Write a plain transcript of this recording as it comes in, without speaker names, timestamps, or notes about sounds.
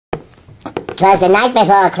'Twas the night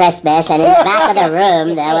before Christmas, and in the back of the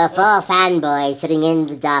room there were 4 fanboys sitting in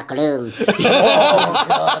the dark room. Oh,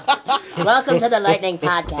 God. Welcome to the Lightning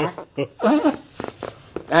Podcast.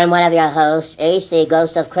 I'm one of your hosts, AC,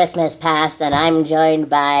 Ghost of Christmas Past, and I'm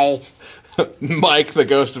joined by... Mike, the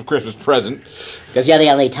Ghost of Christmas Present. Because you're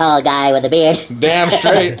the only tall guy with a beard. Damn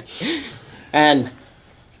straight. And...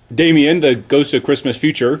 Damien, the Ghost of Christmas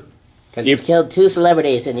Future. Because you've killed 2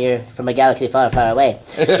 celebrities and you're from a galaxy far, far away.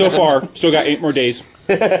 So far, still got 8 more days.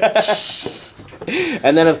 And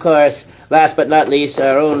then, of course, last but not least,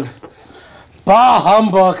 our own... Bah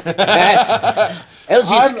humbug. That's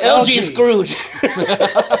LG Scrooge.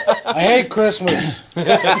 I hate Christmas.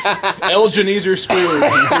 Elgenezer Scrooge.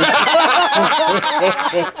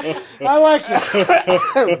 I like it.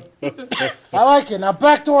 I like it. Now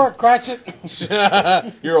back to work, Cratchit.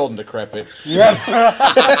 You're old and decrepit. Yeah.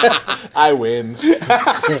 I win. Good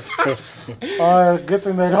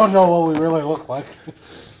thing they don't know what we really look like.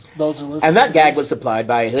 Those who listen. And that gag was supplied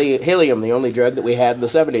by Helium, the only drug that we had in the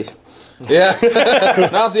 70s. Yeah.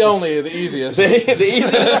 Not the only, the easiest. the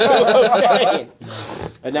easiest to obtain.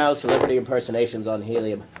 And now celebrity impersonations on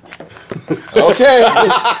Helium. Okay.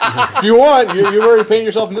 If you want, you've already painted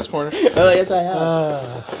yourself in this corner. Oh, yes, I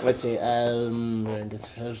have. Let's see.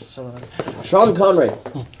 Sean Connery.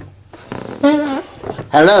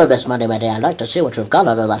 Hello, Miss Money, my dear. I'd like to see what you've got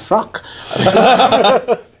under that frock.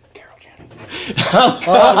 I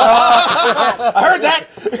heard that!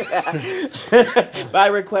 By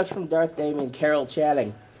request from Darth Damon, Carol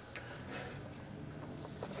Channing.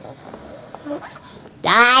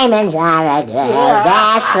 Diamonds are a girl's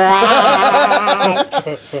best friend.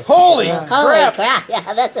 Holy Holy crap!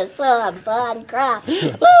 Yeah, this is so fun crap.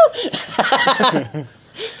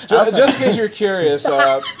 Just in case you're curious,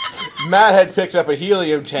 Matt had picked up a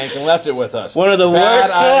helium tank and left it with us. One of the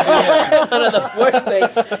Bad idea. one of the worst things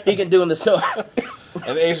he can do in the store.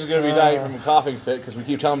 And Ace is going to be dying from a coughing fit because we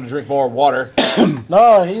keep telling him to drink more water.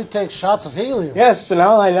 No, he takes shots of helium. Yes, and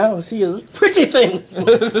all I now see is this pretty thing.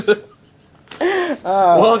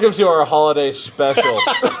 Welcome to our holiday special.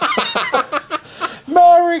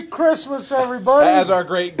 Merry Christmas, everybody. As our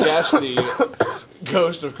great guest, the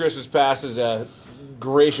Ghost of Christmas Past, is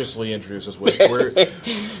graciously introduced us with. We're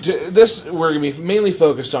going to be mainly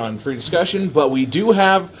focused on free discussion, but we do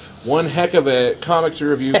have one heck of a comic to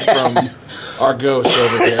review from our ghost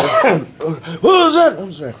over here. What was that?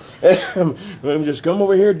 I'm sorry. I'm just come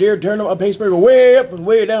over here, dear, turn my pacemaker way up and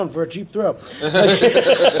way down for a cheap thrill.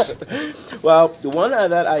 Well, the one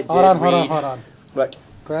that I did Hold on. But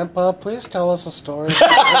Grandpa, please tell us a story about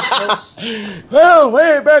Christmas. well,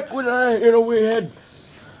 way back when we had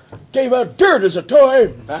gave out dirt as a toy.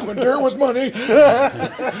 Back when dirt was money.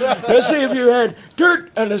 Let's see if you had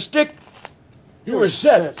dirt and a stick. You were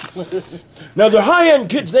set. Now the high-end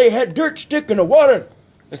kids, they had dirt, stick, and a water.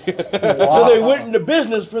 So they went into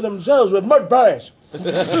business for themselves with mud pies.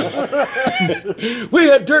 We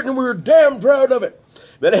had dirt and we were damn proud of it.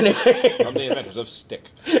 But anyway. From the inventors of stick.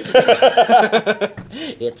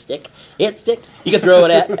 It's stick. You can throw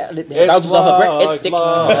it at it bounces off a brick. It's stick.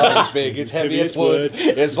 It's big, it's heavy, it's wood.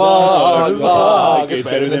 It's log. It's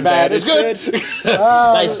better than bad, it's good.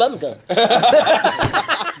 Nice bum gun.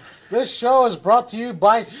 This show is brought to you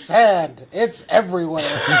by sand. It's everywhere.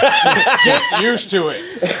 Get used to it.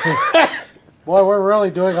 Boy, we're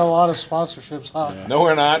really doing a lot of sponsorships, huh? No,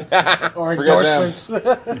 we're not. Or Forget endorsements.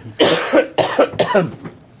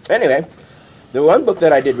 Anyway, the one book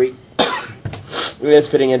that I did read is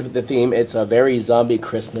fitting in with the theme. It's a very zombie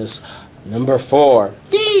Christmas, number 4.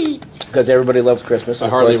 Because everybody loves Christmas. I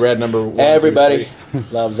hardly read number 1. Everybody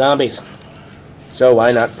loves zombies. So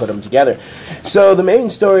why not put them together? So the main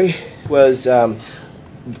story was,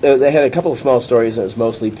 they had a couple of small stories, and it was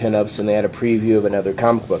mostly pinups, and they had a preview of another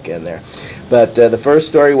comic book in there. But the first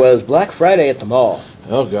story was Black Friday at the Mall.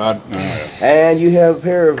 Oh, God. And you have a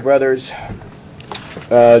pair of brothers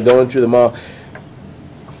going through the mall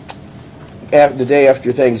the day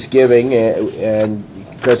after Thanksgiving, and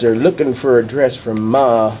because they're looking for a dress from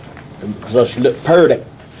Ma, so she looked purty.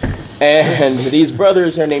 And these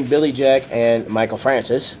brothers are named Billy Jack and Michael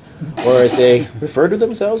Francis, or as they refer to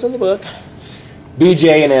themselves in the book,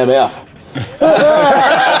 BJ and MF.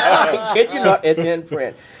 I kid you not, it's in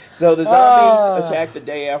print. So the zombies attack the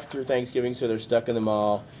day after Thanksgiving, so they're stuck in the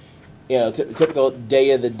mall. You know, typical Day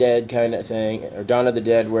of the Dead kind of thing, or Dawn of the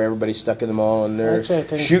Dead, where everybody's stuck in the mall and they're Actually, I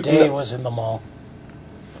think shooting. Day was in the mall.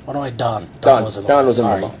 What do I done? Dawn was in the Dawn mall. was in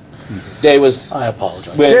Sorry. the mall. Day was. I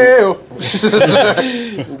apologize. When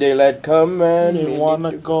daylight come and You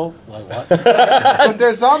wanna go? Like what? But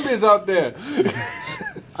there's zombies out there.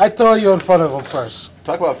 I throw you in front of them first.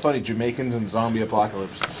 Talk about funny Jamaicans and zombie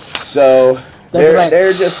apocalypse. So They're like-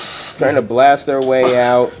 they're just trying to blast their way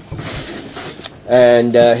out.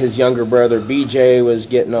 And his younger brother BJ was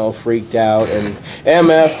getting all freaked out, and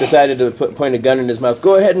MF decided to point a gun in his mouth.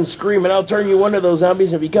 Go ahead and scream, and I'll turn you one of those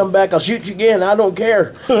zombies. If you come back, I'll shoot you again. I don't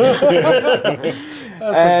care. That's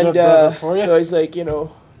a good brother for you. So he's like, you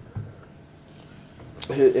know,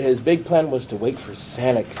 his big plan was to wait for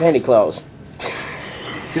Santa Claus.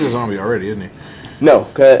 He's a zombie already, isn't he? No,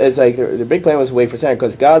 cause it's like the big plan was to wait for Santa,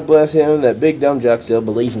 because God bless him, that big dumb jock still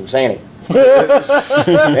believes in Santa.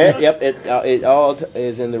 Yep, it all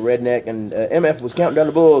is in the redneck, and MF was counting down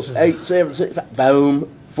the bulls. 8, 7, 6, 5, boom,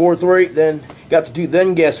 4, 3. Then got to 2.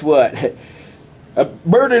 Then guess what? A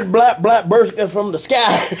birded black burst from the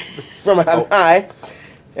sky from on high,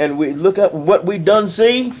 and we look up, and what we done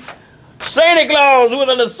see? Santa Claus with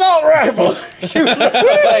an assault rifle. Shooting the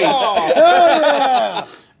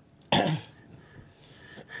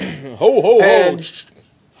Ho, ho, ho.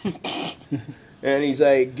 And he's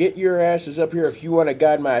like, get your asses up here if you want to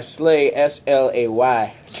guide my sleigh,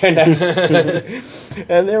 SLAY.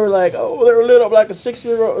 And they were like, oh, they were lit up like a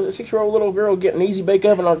 6-year-old little girl getting easy bake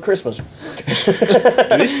oven on Christmas. Do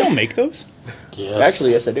they still make those? Yes.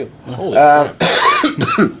 Actually, yes, I do. Holy crap.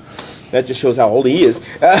 That just shows how old he is.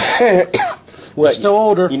 What? Still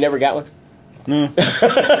older. You never got one? An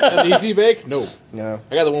easy bake? No. No.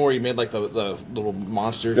 I got the one where you made like the little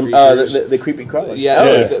monster creatures. The creepy crawlers.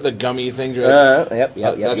 Yeah, the gummy thing. Yep.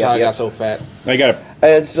 That's how I got so fat. I got a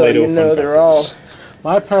And so, Play-Doh you know, fun they're facts. all...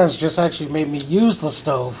 My parents just actually made me use the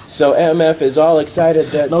stove. So MF is all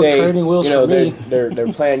excited that No training wheels you know, for me.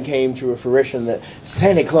 their plan came to fruition, that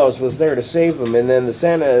Santa Claus was there to save them, and then the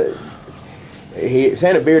Santa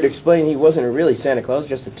Beard explained he wasn't really Santa Claus,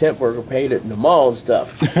 just a temp worker paid at the mall and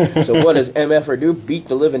stuff. So what does MF do? Beat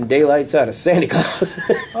the living daylights out of Santa Claus.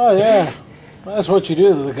 Oh, yeah. That's what you do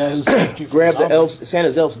to the guy who saved you from Grabbed the zombies.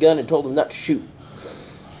 Santa's elf's gun and told him not to shoot.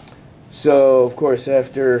 So, of course,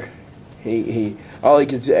 after all he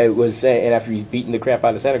could say was say, and after he's beating the crap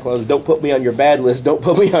out of Santa Claus, don't put me on your bad list, don't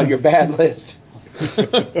put me on your bad list.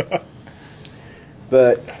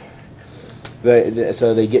 But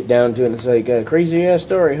so they get down to it, and it's like a crazy ass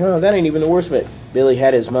story, huh? That ain't even the worst of it. Billy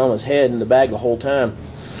had his mama's head in the bag the whole time.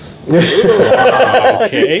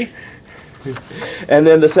 okay. And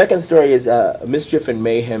then the second story is Mischief and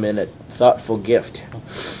Mayhem and a Thoughtful Gift.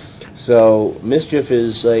 So Mischief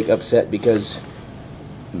is like upset because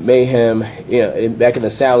Mayhem, you know, back in the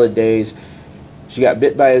salad days, she got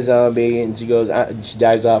bit by a zombie, and she goes, she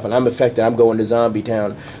dies off, and I'm affected. I'm going to Zombie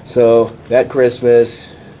Town. So that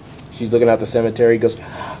Christmas, she's looking out the cemetery. Goes,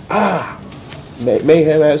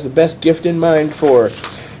 Mayhem has the best gift in mind for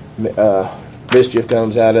Mischief.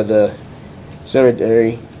 Comes out of the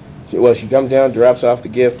cemetery. Well, she comes down, drops off the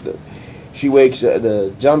gift. She wakes.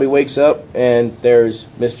 The zombie wakes up, and there's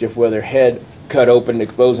Mischief with her head cut open,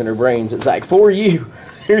 exposing her brains. It's like, for you.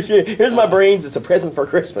 Here's my brains. It's a present for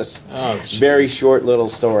Christmas. Oh, geez. Very short little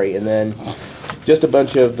story, and then just a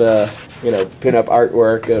bunch of pin-up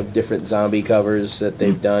artwork of different zombie covers that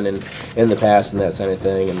they've done in the past and that kind of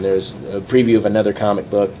thing. And there's a preview of another comic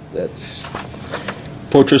book that's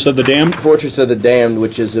Fortress of the Damned. Fortress of the Damned,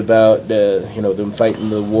 which is about them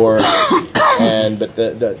fighting the war, but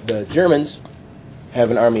the Germans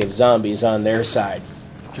have an army of zombies on their side.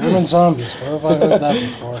 German zombies. Where have I heard that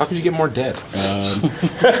before? How could you get more dead?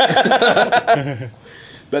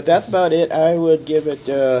 But that's about it. I would give it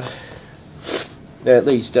at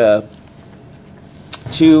least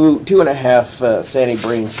 2.5 Sandy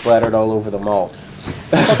brains splattered all over the mall.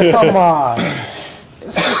 Oh, come on.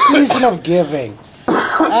 It's the season of giving.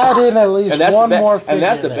 Add in at least one more figure. And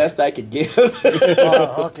that's the there. best I could give.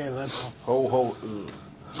 Oh, okay, then. Ho, ho.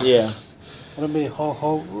 Yeah. What'd it be? Ho,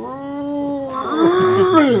 ho.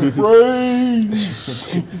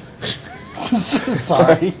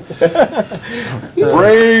 Sorry.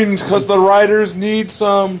 Brains, because the writers need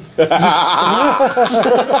some.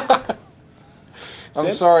 I'm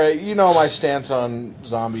sorry. You know my stance on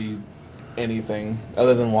zombie anything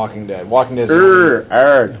other than Walking Dead. Walking Dead.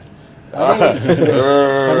 Arg.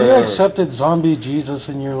 Have you accepted zombie Jesus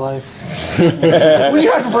in your life? Well,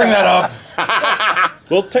 you have to bring that up.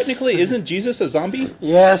 Well, technically, isn't Jesus a zombie?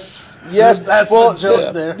 Yes. Yes, That's well, the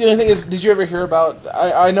joke there. The only thing is, did you ever hear about?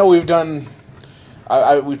 I know we've done.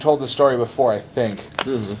 We've told the story before, I think.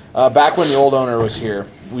 Mm-hmm. Back when the old owner was here,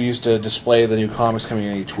 we used to display the new comics coming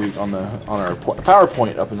in each week on our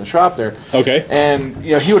PowerPoint up in the shop there. Okay. And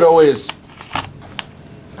he would always,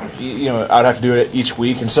 I'd have to do it each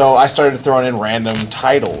week, and so I started throwing in random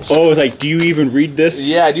titles. Oh, it's like, do you even read this?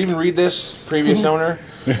 Yeah, do you even read this, previous owner?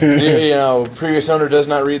 Previous owner does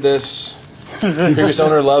not read this. Previous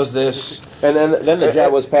owner loves this. And then the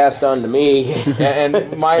job was passed on to me. And one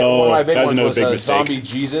of my big that was ones another was big mistake. Zombie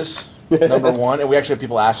Jesus, #1. And we actually have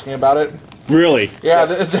people asking about it. Really? Yeah,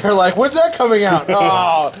 they're like, when's that coming out?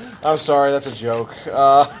 Oh, I'm sorry, that's a joke.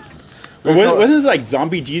 Wasn't it like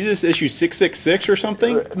Zombie Jesus issue 666 or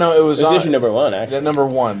something? No, it was It was issue #1, actually. Yeah,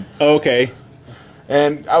 #1. Oh, okay.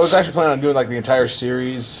 And I was actually planning on doing like the entire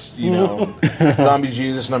series, Zombie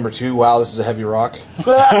Jesus #2. Wow, this is a heavy rock.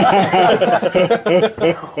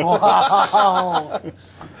 Wow.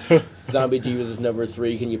 Zombie Jesus is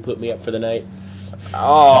 #3. Can you put me up for the night?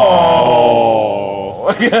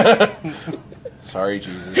 Oh. Sorry,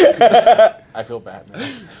 Jesus. I feel bad now.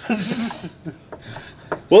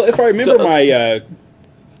 Well, if I remember my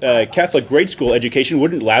Catholic grade school education,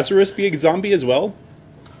 wouldn't Lazarus be a zombie as well?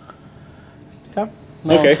 Yeah.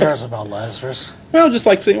 No Okay. one cares about Lazarus. Well, just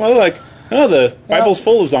like saying, the Bible's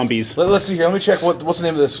full of zombies. Let's see here. Let me check what's the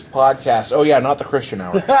name of this podcast. Oh yeah, not the Christian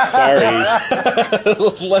Hour. Sorry.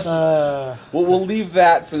 We'll leave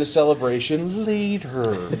that for the celebration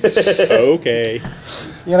later. Okay.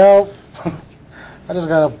 I just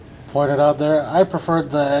gotta point it out there. I preferred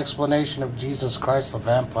the explanation of Jesus Christ the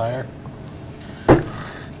vampire.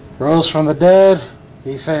 Rose from the dead.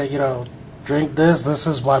 He said, drink this. This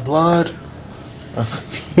is my blood.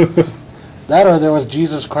 That or there was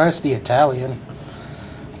Jesus Christ the Italian.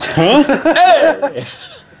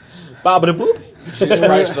 Baba boop. Jesus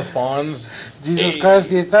Christ the Fawns. Jesus Christ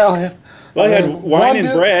the Italian. Well, I had mean, wine one and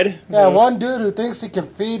dude- bread. Yeah, one dude who thinks he can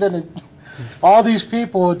feed all these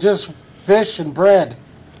people with just fish and bread.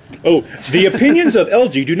 Oh, the opinions of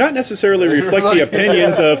LG do not necessarily reflect the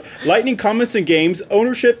opinions of Lightning Comments and Games,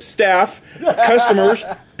 ownership, staff, customers,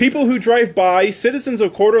 people who drive by, citizens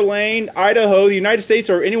of Coeur d'Alene, Idaho, the United States,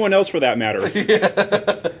 or anyone else for that matter.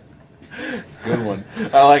 Good one.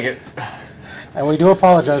 I like it. And we do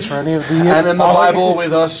apologize for any of the... And in the Bible, we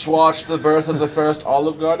thus watch the birth of the first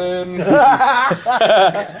Olive Garden.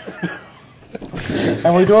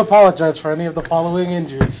 And we do apologize for any of the following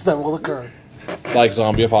injuries that will occur. Like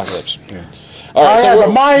zombie apocalypse. All right, the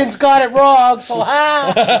Mayans got it wrong, so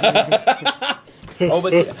how? Oh,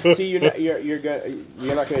 but see, you're not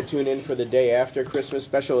going to tune in for the day after Christmas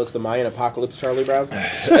special. It's the Mayan apocalypse, Charlie Brown.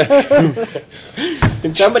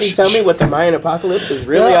 Can somebody tell me what the Mayan apocalypse is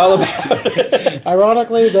really all about?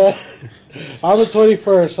 Ironically, on the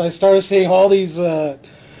 21st, I started seeing all these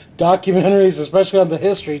documentaries, especially on the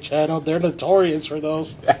History Channel. They're notorious for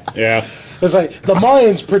those. Yeah. It's like, the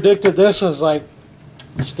Mayans predicted this. Was like,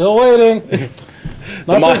 still waiting.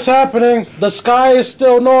 Nothing's happening. The sky is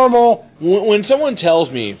still normal. When someone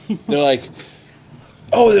tells me, they're like,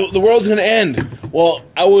 oh, the world's going to end. Well,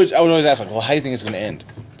 I would always ask, like, well, how do you think it's going to end?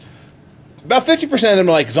 About 50% of them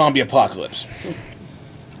are like zombie apocalypse.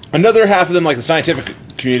 Another half of them, like the scientific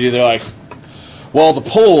community, they're like, well, the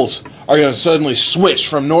poles are going to suddenly switch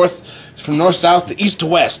from north-south to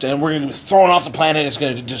east-to-west, and we're going to be thrown off the planet. It's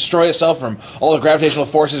going to destroy itself from all the gravitational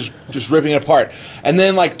forces just ripping it apart. And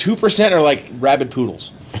then, like, 2% are, like, rabid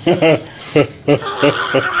poodles.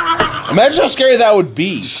 Imagine how scary that would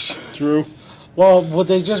be. True. Well, would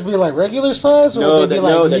they just be like regular size, or would they be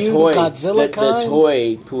like new Godzilla kinds? The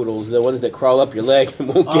toy poodles, the ones that crawl up your leg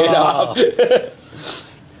and won't get off.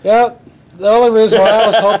 Yeah, the only reason why I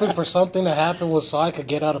was hoping for something to happen was so I could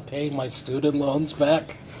get out of paying my student loans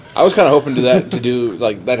back. I was kind of hoping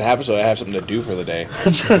that happen so I have something to do for the day.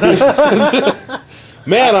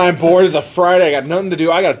 Man, I'm bored. It's a Friday. I got nothing to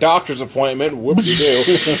do. I got a doctor's appointment. Whoop-de-doo.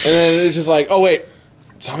 And then it's just like, oh, wait.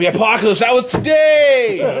 Zombie apocalypse. That was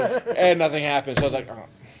today. And nothing happened. So I was like,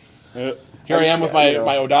 oh. Here I am with my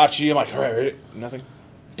Odachi. I'm like, all right, nothing.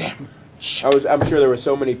 Damn. I'm sure there were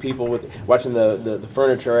so many people watching the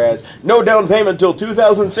furniture ads. No down payment until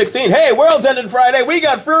 2016. Hey, world's ended Friday. We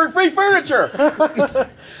got free furniture.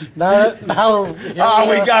 Now, we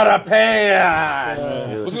gotta pay.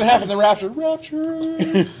 What's gonna happen in the rapture?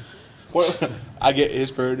 I get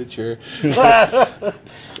his furniture.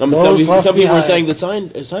 Some people were saying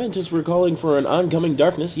the scientists were calling for an oncoming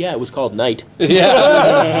darkness. Yeah, it was called night.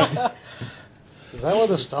 Yeah. Is that where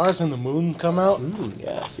the stars and the moon come out?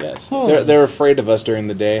 Yes. They're afraid of us during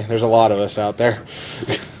the day. There's a lot of us out there.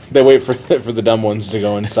 They wait for the dumb ones to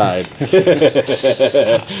go inside.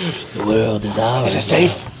 The world is ours. Is it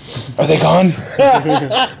safe? Are they gone?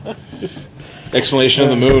 Explanation of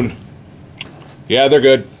the moon. Yeah, they're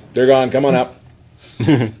good. They're gone. Come on up.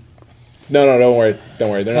 No, don't worry.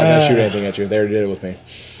 Don't worry. They're not going to shoot anything at you. They already did it with me.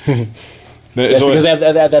 That's because they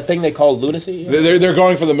have that thing they call lunacy. They're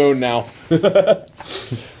going for the moon now.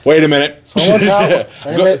 Wait a minute. Someone's howling. Wait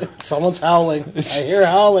a minute. Someone's howling. I hear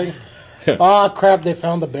howling. Oh, crap, they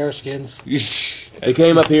found the bear skins. They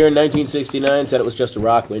came up here in 1969, said it was just a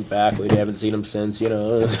rock, went back. We haven't seen them since, you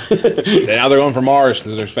know. And now they're going for Mars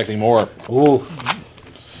because they're expecting more. Ooh.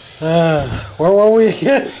 Where were we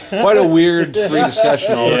again? Quite a weird free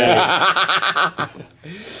discussion already. Yeah.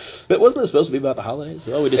 But wasn't it supposed to be about the holidays?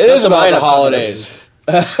 Well, we It discussed is about Minor the holidays.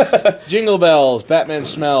 Jingle bells, Batman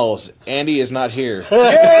smells. Andy is not here.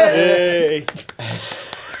 Hey.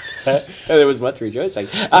 There was much rejoicing.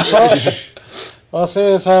 Well,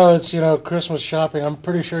 seeing as how it's, Christmas shopping, I'm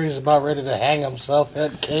pretty sure he's about ready to hang himself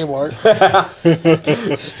at Kmart.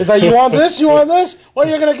 It's like, you want this? You want this? Well,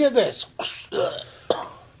 you're going to get this.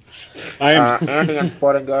 I am. Andy in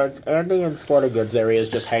sporting goods. There he is,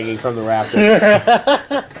 just hanging from the rafters.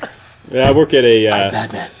 Yeah, I work at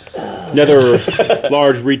another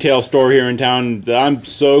large retail store here in town. I'm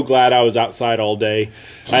so glad I was outside all day.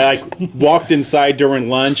 I walked inside during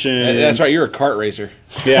lunch and That's right, you're a kart racer.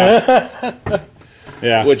 Yeah.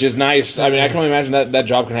 Yeah. Which is nice. I mean, I can only imagine that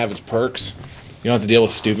job can have its perks. You don't have to deal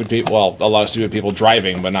with stupid people. Well, a lot of stupid people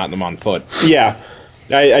driving, but not them on foot. Yeah.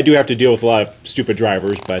 I do have to deal with a lot of stupid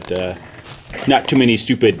drivers, but not too many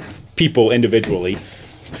stupid people individually.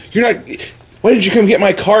 You're not... Why did you come get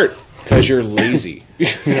my cart? Because you're lazy.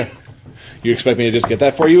 You expect me to just get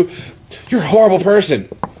that for you? You're a horrible person.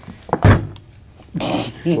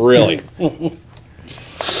 Really.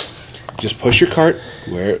 Just push your cart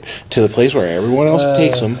to the place where everyone else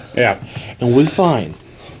takes them, Yeah. and we'll be fine.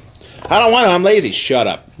 I don't want to. I'm lazy. Shut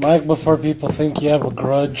up. Mike, before people think you have a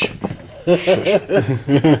grudge.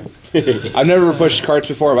 I've never pushed carts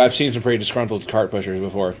before, but I've seen some pretty disgruntled cart pushers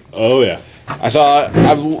before. Oh, yeah.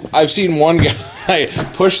 I've seen one guy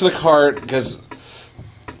push the cart because,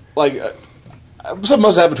 something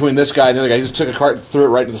must have happened between this guy and the other guy. He just took a cart and threw it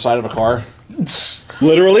right to the side of a car.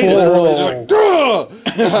 Literally? Literally, just like, duh!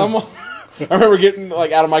 I remember getting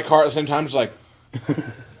out of my car at the same time, just like,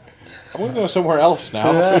 I'm gonna go somewhere else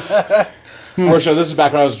now. Fortunately, this is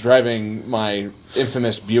back when I was driving my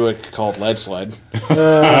infamous Buick called Lead Sled.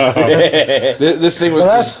 This thing was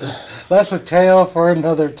That's a tale for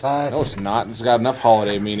another time. No, it's not. It's got enough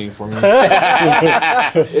holiday meaning for me.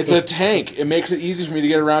 It's a tank. It makes it easy for me to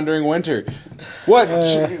get around during winter. What?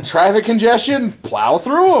 Traffic congestion? Plow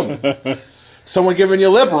through them. Someone giving you a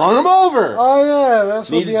lip, run them over. Oh yeah,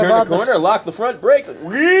 this would Need be to turn about the corner, lock the front brakes, and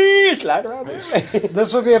slide around there.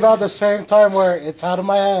 This would be about the same time where it's out of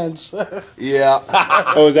my hands. Yeah.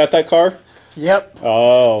 Oh, is that car? Yep.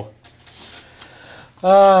 Oh.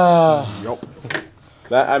 Yup.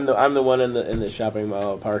 I'm the one in the shopping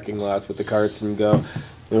mall parking lots with the carts and go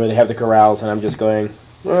where they have the corrals, and I'm just going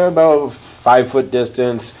about 5 foot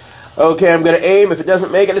distance. Okay, I'm gonna aim. If it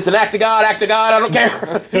doesn't make it, it's an act of God. Act of God. I don't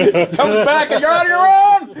care. It comes back, and you're on your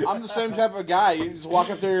own. I'm the same type of guy. You just walk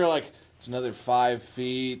up there, you're like, it's another 5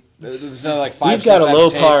 feet. It's another 5 He's steps got a I have low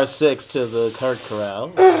to take. par 6 to the cart corral.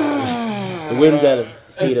 The wind's at a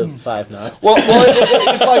speed of 5 knots. Well,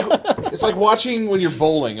 it's like watching when you're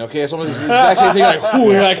bowling. Okay, it's almost the exact same thing. Like,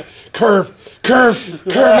 ooh, you're like curve,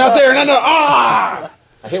 not there, no, ah!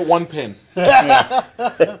 I hit one pin.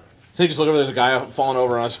 So you just look over. There's a guy falling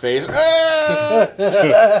over on his face.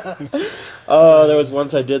 Oh, there was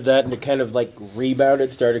once I did that, and it kind of rebounded,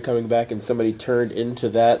 started coming back, and somebody turned into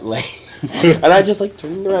that lane. And I just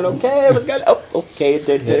turned around. Okay, it was good. Oh, okay, it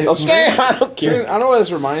did hit. Okay, I don't care. I don't know what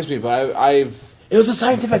this reminds me, but I've. It was a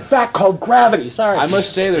scientific fact called gravity. Sorry. I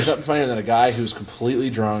must say, there's nothing funnier than a guy who's completely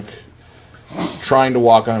drunk trying to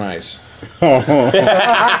walk on ice. Because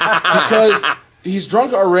he's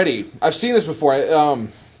drunk already. I've seen this before.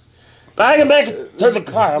 I can make it to the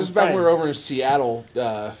car. This is back when we were over in Seattle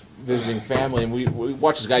visiting family, and we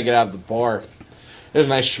watched this guy get out of the bar. There's a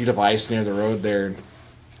nice sheet of ice near the road there.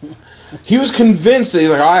 He was convinced that he's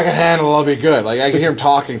like, oh, I can handle it, I'll be good. I can hear him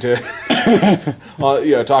talking to,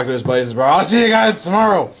 talking to his buddies. I'll see you guys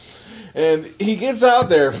tomorrow. And he gets out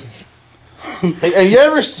there. And you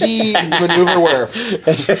ever see the maneuver where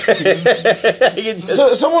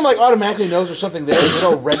someone automatically knows there's something there, and they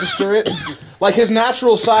don't register it? His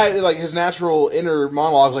natural side, his natural inner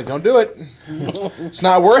monologue is like, don't do it. It's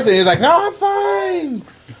not worth it. And he's like, no, I'm fine.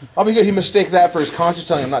 I'll be good. He mistaked that for his conscience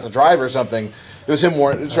telling him not to drive or something. It was him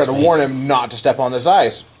trying to warn him not to step on this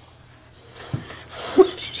ice.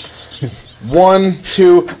 1,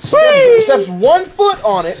 2, steps 1 foot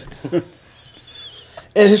on it, and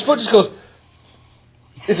his foot just goes.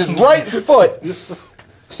 It's his right foot.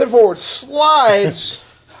 Step forward, slides,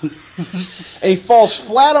 and he falls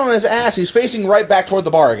flat on his ass. He's facing right back toward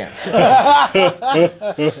the bar again.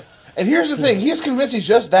 And here's the thing: he's convinced he's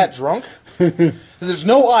just that drunk. That there's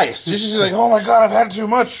no ice. He's just like, oh my god, I've had too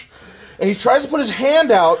much. and he tries to put his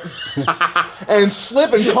hand out and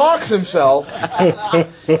slip and conks himself,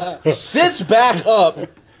 sits back up,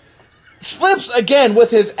 slips again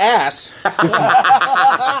with his ass.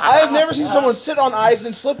 I have never seen someone sit on ice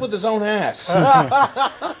and slip with his own ass.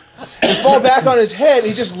 And fall back on his head, and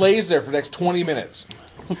he just lays there for the next 20 minutes.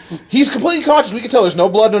 He's completely conscious. We can tell there's no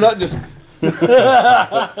blood, no nothing, just...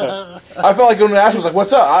 I felt like going to ask him, was like,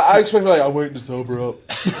 what's up? I expected, like, I'm waiting to sober up.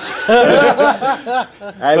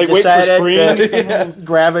 I've Like, wait for decided spring? that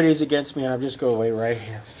gravity's against me, and I'm just going to wait right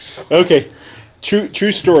here. Okay,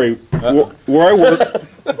 true story. Where I work,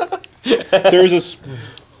 there's this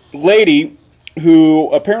lady who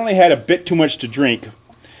apparently had a bit too much to drink.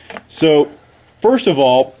 So, first of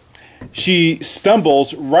all, she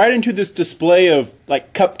stumbles right into this display of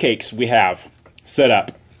like cupcakes we have set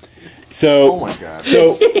up. So, Oh my god.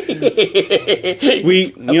 so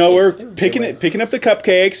we're picking up the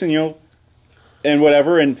cupcakes and and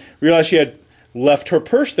whatever, and realized she had left her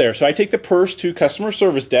purse there. So I take the purse to customer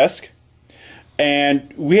service desk,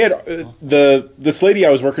 and we had this lady I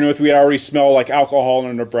was working with. We had already smelled like alcohol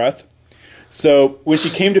in her breath. So when she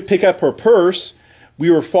came to pick up her purse, we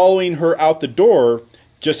were following her out the door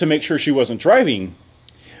just to make sure she wasn't driving.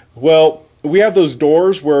 Well, we have those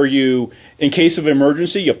doors where you, in case of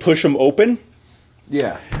emergency, you push them open.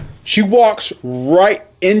 Yeah. She walks right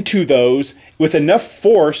into those with enough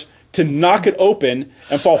force to knock it open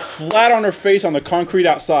and fall flat on her face on the concrete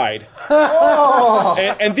outside. Oh!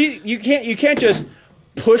 And you can't just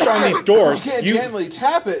push on these doors. You can't gently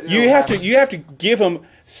tap it. You have to give them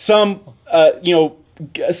some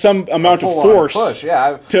some amount of force push,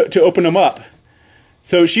 yeah. to open them up.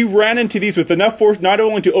 So she ran into these with enough force not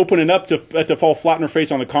only to open it up to fall flat on her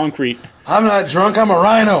face on the concrete. I'm not drunk, I'm a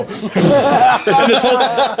rhino.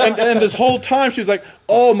 And this whole time she was like,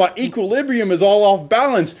 "Oh, my equilibrium is all off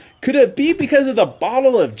balance. Could it be because of the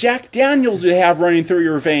bottle of Jack Daniels you have running through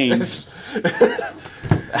your veins?"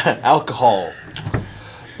 Alcohol.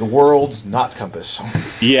 The world's not compass.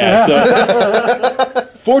 Yeah. So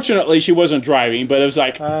fortunately, she wasn't driving, but it was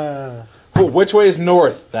like, Cool. Which way is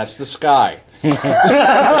north? That's the sky.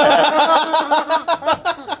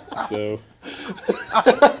 so.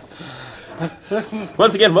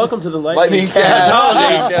 Once again, welcome to the Lightning Cast Cast.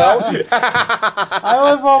 Holiday Show.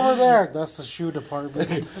 I live over there. That's the shoe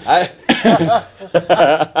department.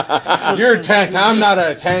 You're a tank. I'm not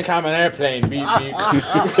a tank. I'm an airplane. Beep, beep.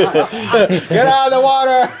 Get out of the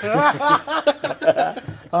water.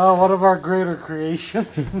 One of our greater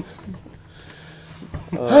creations.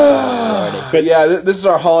 But yeah, this is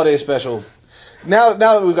our holiday special. Now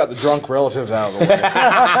that we've got the drunk relatives out of the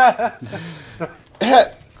way,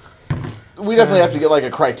 we definitely have to get like a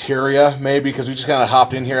criteria, maybe, because we just kind of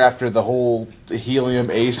hopped in here after the whole Helium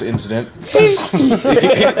Ace incident.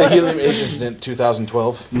 The Helium Ace incident,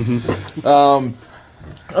 2012. I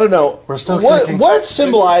don't know. We're still what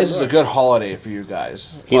symbolizes a good holiday for you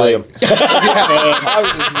guys? Helium. Obviously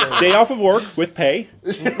helium. Day off of work with pay.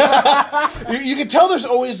 You can tell there's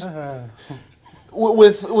always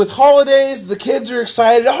with holidays, the kids are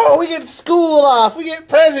excited. Oh, we get school off, we get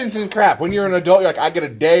presents and crap. When you're an adult, you're like, I get a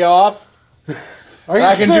day off. Are you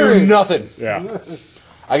I can serious? do nothing. Yeah.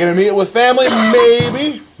 I can meet with family,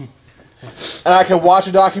 maybe, and I can watch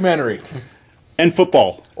a documentary And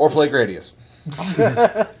football. or play Gradius.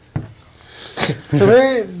 To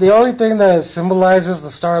me, the only thing that symbolizes the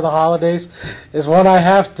start of the holidays is when I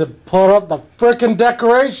have to put up the frickin'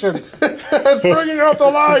 decorations. It's bringing out the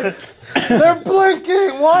lights. They're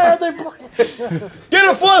blinking. Why are they blinking? Get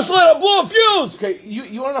a flashlight, blow a fuse! Okay,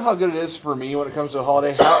 you want to know how good it is for me when it comes to a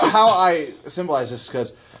holiday? How I symbolize this,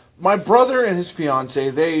 because my brother and his fiance,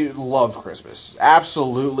 they love Christmas.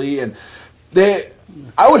 Absolutely. And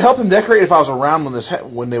I would help them decorate if I was around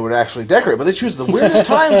when they would actually decorate, but they choose the weirdest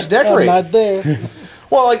times to decorate. I'm not there.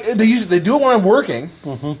 Well, like they do it when I'm working,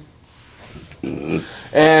 and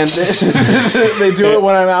they do it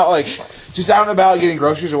when I'm out, like just out and about getting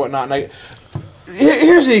groceries or whatnot. And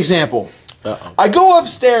here's the example. Uh-oh. I go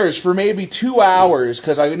upstairs for maybe 2 hours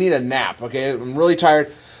because I need a nap. Okay, I'm really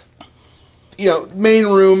tired. Main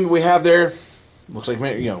room we have there looks like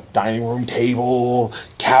dining room table,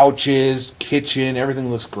 couches, kitchen, everything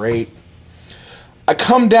looks great. I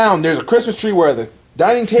come down. There's a Christmas tree where the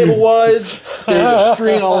dining table was. There's a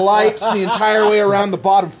string of lights the entire way around the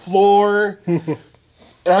bottom floor, and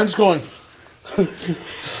I'm just going,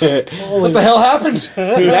 what the hell happened?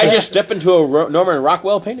 Did I just step into a Norman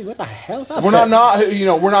Rockwell painting? What the hell? We're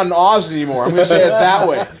not in Oz anymore. I'm going to say it that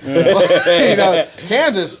way.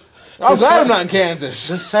 Kansas. I'm glad I'm not in Kansas.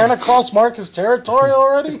 Does Santa Claus mark his territory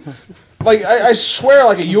already? Like I swear,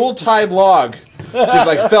 like a Yuletide log just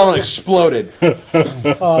like fell and exploded.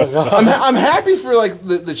 Oh god. I'm happy for like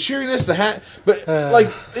the cheeriness, but like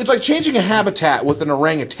it's like changing a habitat with an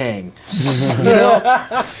orangutan. You know?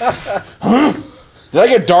 Did I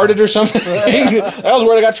get darted or something? I was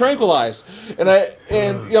worried I got tranquilized, and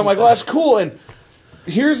I'm like, well, that's cool. And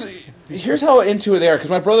here's how into it they are, because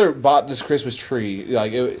my brother bought this Christmas tree.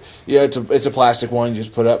 Like, it's a plastic one you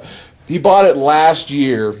just put up. He bought it last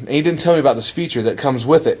year, and he didn't tell me about this feature that comes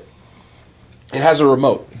with it. It has a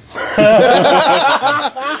remote.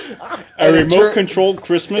 A remote-controlled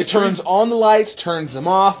Christmas tree? It turns on the lights, turns them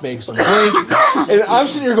off, makes them blink. And I'm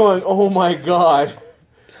sitting here going, oh my god,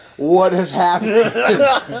 what has happened?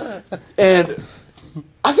 And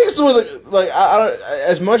I think it's one of the, like,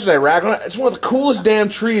 as much as I rag on it, it's one of the coolest damn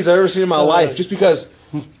trees I've ever seen in my life, just because...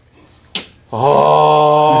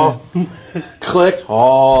 Oh, click.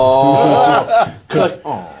 Oh, click.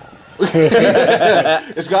 Oh.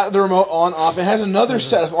 It's got the remote on off. It has another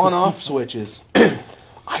set of on off switches.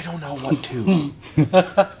 I don't know what to.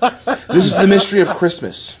 This is the mystery of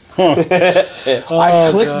Christmas. I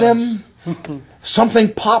clicked them.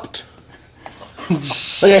 Something popped.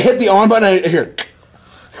 Like I hit the on button. I hear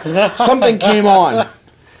something came on, and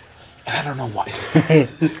I don't know what.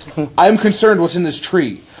 I'm concerned. What's in this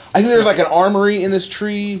tree? I think there's like an armory in this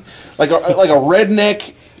tree, like a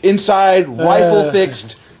redneck inside rifle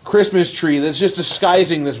fixed Christmas tree that's just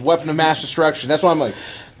disguising this weapon of mass destruction. That's why I'm like,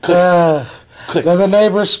 click, click. Then the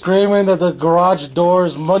neighbor's screaming that the garage door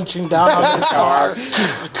is munching down on the car.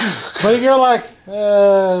 But you're like,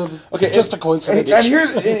 okay, just a coincidence. And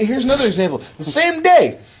here's another example. The same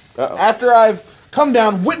day, after I've come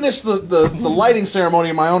down, witness the lighting ceremony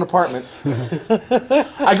in my own apartment,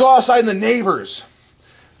 I go outside and the neighbors,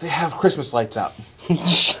 they have Christmas lights out. I'm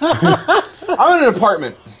in an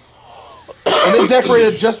apartment, and they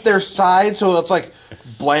decorated just their side, so it's like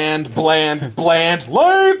bland, bland, bland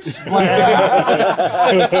lights. That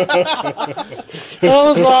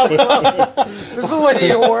was awesome. This is what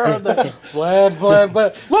you were on the bland, bland,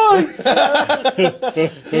 bland lights.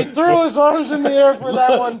 He threw his arms in the air for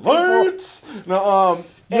that one. Lights. No,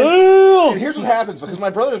 and here's what happens, because my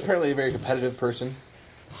brother is apparently a very competitive person.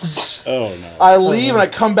 Oh no! I leave and I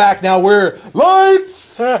come back. Now we're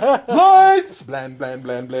lights, lights, bland, bland,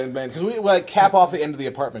 bland, bland, bland. Because we like cap off the end of the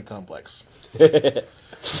apartment complex.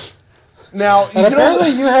 Now, and apparently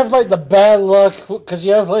you have like the bad luck because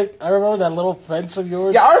you have like I remember that little fence of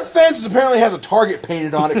yours. Yeah, our fence apparently has a target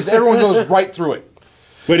painted on it because everyone goes right through it.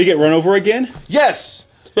 But did you get run over again? Yes,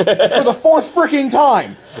 for the fourth freaking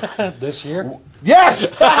time this year.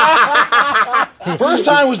 Yes. First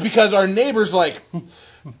time was because our neighbors like.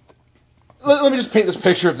 Let me just paint this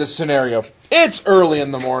picture of this scenario. It's early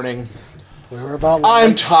in the morning. We were about.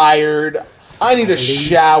 I'm tired. I need a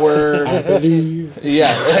shower.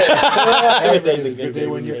 Yeah. Every day's a good day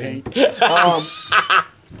when you paint.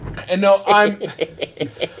 And no, I'm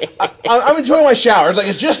enjoying my shower. It's like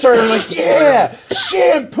it's just started. I'm like, yeah,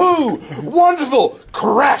 shampoo, wonderful,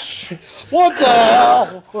 crash. What the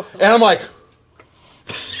hell? And I'm like,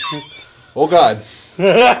 oh god.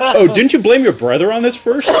 Oh, didn't you blame your brother on this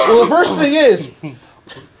first? Well, the first thing is,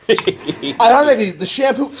 I don't take the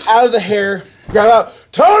shampoo out of the hair, grab out,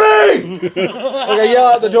 Tony! Like I yell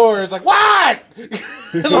out the door, it's like, what?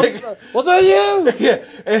 Like, was that you? Yeah.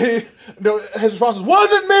 And his response was,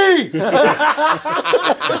 wasn't me!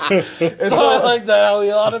 And so I like that how he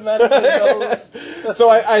automatically goes. So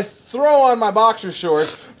I throw on my boxer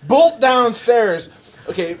shorts, bolt downstairs.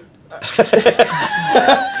 Okay.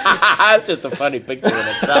 That's just a funny picture in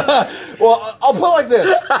itself. Well, I'll put it like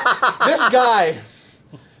this. This guy,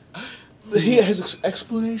 he has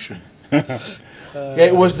explanation.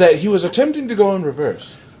 It was that he was attempting to go in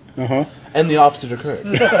reverse, and the opposite occurred.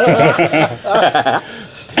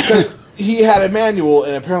 Because he had a manual,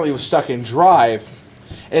 and apparently was stuck in drive.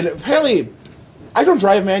 And apparently, I don't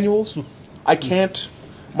drive manuals. I can't.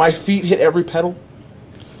 My feet hit every pedal.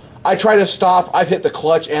 I try to stop. I've hit the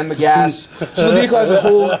clutch and the gas. So the vehicle has a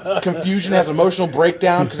whole confusion, has emotional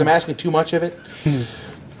breakdown because I'm asking too much of it.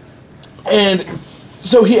 And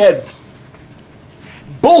so he had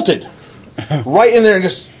bolted right in there and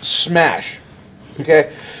just smash.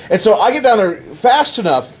 Okay? And so I get down there fast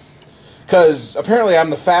enough because apparently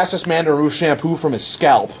I'm the fastest man to remove shampoo from his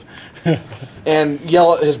scalp. And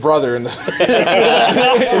yell at his brother in the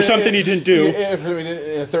or something he didn't do in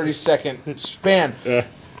a 30-second span.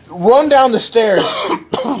 Run down the stairs,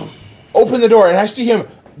 open the door, and I see him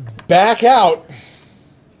back out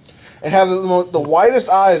and have the widest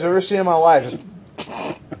eyes I've ever seen in my life.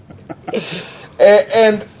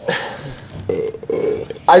 And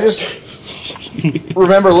I just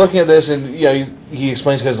remember looking at this, and you know, he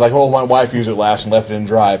explains because like, oh, my wife used it last and left it in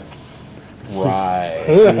drive.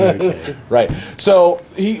 Right. Right. So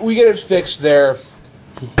we get it fixed there.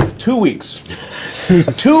 2 weeks.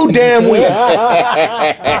 2 damn weeks.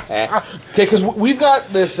 Okay, because we've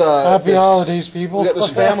got this. Happy holidays, people. We got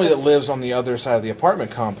this family that lives on the other side of the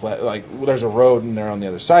apartment complex. Like, there's a road, and they're on the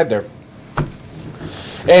other side there.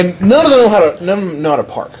 And none of them know how to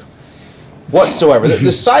park whatsoever.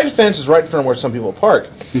 The side fence is right in front of where some people park.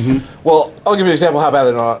 Well, I'll give you an example of how bad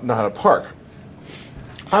they don't know how to park.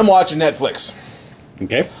 I'm watching Netflix.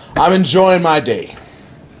 Okay. I'm enjoying my day.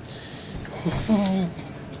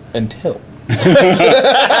 Until.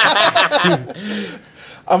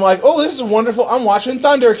 I'm like, oh, this is wonderful. I'm watching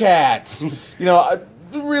Thundercats. You know,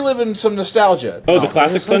 reliving some nostalgia. Oh, the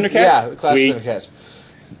classic Thundercats? Yeah, the classic Thundercats.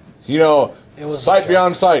 You know, It was sight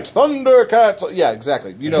beyond sight. Thundercats. Yeah,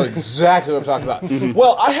 exactly. You know exactly what I'm talking about.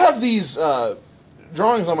 Well, I have these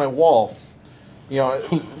drawings on my wall. You know,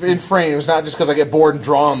 in frames, not just because I get bored and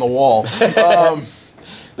draw on the wall.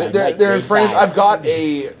 They're in frames. I've got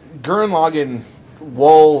a Gurren Lagann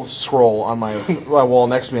wall scroll on my wall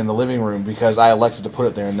next to me in the living room because I elected to put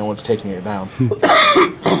it there and no one's taking it down.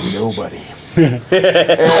 Nobody. And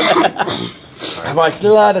I'm like,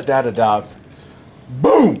 da da da da da.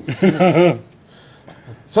 Boom!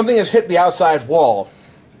 Something has hit the outside wall.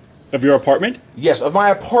 Of your apartment? Yes, of my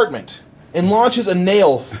apartment. And launches a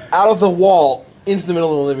nail out of the wall into the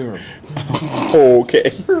middle of the living room.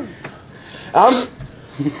 Okay. And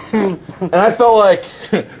I felt like,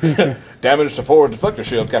 damage to forward deflector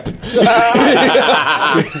shield, Captain.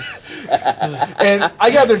 And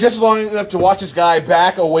I got there just long enough to watch this guy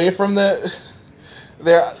back away from there.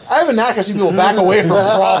 I have a knack of seeing people back away from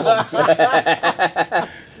problems.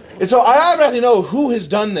 And so I automatically know who has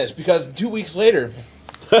done this because 2 weeks later.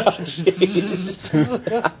 2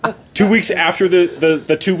 weeks after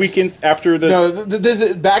the 2 weekend after the. No, this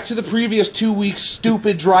is back to the previous 2 weeks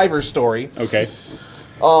stupid driver story. Okay.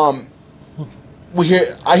 I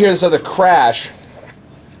hear this other crash.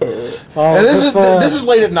 And this is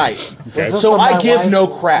late at night. Okay. So I give no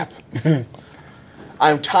crap.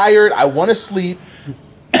 I'm tired, I want to sleep.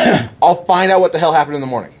 I'll find out what the hell happened in the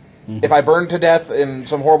morning. If I burn to death in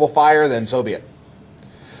some horrible fire, then so be it.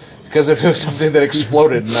 Because if it was something that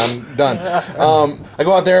exploded and I'm done. I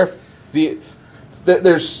go out there,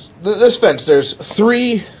 there's this fence, there's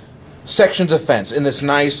 3 sections of fence in this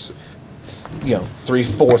nice,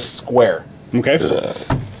 3/4 square. Okay.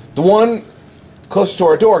 The one closest to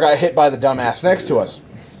our door got hit by the dumbass next to us.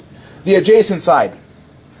 The adjacent side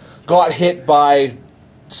got hit by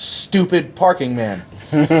stupid parking man.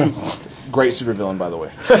 Great supervillain, by the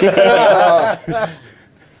way.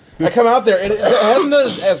 I come out there, and it hasn't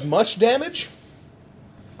done as much damage.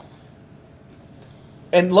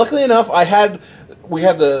 And luckily enough, we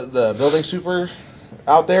had the building super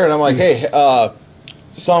out there, and I'm like, hey,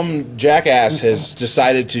 some jackass has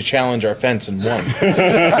decided to challenge our fence and won.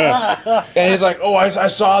 And he's like, oh, I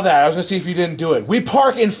saw that. I was going to see if you didn't do it. We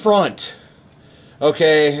park in front.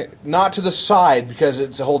 Okay, not to the side because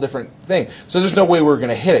it's a whole different thing. So there's no way we're going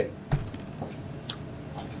to hit it.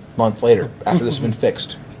 A month later, after this has been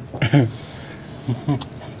fixed.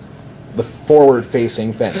 The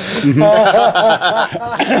forward-facing fence.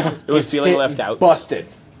 It was feeling left out. Busted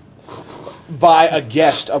by a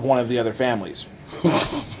guest of one of the other families.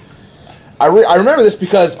 I remember this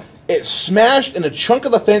because it smashed and a chunk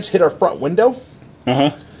of the fence hit our front window.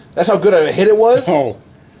 That's how good of a hit it was. Oh.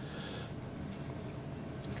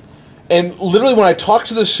 And literally when I talked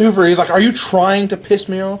to the super, he's like, are you trying to piss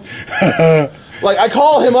me off? Like, I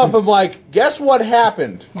call him up, I'm like, guess what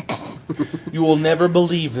happened? You will never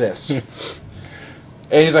believe this.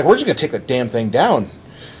 And he's like, we're just going to take the damn thing down.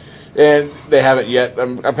 And they haven't yet.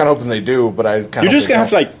 I'm kind of hoping they do, but I kind of. You're just going to have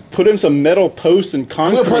to, like, put in some metal posts and I'm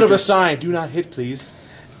concrete. going to put up a sign, do not hit, please.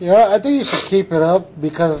 I think you should keep it up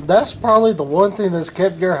because that's probably the one thing that's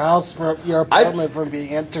kept your house from your apartment from being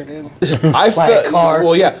entered in by a car.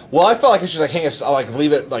 Well, yeah. Well, I felt like I should like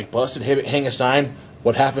leave it like busted, hang a sign.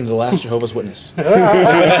 What happened to the last Jehovah's Witness?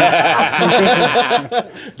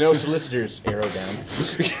 No solicitors. Arrow down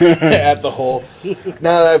at the hole.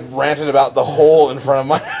 Now that I've ranted about the hole in front of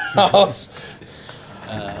my house.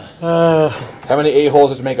 How many a-holes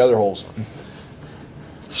have to make other holes?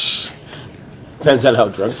 Depends on how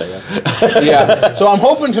drunk they are. Yeah. So I'm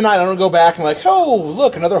hoping tonight I'm going to go back and like, oh,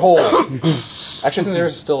 look, another hole. Actually, I think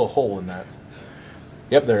there's still a hole in that.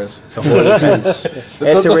 Yep, there is. It's a hole in the fence.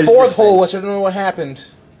 The fourth hole, which I don't know what happened,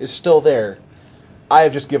 is still there. I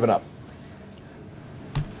have just given up.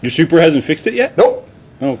 Your super hasn't fixed it yet? Nope.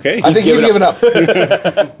 Okay. I think he's given up.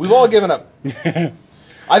 We've all given up. I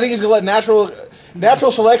think he's going to let natural...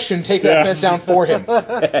 natural selection take that fence down for him.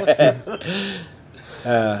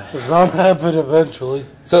 It's gonna happen eventually.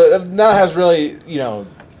 So that has really,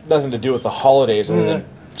 nothing to do with the holidays other than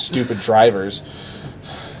stupid drivers.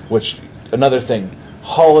 Which, another thing,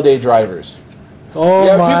 holiday drivers. Oh, You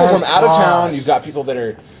have my people from out of town. gosh. You've got people that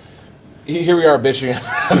are. Here we are bitching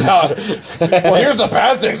about. Well, here's the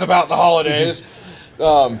bad things about the holidays.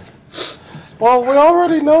 Well, we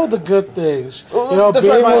already know the good things. Well, that's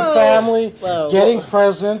being right, with family, getting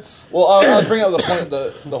presents. Well, I was bringing up the point,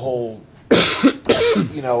 the whole.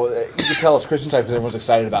 You can tell it's Christmas time because everyone's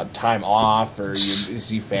excited about time off, or you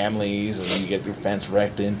see families, and then you get your fence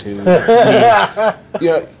wrecked into.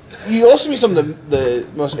 You also meet some of the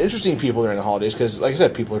most interesting people during the holidays because, like I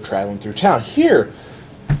said, people are traveling through town. Here,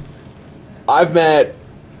 I've met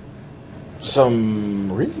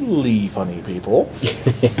some really funny people.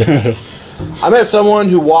 I met someone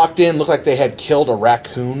who walked in, looked like they had killed a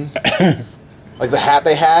raccoon. Like the hat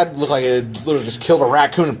they had looked like it literally just killed a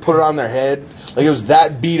raccoon and put it on their head. Like it was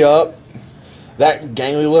that beat up, that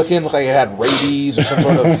gangly looking, looked like it had rabies or some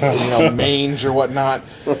sort of mange or whatnot.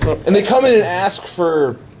 And they come in and ask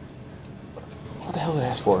for, what the hell did they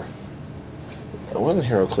ask for? It wasn't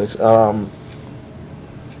HeroClix.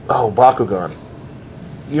 Bakugan.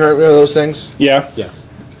 You remember those things? Yeah.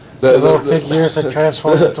 The little figures that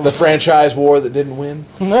transform into the franchise war that didn't win.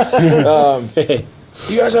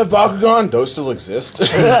 You guys have Bakugan? Those still exist.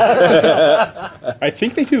 I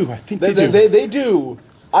think they do. They do.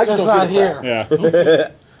 I Just don't not get it. Yeah.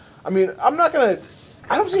 I mean, I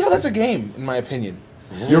don't see how that's a game, in my opinion.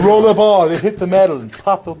 You roll the ball and hit the metal and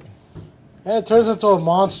pop the. And it turns into a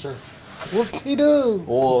monster. Whoop-de-doo.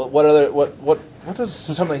 Well, what does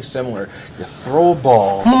something similar? You throw a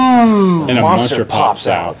ball, And a monster pops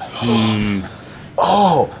out.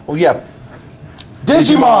 Oh, well, yeah.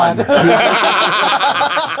 Digimon.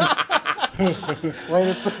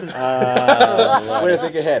 Wait Way to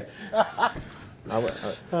think ahead.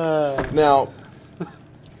 Now,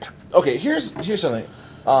 okay, here's something.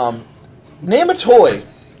 Name a toy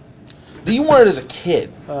that you wanted as a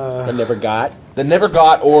kid I never got. that never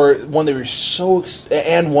got, or one that you were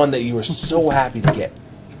and one that you were so happy to get.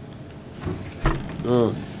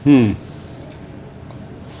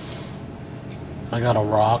 I got a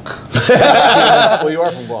rock. Well, you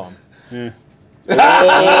are from Guam.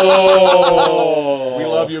 Oh. We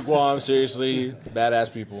love you, Guam. Seriously,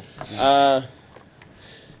 badass people.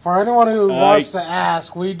 For anyone who wants to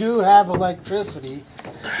ask, we do have electricity.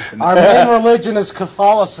 Our main religion is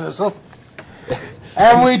Catholicism.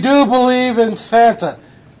 And we do believe in Santa.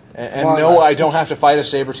 And More or no, less. I don't have to fight a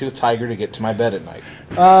saber-toothed tiger to get to my bed at night.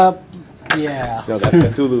 Yeah. No, that's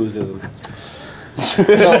Cthulhuism.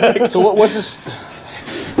 So what's this?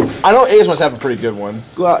 I know Ace must have a pretty good one.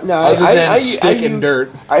 Well, no, Other than stick and dirt.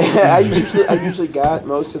 I usually got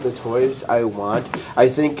most of the toys I want. I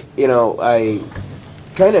think I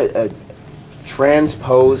kind of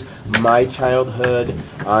transpose my childhood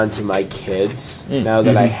onto my kids now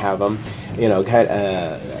that I have them. If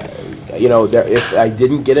I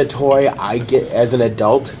didn't get a toy, I get as an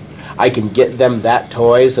adult. I can get them that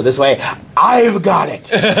toy, so this way I've got it.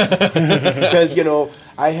 Because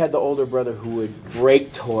I had the older brother who would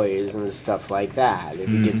break toys and stuff like that. If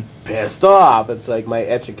he gets pissed off, it's like my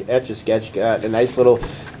Etch-a-Sketch got a nice little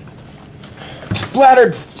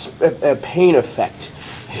splattered paint effect.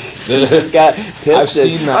 He just got pissed. I've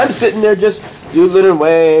seen that. I'm sitting there just doodling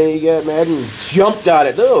away, and he got mad and jumped on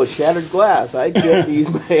it. Oh, shattered glass. I get these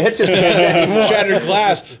my Etch-a-Sketch. Shattered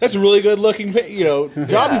glass. That's a really good looking, job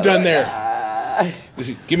you've done there.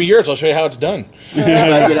 Give me yours. I'll show you how it's done.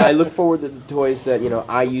 I look forward to the toys that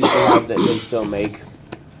I used to have that they still make,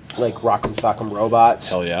 like Rock'em Sock'em Robots.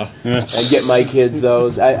 Hell yeah. And get my kids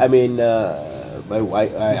those. I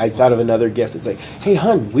thought of another gift. It's like, hey,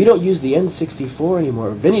 hun, we don't use the N64 anymore.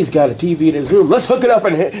 Vinny's got a TV in his room. Let's hook it up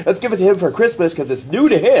and let's give it to him for Christmas because it's new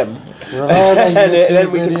to him. And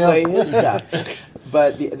then we can play his stuff.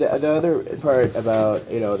 But the other part about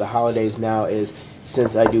the holidays now is,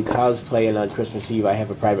 since I do cosplay and on Christmas Eve I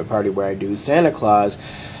have a private party where I do Santa Claus,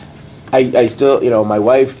 I still my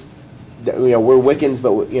wife, we're Wiccans,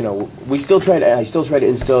 but I still try to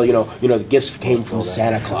instill the gifts came from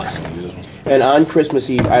Santa Claus. And on Christmas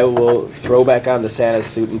Eve I will throw back on the Santa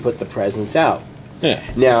suit and put the presents out. Yeah.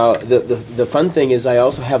 Now the fun thing is I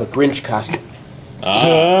also have a Grinch costume.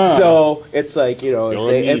 So it's like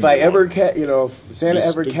if Santa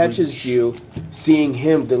ever catches you seeing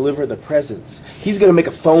him deliver the presents, he's gonna make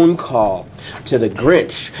a phone call to the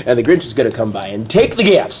Grinch, and the Grinch is gonna come by and take the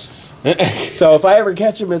gifts. So if I ever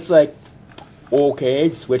catch him, it's like,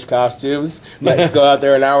 Okay, switch costumes, go out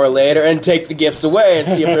there an hour later and take the gifts away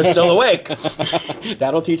and see if they're still awake.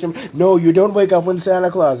 That'll teach them, no, you don't wake up when Santa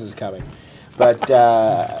Claus is coming. But,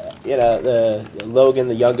 Logan,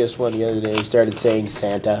 the youngest one, the other day, started saying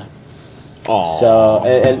Santa. Aww. So,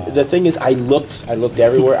 and the thing is, I looked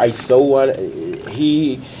everywhere. I so wanted,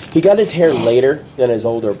 he got his hair later than his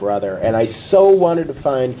older brother, and I so wanted to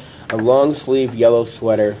find a long sleeve yellow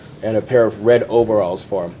sweater and a pair of red overalls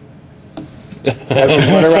for him. I would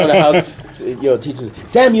run around the house, teaching,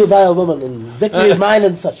 damn you, vile woman, and victory is mine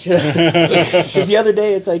and such. Because the other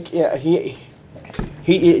day, it's like,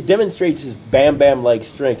 he demonstrates his Bam Bam-like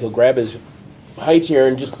strength. He'll grab his high chair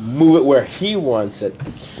and just move it where he wants it.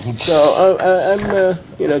 So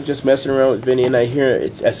I'm just messing around with Vinny, and I hear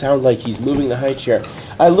it sounds like he's moving the high chair.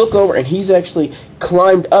 I look over, and he's actually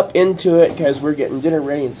climbed up into it because we're getting dinner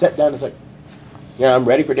ready and sat down. It's like, yeah, I'm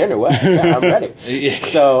ready for dinner. What? Yeah, I'm ready.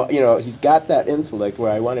 So, he's got that intellect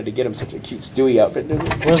where I wanted to get him such a cute Stewie outfit.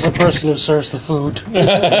 Where's the person who serves the food?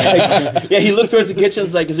 Yeah, he looked towards the kitchen.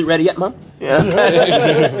 It's like, is it ready yet, Mom? Yeah.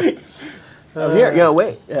 I'm here.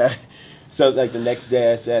 Wait. Yeah. So, like, the next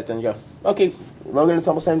day I sat there and go, okay, Logan, it's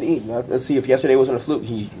almost time to eat. Now, let's see if yesterday wasn't a fluke.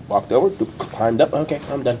 He walked over, climbed up. Okay,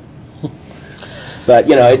 I'm done. But,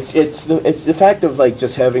 it's the fact of, like,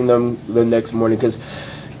 just having them the next morning because,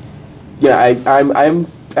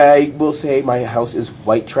 I will say my house is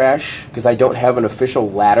white trash because I don't have an official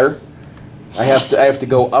ladder. I have to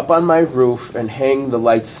go up on my roof and hang the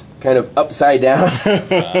lights kind of upside down,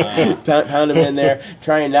 pound them in there,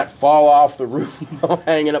 try and not fall off the roof while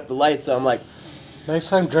hanging up the lights. So I'm like, next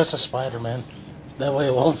time dress as Spider-Man. That way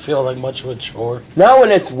it won't feel like much of a chore. now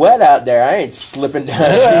when it's wet out there, I ain't slipping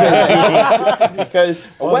down. Because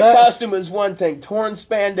a wet costume is one thing, torn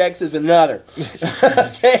spandex is another.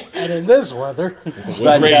 Okay? And in this weather... With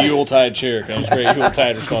great Yuletide cheer comes great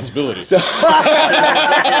Yuletide responsibility.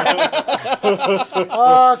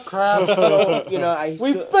 Oh, crap. So,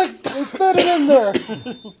 We fit it in there.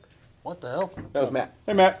 What the hell? That was Matt.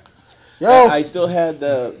 Hey, Matt. Yo! I still had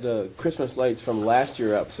the Christmas lights from last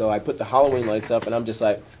year up, so I put the Halloween lights up, and I'm just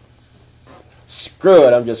like, screw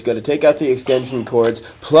it, I'm just going to take out the extension cords,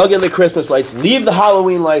 plug in the Christmas lights, leave the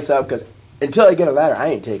Halloween lights up, because until I get a ladder, I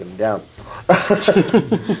ain't taking them down.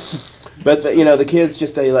 But, the kids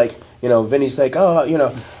just, Vinny's like,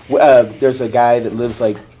 there's a guy that lives,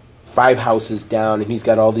 5 houses down, and he's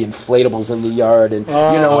got all the inflatables in the yard, and, it's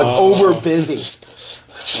over busy.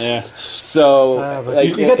 Yeah. So,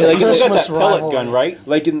 you got the Christmas that pellet rivalry. gun, right?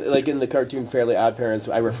 like in the cartoon Fairly Odd Parents,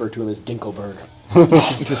 I refer to him as Dinkelberg.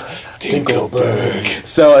 Dinkelberg.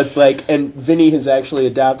 So it's like, and Vinny has actually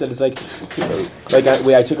adopted. It's like,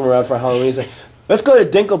 I took him around for Halloween. He's like, let's go to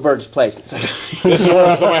Dinkelberg's place. It's like, This is where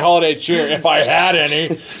I put my holiday cheer, if I had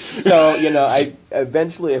any. so I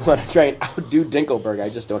eventually want to try and outdo Dinkelberg. I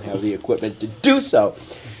just don't have the equipment to do so.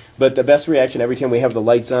 But the best reaction every time we have the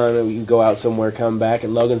lights on and we can go out somewhere, come back,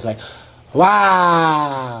 and Logan's like,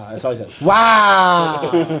 wow. That's all he says.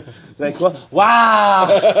 Wow. Like, wow.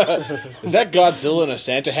 Is that Godzilla in a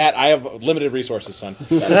Santa hat? I have limited resources, son.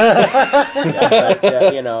 It's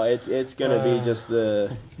going to be just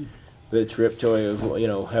the trip toy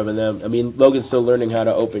of, having them. I mean, Logan's still learning how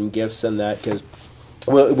to open gifts and that because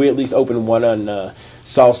we at least opened one on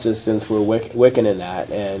Solstice since we're Wiccan in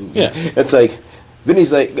that. And it's like,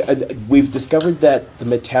 Vinny's like, we've discovered that the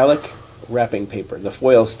metallic wrapping paper, the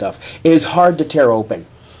foil stuff, is hard to tear open.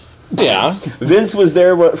 Yeah. Vince was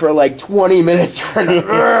there for 20 minutes trying to,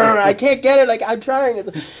 I can't get it, I'm trying.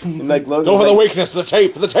 And Logan, Go for the weakness, the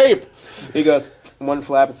tape. He goes, one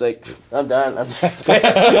flap, it's like, I'm done. Well, let's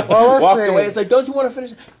Walked see. away, it's like, don't you want to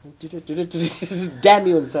finish? Damn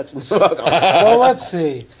you and such. Well, let's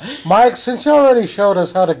see. Mike, since you already showed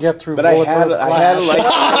us how to get through But bulletproof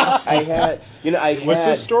What's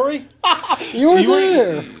this story? You were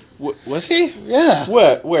there. Was he? Yeah.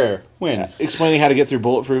 What? Where? When? Explaining how to get through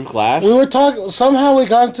bulletproof glass? We were talking. Somehow we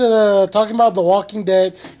got into talking about The Walking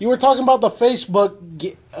Dead. You were talking about the Facebook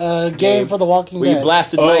game for The Walking Where you Dead.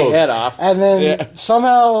 blasted my head off. And then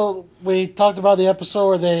somehow we talked about the episode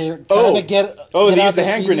where they're trying to get they out used the the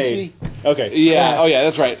hand CDC. grenade. Okay. Yeah. Oh, yeah,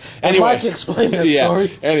 that's right. And Anyway. Mike explained that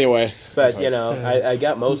story. Anyway. But, I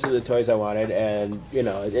got most of the toys I wanted, and,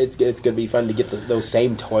 it's going to be fun to get those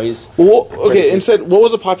same toys. Well, okay, instead, what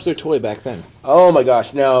was a popular toy back then? Oh, my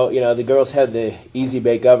gosh. Now, the girls had the Easy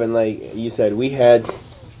Bake Oven, like you said. We had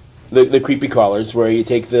the creepy crawlers, where you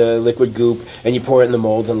take the liquid goop and you pour it in the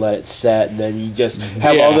molds and let it set, and then you just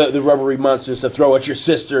have all the rubbery monsters to throw at your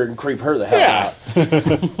sister and creep her the hell out.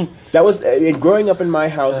 That was, growing up in my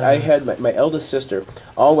house, I had my eldest sister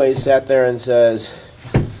always sat there and says,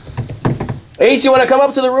 Ace, you want to come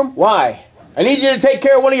up to the room? Why? I need you to take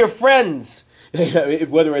care of one of your friends.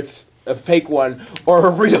 Whether it's a fake one or a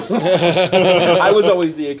real one. I was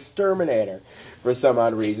always the exterminator for some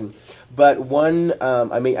odd reason. But one,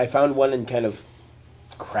 I found one in kind of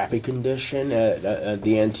crappy condition at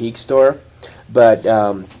the antique store. But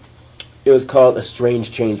it was called a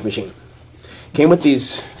strange change machine. Came with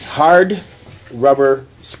these hard rubber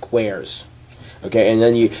squares. Okay, and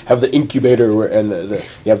then you have the incubator and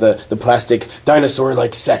you have the plastic dinosaur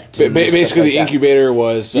like set. Basically, the incubator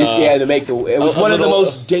was it was one of the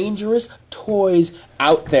most dangerous toys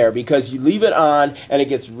out there because you leave it on and it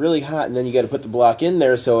gets really hot, and then you got to put the block in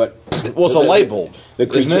there so it. Well, it's a light bulb,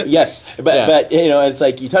 isn't it? Yes, but it's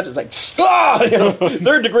like you touch it, it's like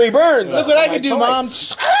third degree burns. Look what I can do, Mom.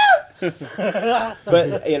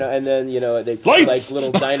 But and then they feel like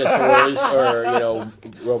little dinosaurs or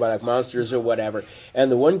robotic monsters or whatever.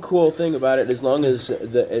 And the one cool thing about it, as long as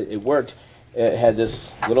it worked, it had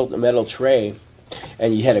this little metal tray,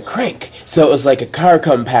 and you had a crank, so it was like a car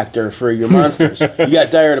compactor for your monsters. You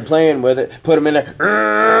got tired of playing with it, put them in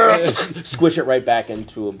there, squish it right back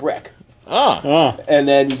into a brick. And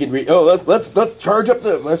then you could let's charge up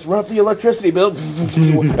let's run up the electricity bill.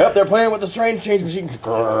 Up there playing with the strange change machine.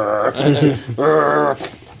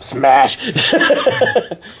 Smash.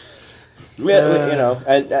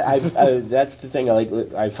 And I that's the thing.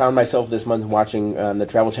 I found myself this month watching on the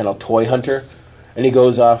Travel Channel Toy Hunter. And he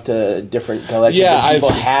goes off to different collections. Yeah, people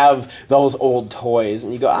have those old toys,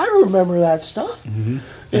 and you go, I remember that stuff. Mm-hmm.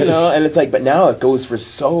 And it's like, but now it goes for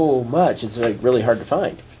so much. It's like really hard to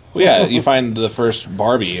find. Well, yeah, you find the first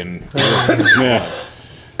Barbie, and or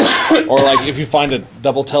like if you find a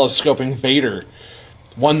double telescoping Vader,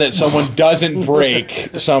 one that someone doesn't break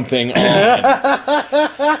something on.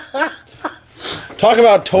 Talk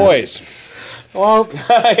about toys. Well,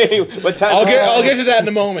 I'll get to that in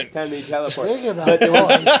a moment. Time to teleport. But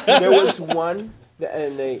there was one,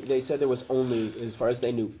 and they said there was only, as far as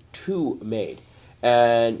they knew, 2 made,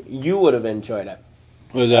 and you would have enjoyed it.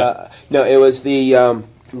 What was that? No, it was the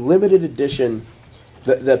limited edition,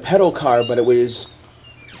 the pedal car, but it was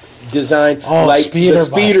designed like the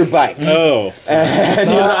speeder bike. Oh.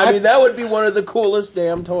 And, that would be one of the coolest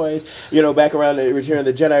damn toys. Back around the Return of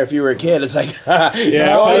the Jedi, if you were a kid, it's like,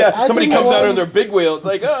 somebody comes out on their big wheel. It's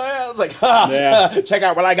like, check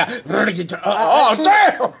out what I got.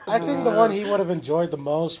 Damn! I think the one he would have enjoyed the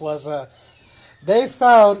most was they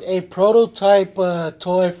found a prototype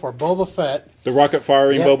toy for Boba Fett. The rocket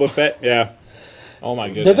firing Boba Fett? Yeah. Oh my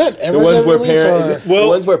goodness! Did that ever the ones get released, the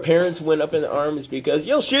ones where parents went up in the arms because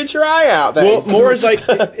you'll shoot your eye out. Well, more is like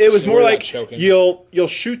it was more like you'll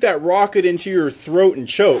shoot that rocket into your throat and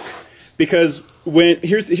choke, because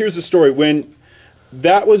here's the story. When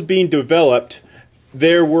that was being developed,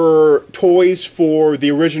 there were toys for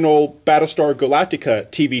the original Battlestar Galactica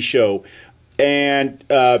TV show, and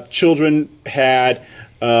children had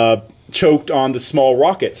choked on the small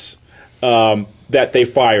rockets that they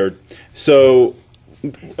fired. So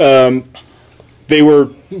they were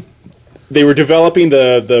developing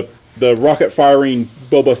the rocket firing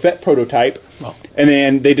Boba Fett prototype, and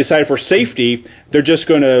then they decided for safety they're just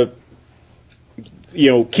going to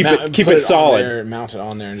keep it solid, mount it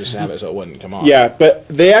on there, and just have it so it wouldn't come off. Yeah, but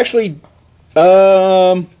they actually,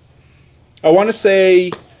 I want to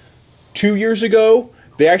say 2 years ago,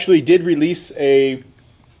 they actually did release a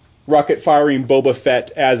rocket firing Boba Fett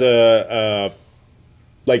as a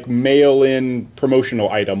like mail-in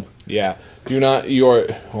promotional item. Yeah. Hold on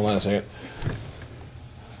a second.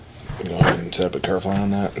 Go ahead and set up a curve line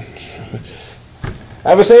on that.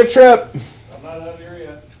 Have a safe trip. I'm not out here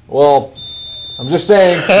yet. Well, I'm just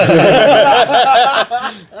saying.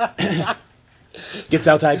 Gets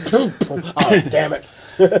outside. Oh, damn it.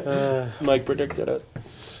 Mike predicted it.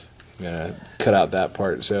 Yeah, cut out that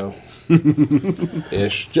part, so.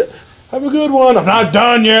 Ish. Have a good one. I'm not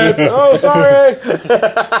done yet. Oh, sorry.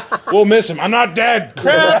 We'll miss him. I'm not dead.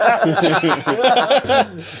 Crap.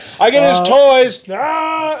 I get his toys.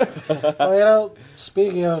 Ah! Well,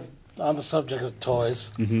 speaking of, on the subject of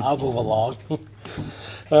toys, I'll move along.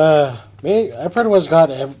 I pretty much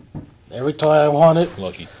got every toy I wanted.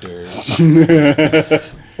 Lucky dirt.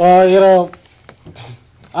 Well,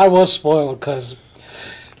 I was spoiled because,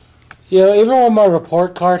 even when my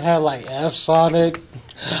report card had like F's on it,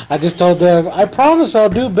 I just told them, I promise I'll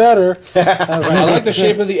do better. I like the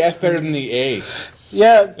shape of the F better than the A.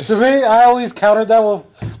 Yeah, to me, I always countered that with,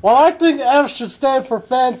 I think F should stand for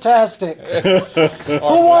fantastic. Who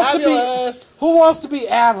wants to be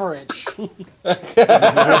average?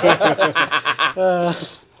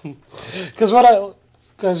 Because I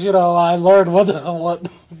learned what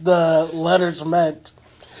the letters meant.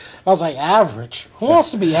 was like, average? Who wants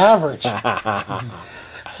to be average?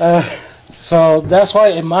 So that's why,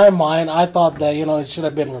 in my mind, I thought that, it should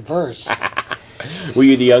have been reversed. Were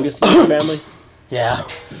you the youngest in your family? Yeah.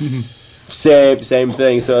 Same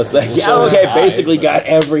thing. So it's like, yeah, okay, basically got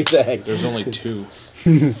everything. There's only 2.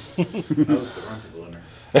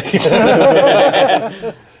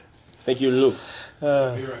 Thank you, Luke.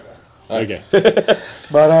 Okay.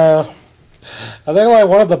 But I think like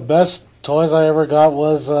one of the best toys I ever got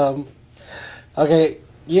was okay.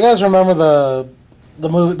 You guys remember the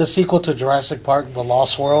movie, the sequel to Jurassic Park, The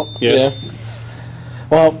Lost World? Yes. Yeah.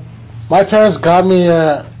 Well, my parents got me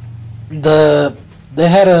the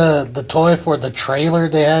toy for the trailer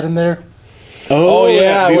they had in there. Oh,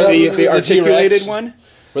 yeah, the articulated T-Rex. one.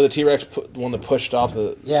 Where the T-Rex one that pushed off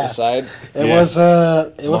the side. It was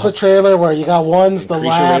a trailer where you got one's the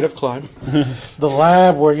Increase your rate lab, of climb. the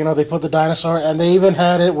lab where they put the dinosaur, and they even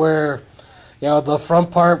had it where the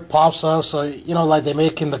front part pops up, so like they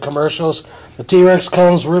make in the commercials, the T-Rex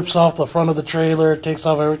comes, rips off the front of the trailer, takes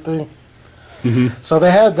off everything. Mm-hmm. So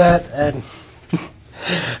they had that, and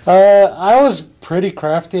I was pretty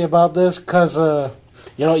crafty about this because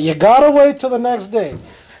you gotta wait till the next day.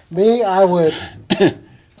 Me, I would.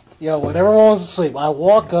 When everyone was asleep, I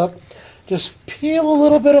walk up, just peel a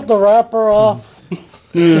little bit of the wrapper off,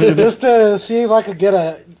 just to see if I could get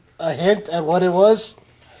a hint at what it was.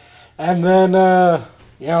 And then, to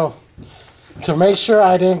make sure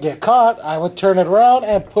I didn't get caught, I would turn it around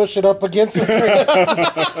and push it up against the tree.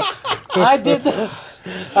 I did that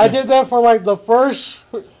for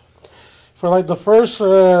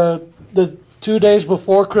the 2 days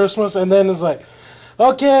before Christmas, and then it's like,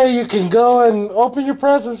 okay, you can go and open your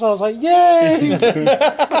presents. I was like, yay!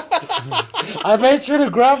 I made sure to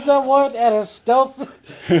grab that one at a stealth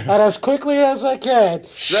and as quickly as I can.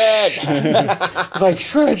 Shred! It's like,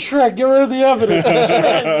 shred, get rid of the evidence.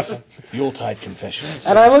 Shred. Yuletide confessions.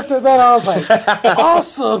 And I looked at that, I was like,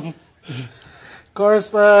 awesome! Of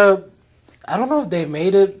course, I don't know if they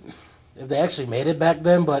actually made it back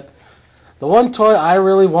then, but the one toy I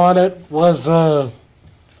really wanted was the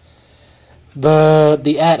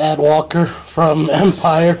At Walker from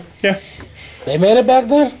Empire. Yeah. They made it back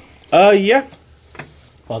then? Yeah.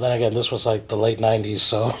 Well, then again, this was like the late 90s,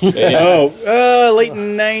 so. Late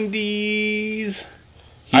 90s.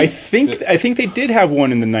 I think they did have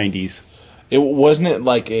one in the 90s. It wasn't it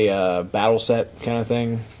like a battle set kind of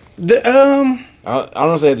thing? I don't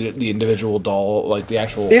know if they had the individual doll, like the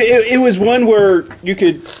actual. It was one where you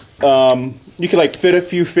could like fit a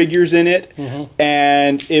few figures in it,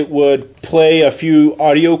 and it would play a few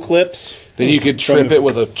audio clips. Then you could trip it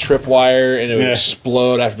with a tripwire, and it would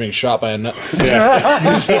explode after being shot by a nut.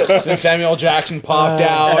 Yeah. Then Samuel Jackson popped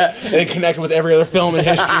out and connected with every other film in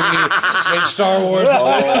history, made Star Wars.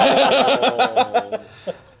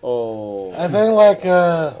 I think like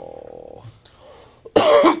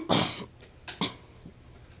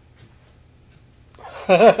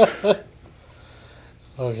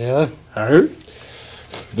okay.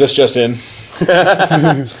 This just in.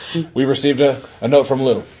 We've received a note from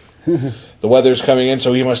Lou. The weather's coming in,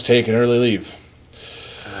 so he must take an early leave.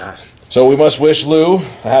 So we must wish Lou a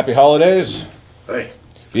happy holidays. Hey.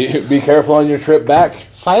 Be careful on your trip back.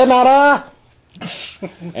 Sayonara!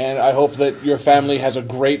 And I hope that your family has a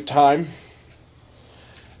great time.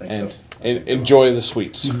 And enjoy the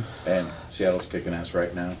sweets. And Seattle's kicking ass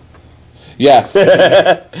right now. Yeah.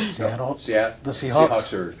 Seattle. The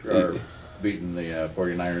Seahawks. Seahawks are beating the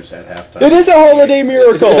 49ers at halftime. It is a holiday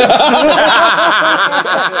miracle.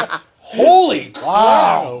 Holy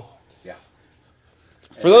wow! Yeah.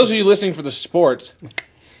 For those of you listening for the sports,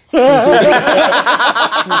 Go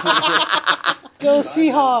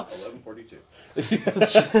Seahawks!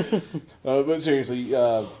 11:42. but seriously,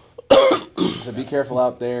 so be careful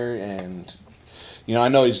out there, and I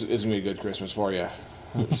know it's gonna be a good Christmas for you.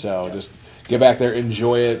 So just get back there,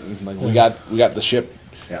 enjoy it. And, like we got the ship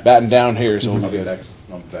battened down here, so I'll be back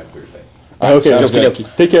Thursday. Okay, sounds good.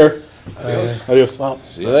 Take care. Adios. Well,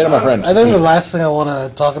 See you later, my friend. I think the last thing I want to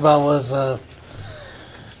talk about was I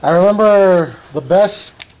remember the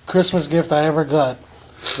best Christmas gift I ever got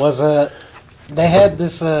was they had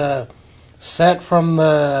this set from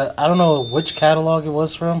the, I don't know which catalog it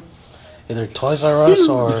was from, either Toys R Us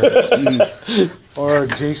or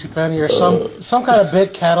JCPenney or some kind of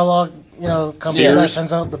big catalog, company that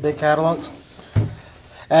sends out the big catalogs.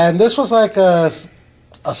 And this was like a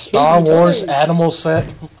Star Wars animal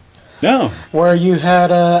set. No. Where you had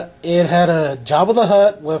it had a Jabba the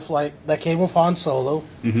Hutt with that came with Han Solo.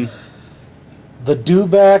 Mm-hmm. The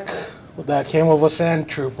dewback that came with a sand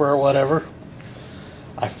trooper or whatever.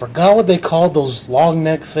 I forgot what they called those long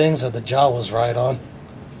neck things that the jaw was right on.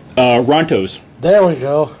 Rontos. There we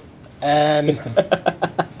go. And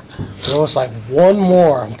there was like one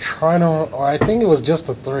more. I'm trying to, or I think it was just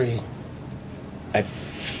a 3. I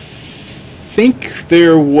think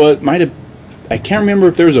there was I can't remember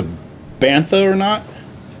if there was a Bantha or not.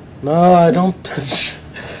 No, I don't.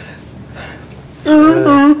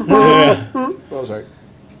 Oh, sorry.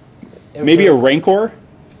 Maybe a Rancor.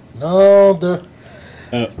 No, there.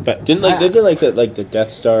 But Didn't the Death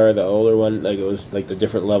Star, the older one, like it was like the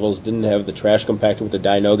different levels didn't have the trash compactor with the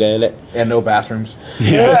Dianoga in it. And no bathrooms.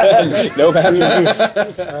 No bathroom. No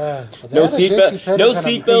No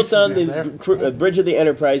seatbelts on the bridge of the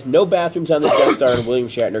Enterprise. No bathrooms on the Death Star, and William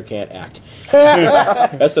Shatner can't act.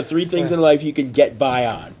 That's the 3 things in life you can get by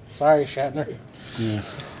on. Sorry, Shatner. yeah.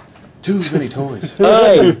 Too many toys.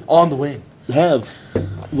 I On the wing. have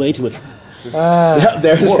way too much.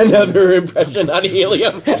 There's another impression on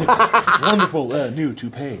Helium. Wonderful new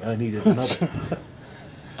toupee. I needed another.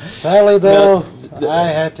 Sadly, though, I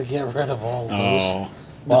had to get rid of all of those. Oh.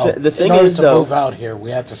 Well, The thing in order is, to though, move out here, we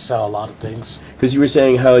had to sell a lot of things. because you were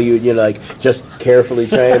saying how you like just carefully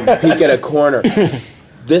try and peek at a corner.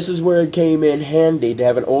 This is where it came in handy to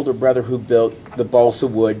have an older brother who built the balsa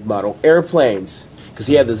wood model airplanes, because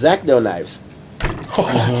he had the Zacdo knives. So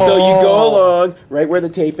you go along right where the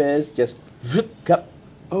tape is, just zip, cut.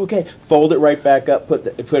 Okay, fold it right back up. Put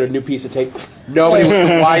a new piece of tape. Nobody was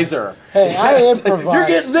the wiser. Hey, I improvised. You're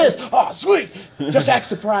getting this. Oh, sweet. Just act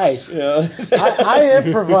surprised. I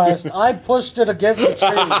improvised. I pushed it against the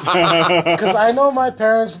tree because I know my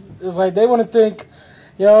parents is like they want to think,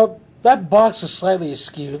 that box is slightly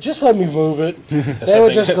askew. Just let me move it. They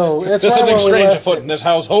would just go. There's It's right something where we strange left afoot it. in this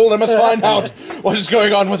household. I must find out what is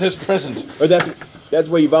going on with his present. Or that's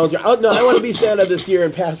where you volunteer. Oh no, I want to be Santa this year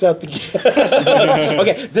and pass out the gift.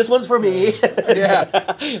 Okay, this one's for me.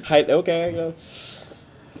 Yeah. Okay, I go.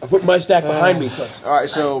 I put my stack behind me, so it's All right,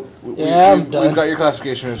 so I'm done. we've got your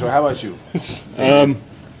classification. So how about you?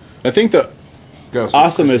 I think the Go. So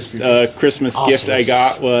awesomest Christmas gift I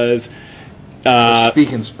got was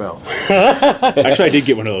speak and spell. actually I did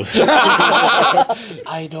get one of those.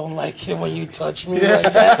 I don't like it when you touch me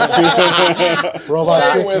like that. Robot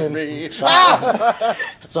Stay chicken. with me.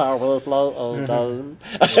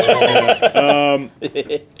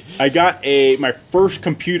 I got my first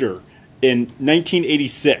computer in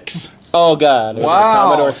 1986. oh god. Was it Wow.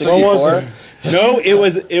 Commodore So 64? was it? No, it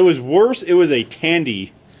was worse. It was a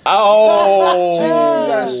Tandy. Oh. So you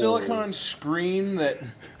got a silicone screen that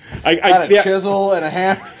I had a yeah, chisel and a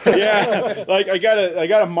hammer. yeah, like I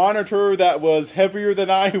got a monitor that was heavier than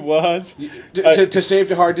I was. To save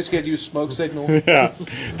the hard disk, you had to use smoke signal. Yeah,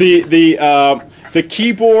 the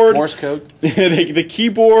keyboard, Morse code. the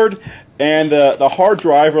keyboard and the hard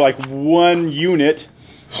drive were like one unit.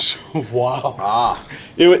 Wow.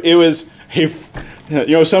 It was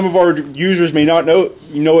some of our users may not know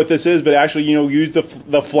what this is, but actually use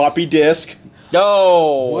the floppy disk.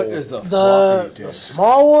 No. What is the The floppy disk?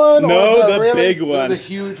 small one? No, or the really, big The one.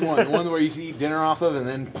 huge one, the one where you can eat dinner off of and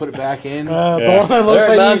then put it back in. The Yeah. one that looks Learned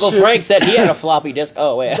like my you Uncle should, Frank said he had a floppy disk.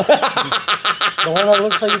 Oh wait. the one that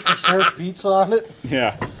looks like you can serve pizza on it.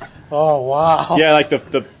 Yeah, Oh wow. yeah, like the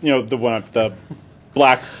one the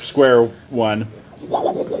black square one.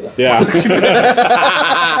 Yeah.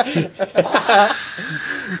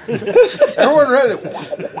 Everyone read it.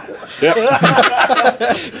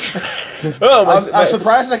 Oh, I'm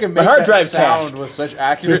surprised I can make hard that drive sound with such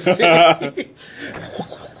accuracy.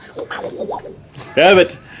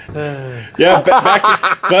 Yeah,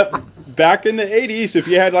 but back in the 80s, if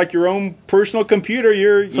you had like your own personal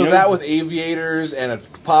computer, So that with aviators and a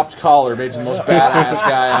popped collar made you the most badass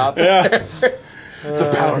guy out there. yeah.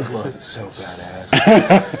 The power glove is so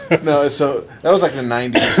badass. No, so that was like the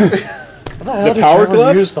 90s. What the hell did power you ever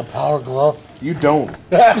glove? use the power glove? You don't.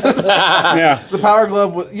 Yeah. The power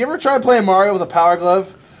glove. You ever tried playing Mario with a power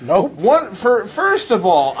glove? Nope. First of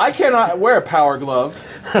all, I cannot wear a power glove.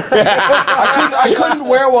 I couldn't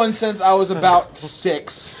wear one since I was about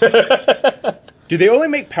 6. Do they only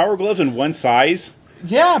make power gloves in one size?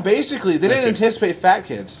 Yeah, basically, they didn't anticipate fat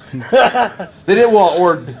kids. They did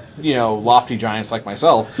or lofty giants like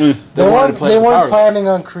myself. They wanted to play weren't, they with the power weren't glove. planning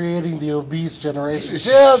on creating the obese generation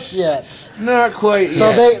just yet. Not quite. So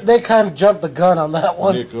yet. they kind of jumped the gun on that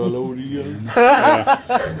one. Nickelodeon.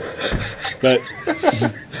 But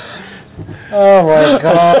Oh my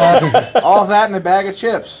god. All that in a bag of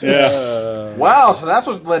chips. yeah. Wow, so that's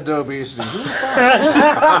what led to obesity. Who thought?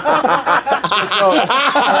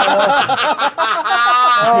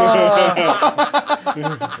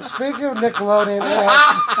 Speaking of Nickelodeon,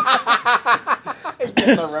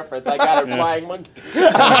 It's a reference. I got a flying monkey.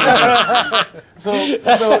 So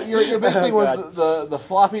your big thing was the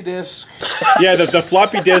floppy disk. Yeah, the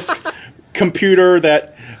floppy disk computer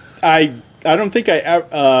that I don't think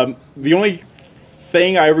the only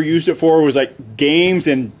thing I ever used it for was like games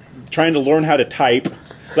and trying to learn how to type.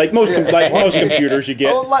 Like most computers you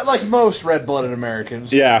get. Well, like most red-blooded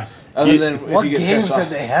Americans. Yeah. Other than if What you get games pissed off. did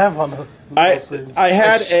they have on those things? I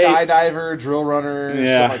had like skydiver, drill runner,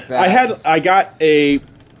 stuff like that.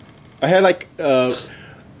 I had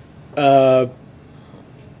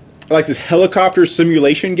like this helicopter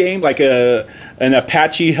simulation game, like an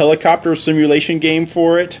Apache helicopter simulation game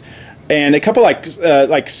for it, and a couple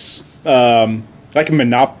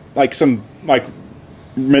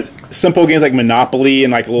simple games like Monopoly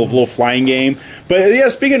and like a little flying game. But yeah,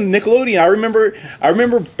 speaking of Nickelodeon, I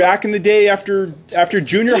remember back in the day after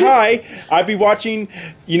junior high, I'd be watching,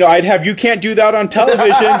 I'd have You Can't Do That on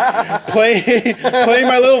television, playing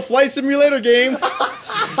my little flight simulator game.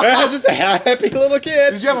 I was just a happy little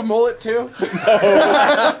kid. Did you have a mullet too? No.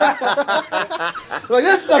 Like,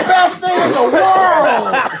 that's the best thing in the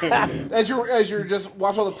world. As you're just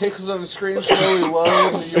watching all the pixels on the screen slowly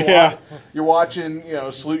load, and you're watching,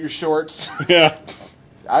 Salute Your Shorts. Yeah.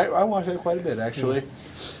 I watched it quite a bit, actually.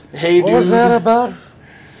 Hey, What was that about?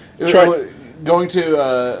 Going to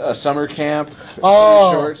a summer camp.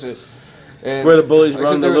 Oh. Shorts. And Where the bullies like I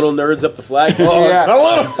run said, the little nerds up the flag. Yeah.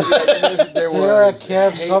 There Here at was.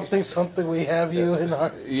 Camp something we have you in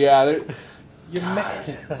our... Yeah. You're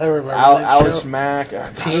mad. I remember Alex that Mack.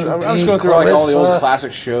 I'm Pete, just going through like all the old Clarissa.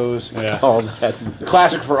 classic shows. Yeah. All that.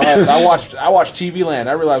 Classic for us. I watched TV Land.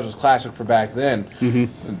 I realized it was classic for back then.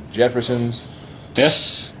 Mm-hmm. Jeffersons.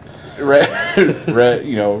 Yes. Red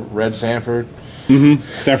Sanford. Mm-hmm.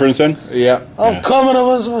 Sanford and Son. Yeah. I'm coming,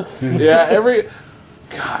 Elizabeth. Yeah.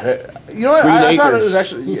 God. You know what? I found it was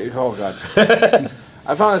actually. Oh God.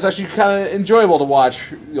 I found it's actually kind of enjoyable to watch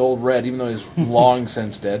the old Red, even though he's long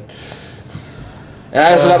since dead. And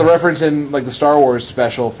I also got the reference in like the Star Wars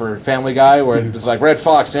special for Family Guy, where it's like Red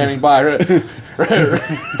Fox standing by. Here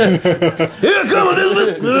come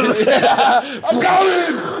Elizabeth. Yeah, I'm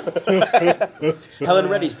coming. Helen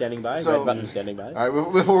Reddy standing by. So- Red Button standing by. All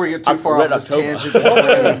right, before we get too I'm far Red off this October.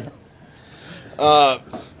 tangent,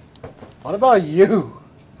 What about you?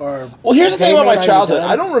 Or well, here's the thing about my Gaming childhood.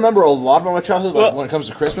 90 I don't remember a lot about my childhood when it comes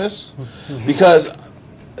to Christmas, because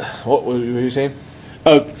what were you saying?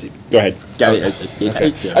 Oh, go ahead.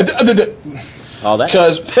 All that.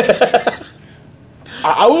 Because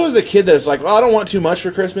I was a kid that's like, well, I don't want too much for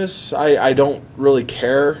Christmas. I don't really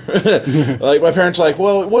care. Like my parents are like,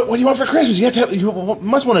 well, what do you want for Christmas? You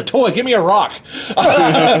must want a toy. Give me a rock.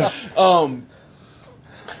 I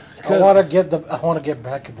want to get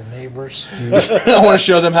back at the neighbors. I want to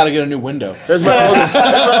show them how to get a new window. There's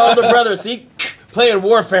my older brother. See, playing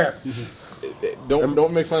Warfare.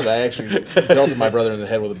 Don't make fun of that. I actually belted my brother in the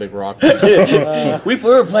head with a big rock. We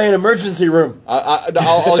were playing Emergency Room.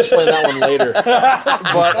 I'll explain that one later.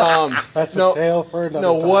 But That's no, a tale for another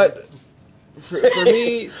no. time. What for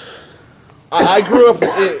me? I grew up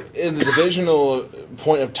in the divisional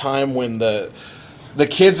point of time when the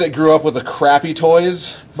kids that grew up with the crappy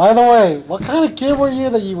toys. By the way, what kind of kid were you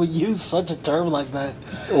that you would use such a term like that?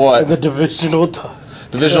 What? In the divisional time.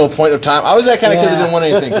 Divisional point of time. I was that kind of kid that Yeah. didn't want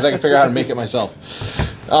anything because I could figure out how to make it myself.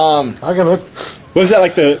 I can look. Was that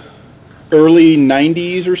like the early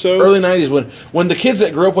 90s or so? Early 90s when the kids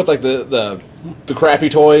that grew up with like the crappy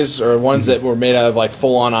toys or ones that were made out of like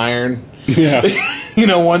full on iron. Yeah.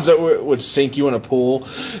 Ones that would sink you in a pool.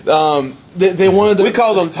 They wanted We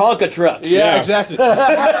called them Tonka trucks. Yeah, exactly.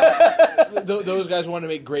 Those guys wanted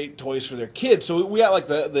to make great toys for their kids, so we got like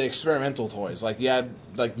the experimental toys. Like you had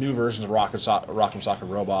like new versions of Rock'em Sock'em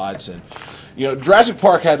Robots, and Jurassic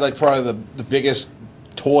Park had like probably the biggest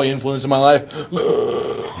toy influence in my life.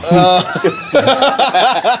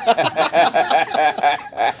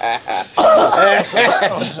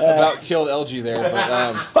 About killed LG there,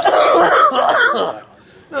 but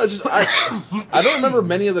no, just I don't remember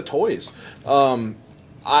many of the toys.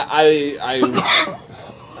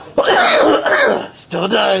 Still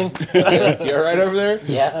dying. You all right over there?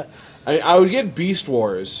 Yeah. I would get Beast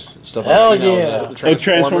Wars stuff. Hell like that, yeah. the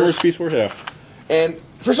Transformers, Beast Wars, yeah. And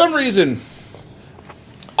for some reason,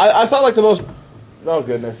 I thought like the most. Oh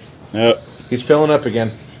goodness, Yep. he's filling up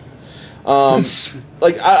again.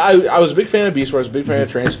 Like I was a big fan of Beast Wars, a big fan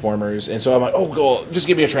of Transformers, and so I'm like, oh, go, just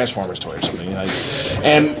give me a Transformers toy or something.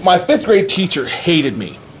 And my 5th grade teacher hated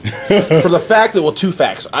me for the fact that, well, 2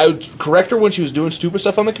 facts. I would correct her when she was doing stupid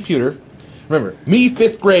stuff on the computer, Remember, me,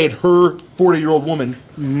 5th grade, her 40-year-old woman.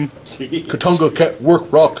 Katunga can't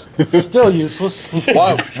work rock. Still useless.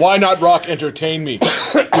 Why not rock entertain me?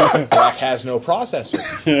 Rock has no processor.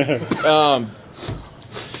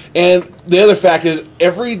 And the other fact is,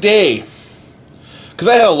 every day, because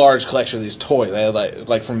I had a large collection of these toys. I had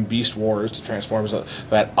like from Beast Wars to Transformers. I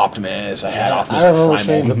had Optimus. I had Optimus I remember Primal.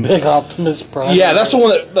 seeing the big Optimus Prime. Yeah, that's the one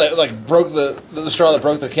that like broke the straw that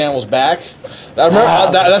broke the camel's back. I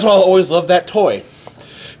remember that's why I always loved that toy.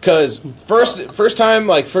 Because first time,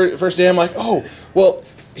 like first day, I'm like, oh, well,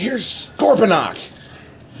 here's Scorponok.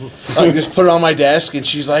 Like, just put it on my desk, and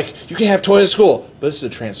she's like, you can have toys at school, but this is a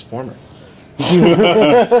Transformer.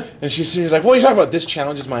 And she's like, what are you talking about? This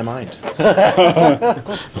challenges my mind.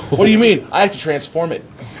 What do you mean? I have to transform it.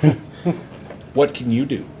 What can you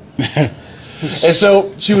do? And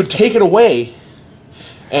so she would take it away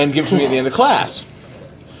and give it to me at the end of class.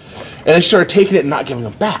 And then she started taking it and not giving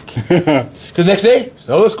them back. Because next day,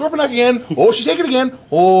 oh, Scorponok again. Oh, she take it again.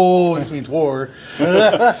 Oh, this means war.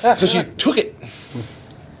 So she took it.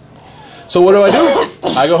 So what do?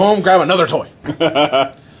 I go home, grab another toy. Put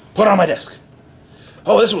it on my desk.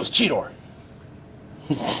 Oh, this one's Cheetor.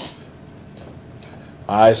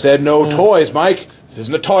 I said no toys, Mike. This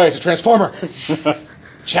isn't a toy, it's a Transformer.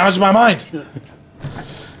 Challenged my mind.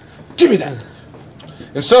 Give me that.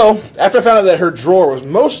 And so, after I found out that her drawer was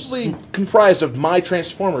mostly comprised of my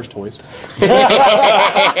Transformers toys,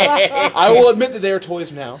 I will admit that they are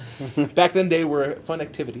toys now. Back then, they were fun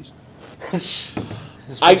activities.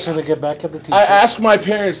 Especially to get back at the teacher. I asked my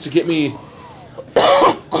parents to get me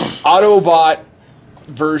Autobot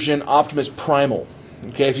version Optimus Primal.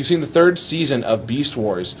 Okay, if you've seen the 3rd season of Beast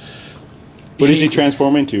Wars, What does he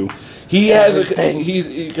transform into? he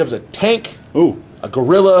becomes a tank, Ooh. a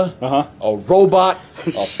gorilla, Uh-huh. a robot,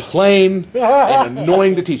 a plane, and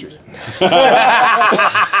annoying to teachers.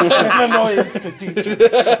 An annoyance to teachers.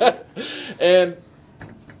 And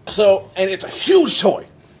it's a huge toy.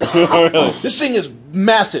 Really? This thing is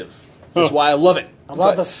massive. That's why I love it.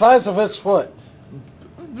 About the size of his foot.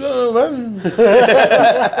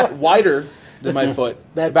 Wider than my foot.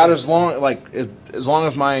 About as long, like as long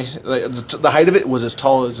as my the height of it was as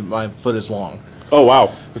tall as my foot is long. Oh,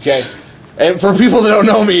 wow. Okay, and for people that don't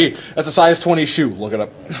know me, that's a size 20 shoe. Look it up.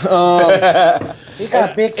 He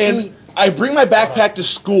got big feet. And I bring my backpack to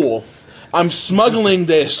school. I'm smuggling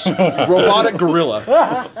this robotic gorilla,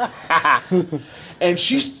 and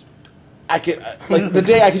I could, like the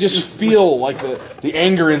day I could just feel like the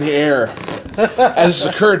anger in the air as this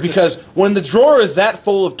occurred, because when the drawer is that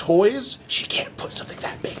full of toys, she can't put something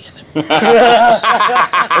that big in them.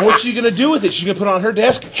 And what's she gonna do with it? She's gonna put it on her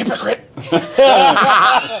desk? Hypocrite.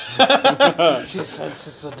 She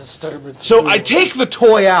senses a disturbance. So I take the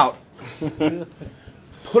toy out,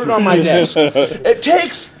 put it on my desk. It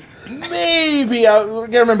takes maybe, you gotta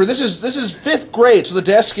remember, this is 5th grade, so the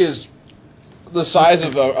desk is the size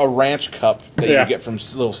of a ranch cup that you get from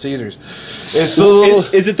Little Caesars. It's a little.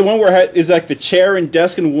 Is it the one where is like the chair and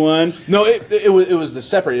desk in one? No, it was the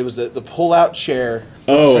separate. It was the pull-out chair.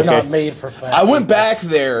 Oh, They're okay. not made for fast. I went back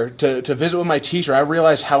there to visit with my teacher. I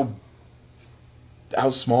realized how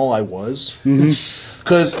small I was,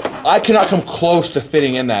 because I cannot come close to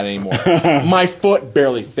fitting in that anymore. My foot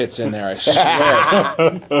barely fits in there, I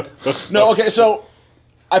swear. No, okay, so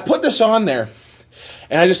I put this on there,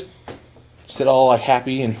 and I just sit all like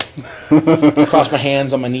happy and cross my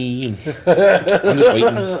hands on my knee, and I'm just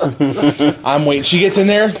waiting. I'm waiting. She gets in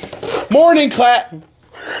there. Morning, clap.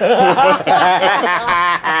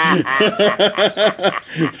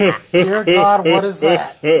 Dear God, what is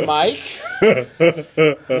that? Mike?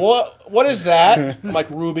 What is that? I'm like,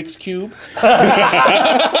 Rubik's Cube.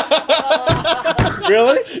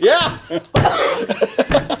 Really? Yeah.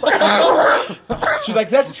 She's like,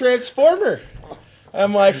 that's a Transformer.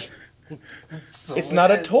 I'm like, it's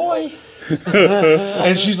not a toy.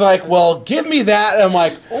 And she's like, well, give me that. And I'm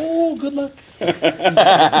like, oh, good luck.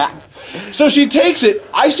 So she takes it.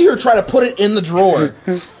 I see her try to put it in the drawer.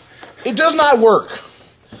 It does not work.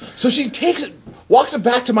 So she takes it, walks it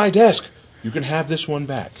back to my desk. You can have this one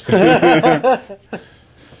back. And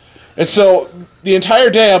so the entire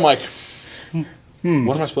day I'm like,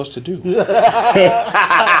 what am I supposed to do?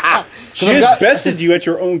 She just bested you at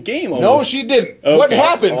your own game almost. No, she didn't. Okay. What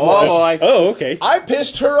happened was, Oh, okay. I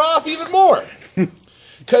pissed her off even more.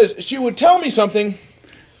 Because she would tell me something,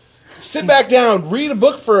 sit back down, read a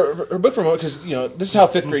book for her book for a moment, because, you know, this is how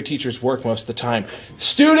 5th grade teachers work most of the time.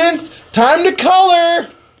 Students, time to color.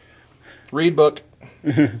 Read book.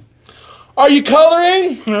 Are you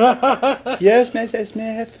coloring? Yes, Mrs.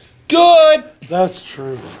 Smith. Good. That's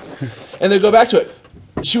true. And they go back to it.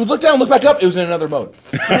 she would look down, look back up. It was in another mode.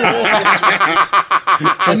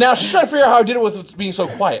 And now she's trying to figure out how I did it with being so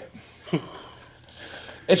quiet.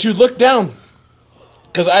 And she would look down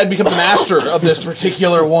because I had become the master of this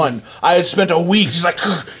particular one. I had spent a week. She's like,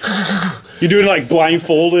 You doing it like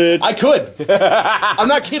blindfolded? I could. I'm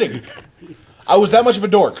not kidding. I was that much of a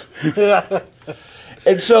dork.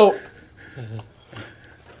 And so,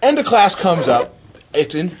 end of class comes up.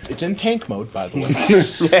 It's in tank mode, by the way.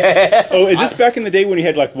 Oh, is this back in the day when you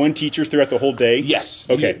had like one teacher throughout the whole day? Yes.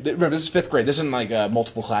 Okay. Remember, this is 5th grade. This isn't like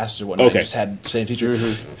multiple classes or whatnot. Okay. I just had the same teacher.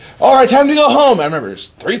 All right, time to go home. I remember it's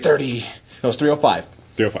 3:30. No, it's 3:05.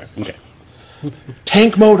 305. Okay.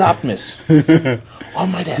 Tank mode Optimus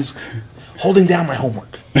on my desk, holding down my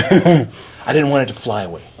homework. I didn't want it to fly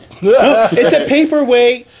away. It's a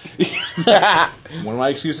paperweight. One of my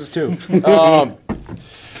excuses too.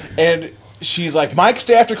 And she's like, Mike,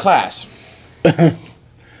 stay after class. Did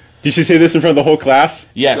she say this in front of the whole class?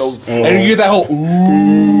 Yes. Oh. And you get that whole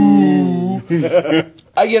ooh.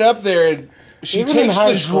 I get up there and she Even takes in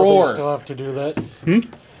high the school, drawer. they still have to do that.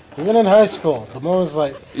 Even in high school, the moment's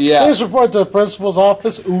like, Yeah. please report to the principal's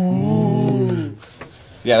office. Ooh.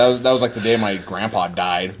 Yeah, that was like the day my grandpa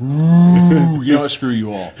died. Ooh, you know, screw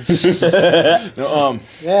you all. No,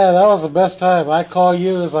 Yeah, that was the best time. I call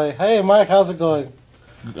you, it's like, hey, Mike, how's it going?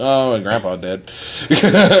 oh, my grandpa dead.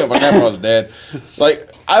 My grandpa's dead.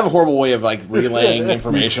 Like, I have a horrible way of like relaying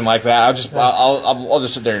information like that. I'll just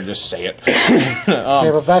sit there and just say it.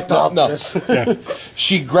 Okay, but back to no. Optimus.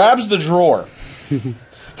 She grabs the drawer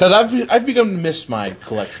because I've begun to miss my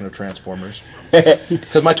collection of Transformers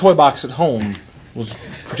because my toy box at home was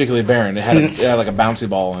particularly barren. It had like a bouncy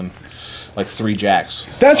ball and like 3 jacks.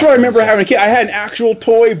 That's where I remember having a kid. I had an actual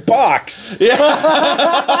toy box.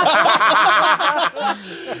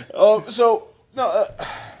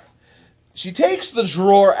 She takes the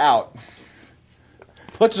drawer out,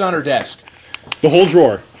 puts it on her desk. The whole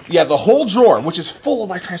drawer. Yeah, the whole drawer, which is full of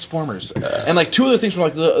my Transformers, and like 2 other things from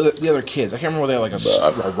like the other kids. I can't remember whether they had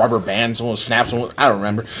like a rubber band, someone snaps, someone I don't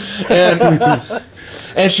remember.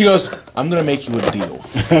 And she goes, "I'm gonna make you a deal."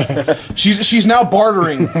 She's now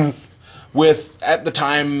bartering with, at the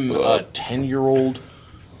time, a 10-year-old.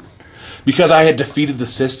 Because I had defeated the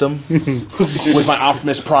system with my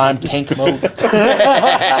Optimus Prime tank mode.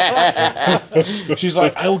 She's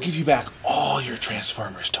like, I will give you back all your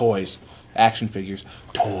Transformers toys. Action figures.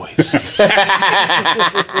 Toys.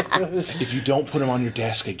 If you don't put them on your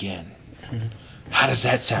desk again. How does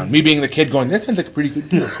that sound? Me being the kid going, that sounds like a pretty good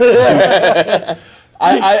deal.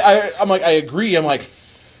 I'm like, I agree. I'm like,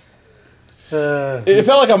 it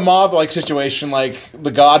felt like a mob-like situation, like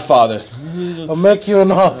The Godfather. I'll make you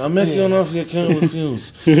an offer. I'll make you an offer you can't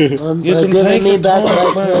refuse. You can take me your back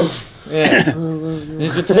toys my toys. Yeah.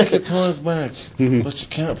 You can take your toys back, but you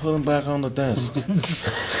can't put them back on the desk.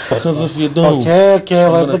 Because if you don't, Okay,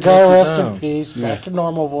 let gonna the guy take you rest down. in peace. Back to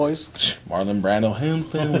normal voice. Marlon Brando ham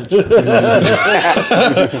sandwich.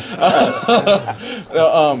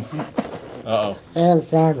 Ham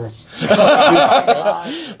sandwich.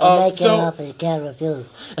 I make so- an offer you can't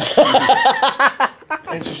refuse.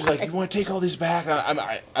 And so she's like, "You want to take all these back?"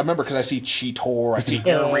 I remember because I see Cheetor, I see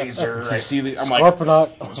Air Razor, I see the. I'm like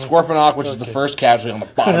Scorponok, which is the first casualty on the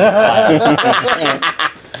bottom of the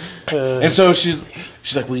pile. And so she's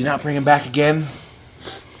like, "Will you not bring him back again?"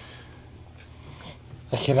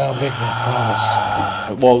 I cannot make that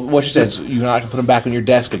promise. Well, what she said is, "You're not gonna put him back on your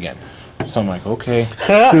desk again." So I'm like, "Okay."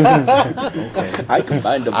 Okay. I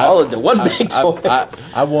combined them all into one big toy.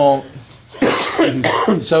 I won't.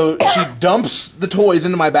 So she dumps the toys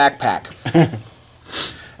into my backpack. And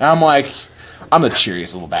I'm like, I'm the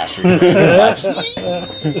cheeriest little bastard. You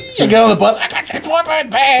get on the bus, I got your toy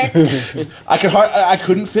back. I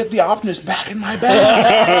couldn't fit the Optimus back in my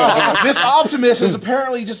bag. This Optimus is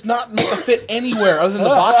apparently just not meant to fit anywhere other than the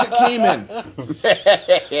box it came in.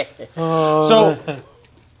 So,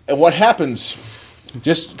 and what happens,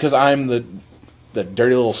 just because I'm the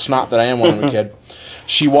dirty little snot that I am when I'm a kid,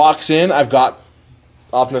 she walks in, I've got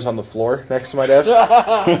Optimus on the floor next to my desk. She's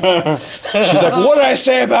like, "What did I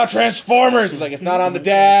say about Transformers?" Like, "It's not on the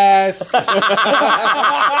desk."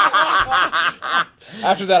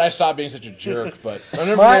 After that, I stopped being such a jerk, but I'll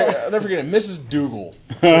never forget it. Mrs. Dougal.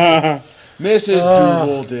 Mrs.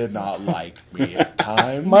 Dougal did not like me at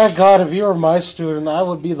times. My God, if you were my student, I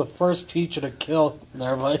would be the first teacher to kill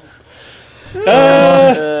everybody.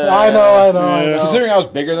 I know. Considering I was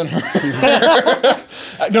bigger than her.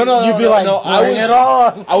 No. You'd be like, bring it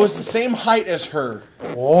on. I was the same height as her.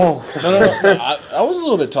 Oh. No. I was a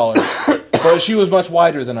little bit taller, but she was much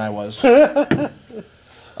wider than I was.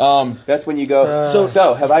 That's when you go,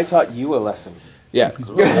 so have I taught you a lesson? Yeah,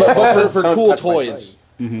 but for cool Touch my toys.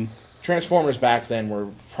 Transformers back then were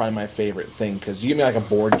probably my favorite thing because you give me like a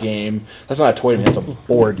board game. That's not a toy to me. That's a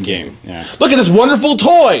board game. Yeah. Look at this wonderful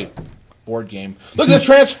toy. Board game. Look at this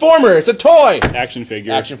Transformer. It's a toy. Action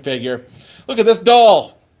figure. Action figure. Look at this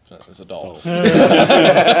doll. It's a doll.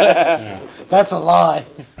 That's a lie.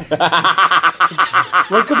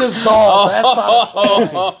 Look at this doll. That's not a toy.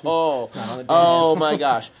 Oh my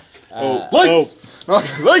gosh. Lights.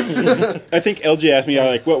 Lights. I think LJ asked me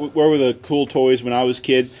like, what were the cool toys when I was a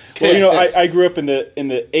kid? Well, you know, I grew up in the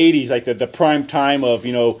 '80s, like the prime time of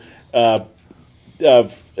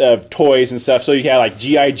of toys and stuff. So you had like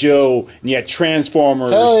GI Joe, and you had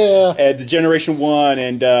Transformers, Hell yeah. and the Generation One,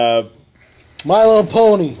 and My Little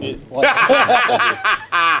Pony.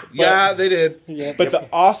 Yeah, they did. Yeah. but the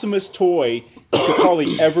awesomest toy you could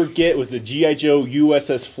probably ever get was the GI Joe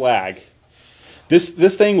USS Flag.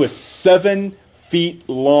 This thing was 7 feet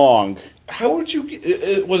long. How would you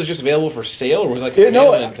get was it just available for sale or was it like a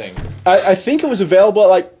mail-in thing? I think it was available at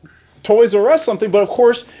like Toys R Us something, but of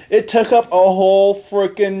course it took up a whole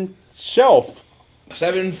freaking shelf.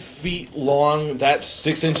 7 feet long, that's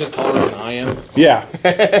 6 inches taller than I am. Yeah.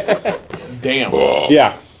 Damn.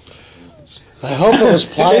 Yeah. I hope it was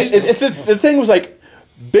plastic. The thing was like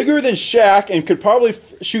bigger than Shaq and could probably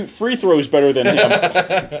shoot free throws better than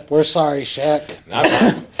him. We're sorry, Shaq.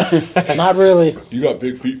 Not really. You got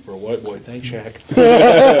big feet for a white boy. Thanks, Shaq.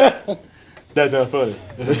 That's not funny.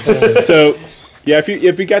 So, yeah,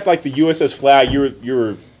 if you got like the USS Flag, you were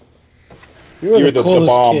the coolest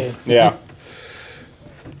bomb. kid. Yeah.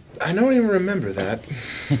 I don't even remember that.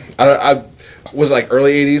 I was it like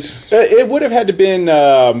early 80s. It would have had to been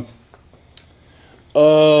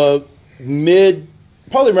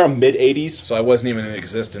probably around mid 80s. So I wasn't even in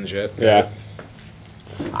existence yet. Yeah.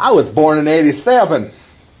 I was born in 87.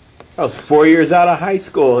 I was 4 years out of high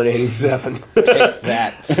school in '87. Take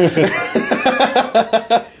that.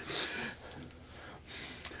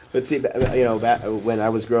 But see, you know, back when I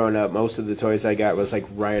was growing up, most of the toys I got was like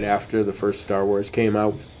right after the first Star Wars came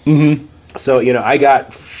out. Mm-hmm. So, you know, I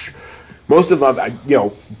got most of them. You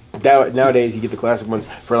know, nowadays you get the classic ones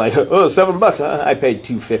for like $7. Huh? I paid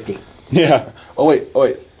 $2.50. Yeah. Oh wait.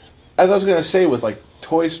 As I was gonna say with like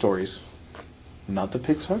Toy Stories, not the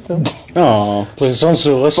Pixar film. Oh. Please don't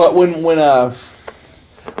sue us. But when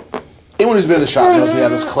anyone who's been in the shop knows we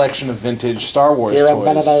have this collection of vintage Star Wars To toys.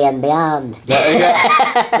 infinity and beyond.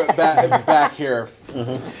 back here.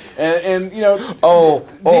 And you know,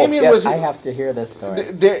 Damien was. I have to hear this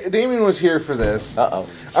story. Damien was here for this. Uh-oh.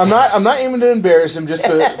 I'm not aiming to embarrass him. Just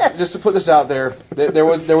to put this out there. There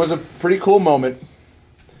was a pretty cool moment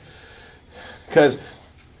because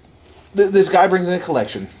this guy brings in a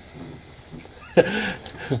collection.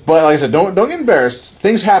 But like I said, don't get embarrassed.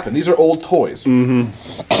 Things happen. These are old toys. Things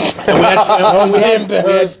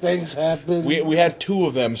happen. We had 2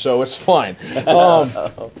 of them, so it's fine.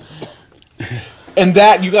 And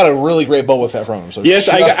that you got a really great Boba Fett from him. So Yes,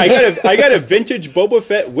 I got a vintage Boba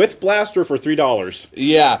Fett with blaster for $3.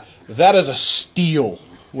 Yeah, that is a steal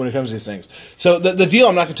when it comes to these things. So the deal,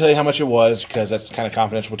 I'm not going to tell you how much it was because that's kind of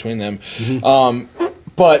confidential between them.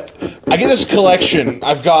 But I get this collection.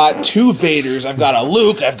 I've got 2 Vaders. I've got a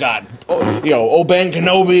Luke. I've got Obi-Wan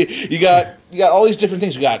Kenobi. You got all these different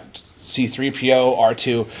things. You got C-3PO,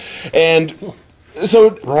 R2, and so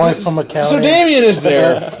Roy from accounting. So Damien is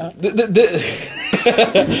there.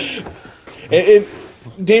 and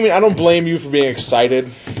Damien, I don't blame you for being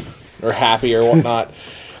excited or happy or whatnot.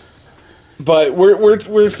 But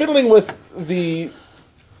we're fiddling with the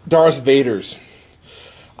Darth Vaders.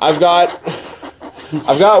 I've got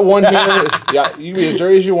one here. Yeah, you can be as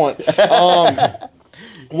dirty as you want.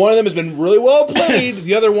 One of them has been really well played.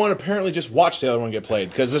 The other one apparently just watched the other one get played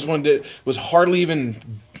because this one was hardly even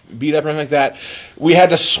beat up or anything like that. We had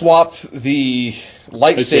to swap the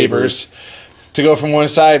lightsabers to go from one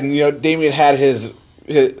side, and Damien had his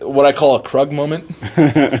what I call a Krug moment.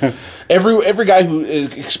 Every guy who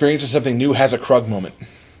experiences something new has a Krug moment.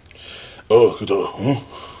 You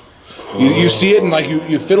see it and like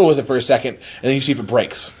you fiddle with it for a second, and then you see if it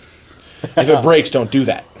breaks. If it breaks, don't do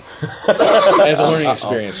that. As a learning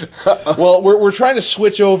experience. Well, we're trying to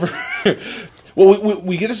switch over. Well,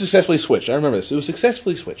 we get it successfully switched. I remember this. It was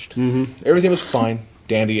successfully switched. Mm-hmm. Everything was fine,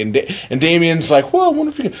 dandy, and Damien's like, "Well, I wonder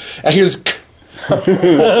if you can." I hear this.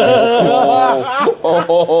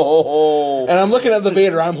 And I'm looking at the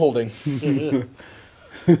Vader I'm holding. I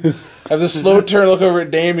have this slow turn look over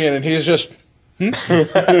at Damien, and he's just. Well,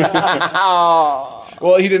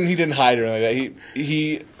 he didn't hide or anything like that.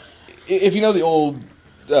 He if you know the old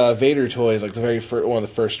Vader toys, like the very one of the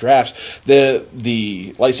first drafts, the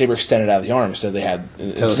lightsaber extended out of the arm, so they had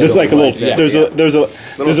just like a little. Yeah. There's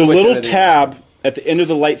a little tab at the end of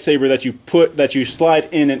the lightsaber that you slide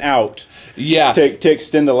in and out. Yeah. To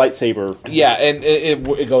extend the lightsaber. Yeah, and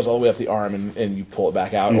it goes all the way up the arm, and you pull it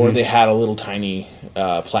back out. Or they had a little tiny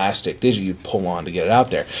plastic digit you pull on to get it out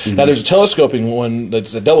there. Now, there's a telescoping one,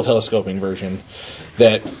 that's a double telescoping version,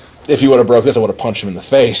 that if he would have broke this, I would have punched him in the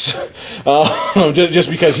face. Just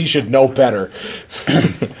because he should know better.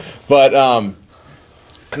 But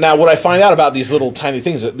now, what I find out about these little tiny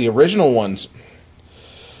things, the original ones,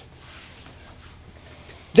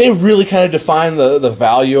 they really kind of define the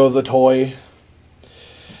value of the toy.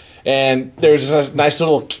 And there's a nice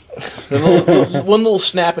little one little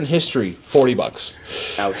snap in history, $40.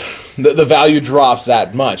 Ouch. The value drops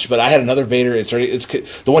that much. But I had another Vader. It's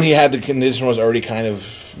the one he had. The condition was already kind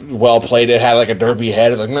of well played. It had like a derpy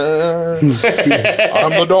head. It's like, nah,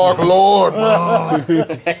 I'm the Dark Lord.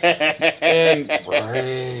 And but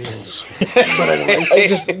anyway, I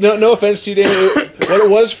just no offense to you, David. What it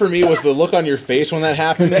was for me was the look on your face when that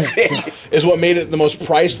happened is what made it the most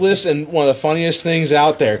priceless and one of the funniest things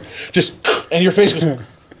out there. Just and your face goes.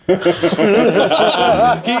 he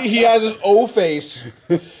has his O face,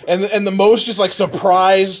 and the most just like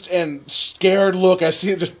surprised and scared look I've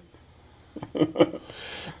seen. Just,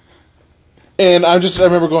 and I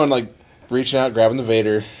remember going like reaching out, grabbing the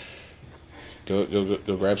Vader, go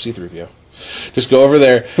grab C-3PO, just go over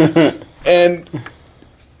there, and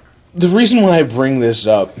the reason why I bring this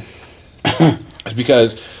up is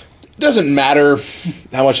because it doesn't matter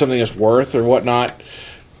how much something is worth or whatnot.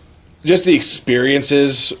 Just the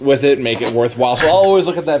experiences with it make it worthwhile. So I'll always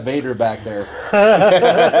look at that Vader back there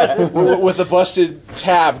with the busted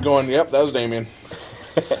tab going, yep, that was Damien.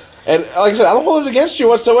 And like I said, I don't hold it against you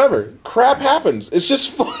whatsoever. Crap happens. It's just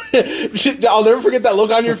fun. I'll never forget that look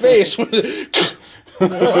on your face.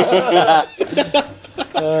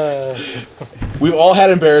 We've all had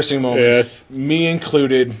embarrassing moments. Yes. Me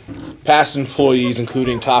included. Past employees,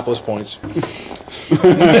 including topless points.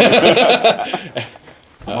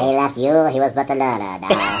 He left you, he was but a learner. Now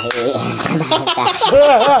he is the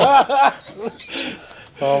master.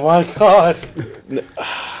 Oh my god.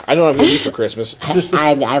 I know what I'm going to eat for Christmas.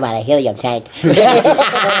 I want a helium tank.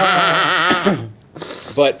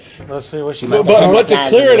 But let's see what she but to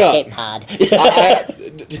clear it up,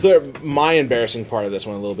 to clear up my embarrassing part of this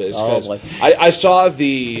one a little bit is because I saw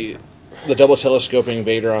the double telescoping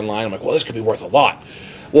Vader online. I'm like, well, this could be worth a lot.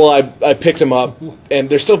 Well, I picked them up, and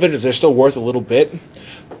they're still vintage. They're still worth a little bit.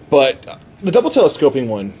 But the double telescoping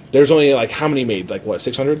one, there's only, like, how many made? Like, what,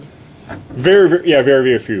 600? Very,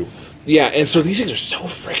 very few. Yeah, and so these things are so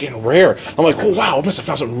freaking rare. I'm like, oh, wow, I must have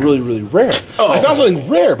found something really, really rare. Oh. I found something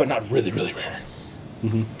rare, but not really, really rare.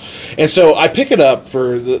 Mm-hmm. And so I pick it up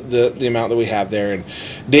for the amount that we have there, and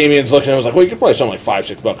Damien's looking at it, I was like, well, you could probably sell them like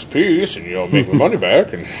 $5-6 a piece, and, make my money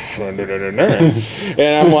back, and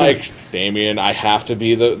I'm like, Damien, I have to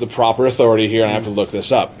be the proper authority here, and I have to look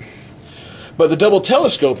this up. But the double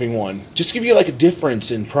telescoping one, just to give you like a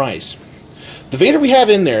difference in price. The Vader we have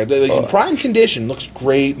in there, in prime condition, looks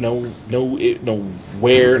great. No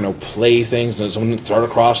wear, no play things. No someone throw it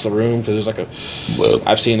across the room because there's like a. Well,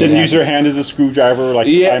 I've seen. Didn't use their hand as a screwdriver like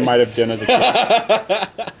I might have done as a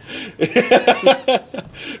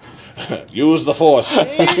kid. Use the Force.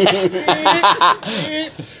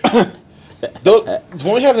 The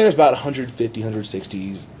one we have there is about 150,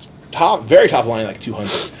 160. Very top line, like 200.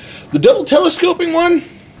 The double telescoping one,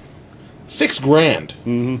 $6,000.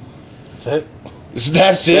 Mm-hmm. That's it.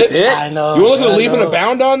 That's it? I know. You want to look at a leap and a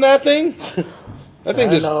bound on that thing? That thing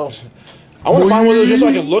just. I want to find one of those just so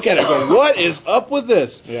I can look at it. Going, what is up with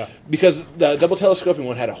this? Yeah. Because the double telescoping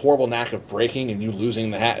one had a horrible knack of breaking and you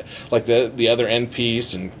losing the other end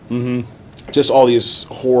piece and just all these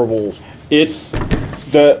horrible. It's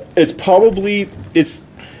probably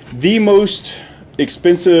the most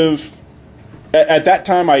expensive. At that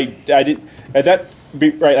time, right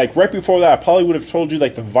before that, I probably would have told you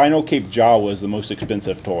like the vinyl Cape Jaw was the most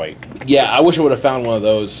expensive toy. Yeah, I wish I would have found one of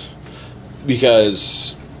those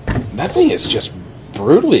because that thing is just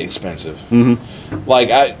brutally expensive. Mm-hmm. Like,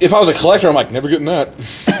 if I was a collector, I'm like, never getting that.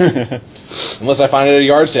 Unless I find it at a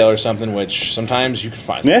yard sale or something, which sometimes you can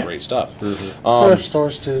find great stuff. Mm-hmm. Thrift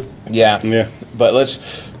stores, too. Yeah. But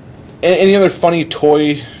any other funny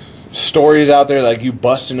toy stories out there, like you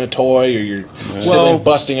busting a toy, or your sibling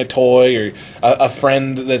busting a toy, or a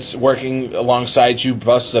friend that's working alongside you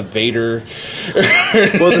busts a Vader?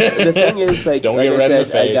 Well, the thing is, like, Don't like get I red said, in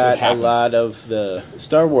the face. I got a lot of the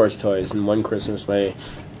Star Wars toys, and one Christmas my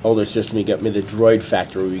older sister got me the Droid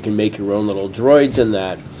Factory, where you can make your own little droids in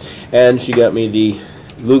that, and she got me the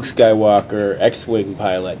Luke Skywalker X-Wing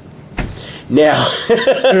pilot. Now,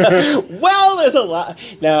 well, there's a lot.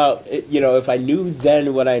 Now, if I knew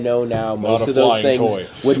then what I know now, most of those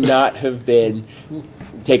things would not have been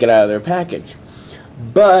taken out of their package.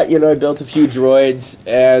 But, I built a few droids,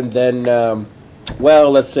 and then,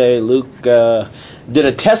 let's say Luke did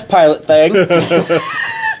a test pilot thing.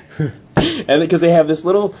 And because they have this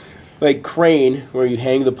little, crane where you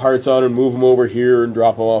hang the parts on and move them over here and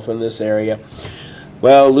drop them off in this area.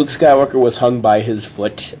 Well, Luke Skywalker was hung by his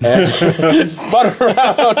foot and spun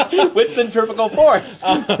around with centrifugal force.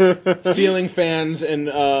 Ceiling fans and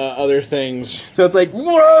other things. So it's like,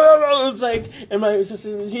 whoa! It's like, and my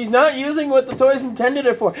sister, he's not using what the toys intended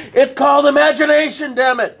it for. It's called imagination,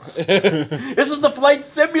 damn it! This is the flight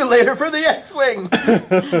simulator for the X-Wing!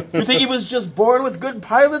 You think he was just born with good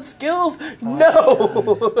pilot skills?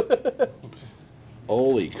 No!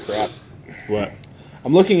 Holy crap. What?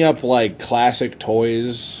 I'm looking up classic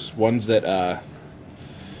toys, ones that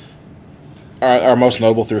are most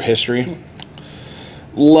notable through history.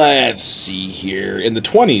 Let's see here. In the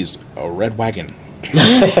 20s, a red wagon.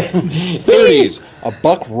 30s, a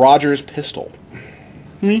Buck Rogers pistol.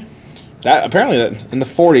 That apparently in the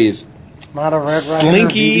 40s, Not a red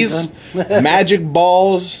Slinkies, magic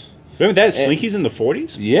balls. Remember that Slinkies in the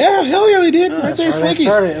 40s? Yeah, hell yeah, they did. Right there,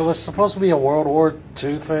 Slinkies. It was supposed to be a World War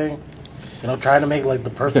II thing. Trying to make the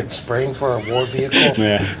perfect spring for a war vehicle.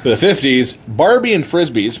 Yeah. The 50s, Barbie and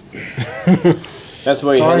Frisbees. That's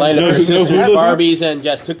where you lined up your Barbies and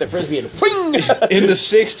just took the Frisbee and whing! In the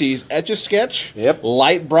 60s, Etch-a-Sketch, Yep.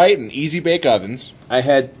 Light Bright, and Easy Bake Ovens. I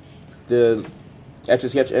had the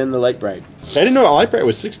Etch-a-Sketch and the Light Bright. I didn't know Light Bright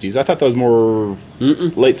was 60s. I thought that was more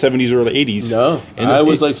late 70s, early 80s. No, I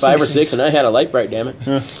was 5 or 6 and I had a Light Bright, damn it.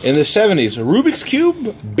 In the 70s, Rubik's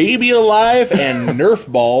Cube, Baby Alive, and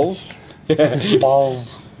Nerf balls.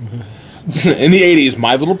 Balls. In the 80s,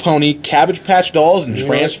 My Little Pony, Cabbage Patch Dolls, and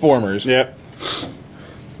Transformers. Yep.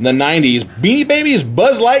 In the 90s, Beanie Babies,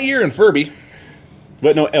 Buzz Lightyear, and Furby.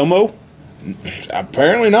 But no Elmo?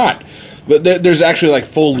 Apparently not. But there's actually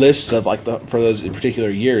full lists of for those particular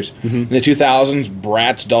years. In the 2000s,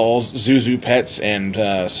 Bratz dolls, Zuzu pets, and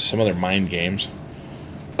some other mind games.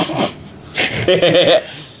 That's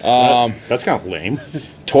kind of lame.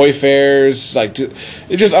 Toy fairs,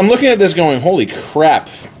 I'm looking at this going, holy crap!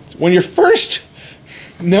 When your first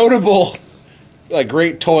notable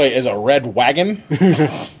great toy is a red wagon,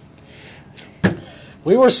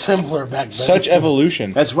 We were simpler back then. such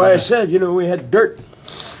evolution. That's why I said, we had dirt.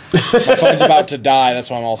 My phone's about to die. That's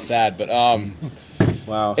why I'm all sad. But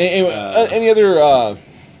Wow. anyway, any other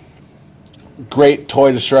great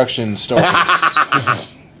toy destruction stories?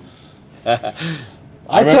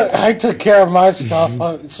 I took care of my stuff,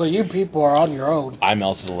 so you people are on your own. I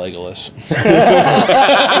melted a Legolas.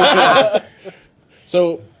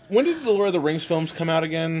 So, when did the Lord of the Rings films come out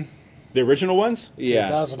again? The original ones? Yeah.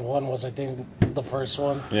 2001 was, I think, the first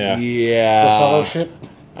one. Yeah. The Yeah. Fellowship.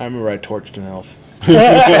 I remember I torched an elf.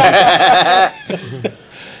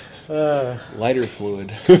 Lighter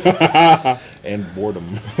fluid. And boredom.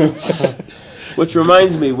 Which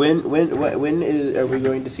reminds me, when are we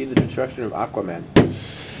going to see the destruction of Aquaman?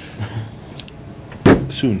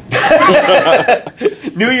 Soon.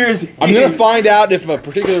 New Year's. I'm going to find out if a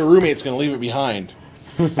particular roommate's going to leave it behind.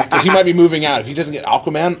 Because he might be moving out. If he doesn't get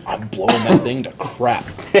Aquaman, I'm blowing that thing to crap.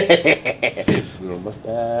 Little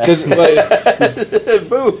mustache. Because,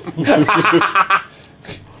 Boom.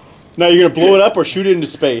 Now you're going to blow it up or shoot it into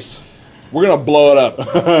space? we're going to blow it up.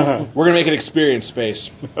 We're going to make it experience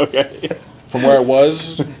space. Okay. From where it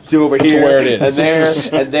was To over here. to where it is.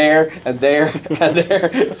 And there, and there, and there, and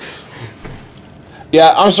there.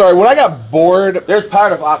 Yeah, I'm sorry. When I got bored, There's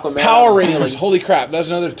part of Aquaman. Power Rangers. Holy crap. That's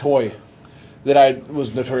another toy that I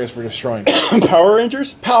was notorious for destroying. Power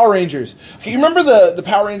Rangers? Power Rangers. Okay, you remember the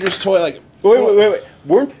Power Rangers toy? Wait.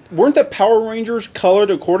 Weren't the Power Rangers colored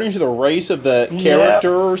according to the race of the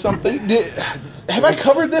character or something? Have I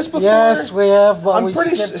covered this before? Yes, we have, but I'm we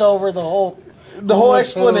pretty skipped over the whole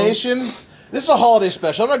explanation. This is a holiday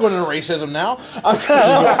special. I'm not going into racism now.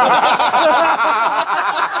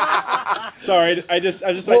 Sorry, I just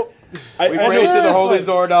Well, I We know- pray to the Holy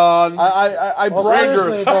Zordon. I Well, bragged.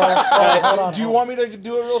 seriously, though, hold on, Do you want me to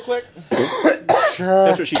do it real quick? Sure.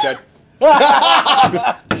 That's what she said.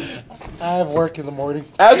 I have work in the morning.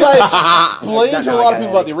 As I explained to a lot of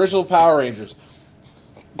people about the original Power Rangers,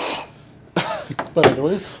 But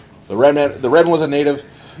anyways, the red was a native,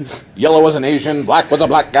 yellow was an Asian, black was a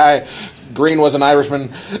black guy, green was an Irishman,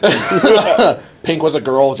 pink was a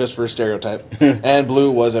girl, just for a stereotype, and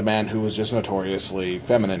blue was a man who was just notoriously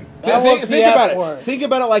feminine. was the Think F about word. it. Think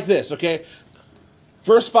about it like this, okay?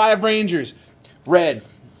 First 5 Rangers: red,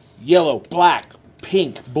 yellow, black,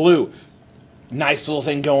 pink, blue. nice little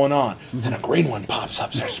thing going on. Then a green one pops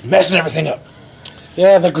up, starts messing everything up.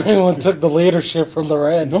 Yeah, the green one took the leadership from the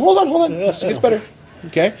red. No, hold on. It gets better.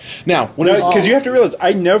 Okay. Now, Because you have to realize,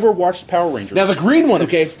 I never watched Power Rangers. now the green one,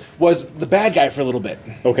 okay, was the bad guy for a little bit.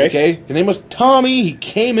 Okay. Okay. His name was Tommy. He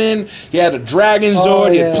came in. He had a dragon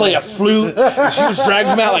Zord. yeah. He'd play a flute. And she was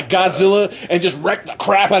dragging him out like Godzilla and just wrecked the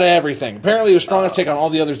crap out of everything. Apparently, he was strong enough to take on all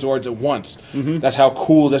the other Zords at once. That's how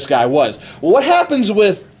cool this guy was. Well, what happens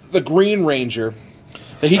with the Green Ranger?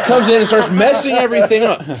 He comes in and starts messing everything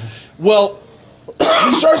up. Well,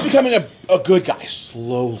 he starts becoming a good guy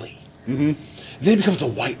slowly. Then he becomes the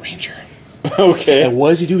White Ranger. Okay. And what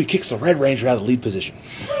does he do? He kicks the Red Ranger out of the lead position.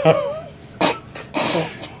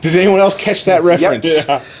 Does anyone else catch that reference?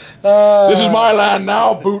 Yeah. This is my land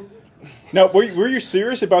now, boot. Now, were you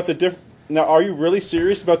serious about the different? Now, are you really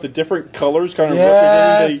serious about the different colors kind of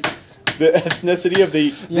Yes. representing the ethnicity of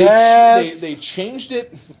the? Yes. They changed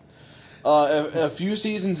it a few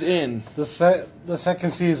seasons in. The second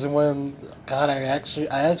season when God, I actually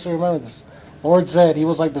remember this. Lord Zed, he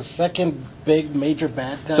was like the second big major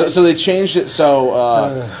bad guy. So they changed it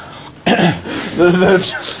so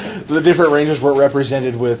the different Rangers weren't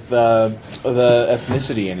represented with the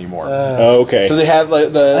ethnicity anymore. Oh, okay. So they had like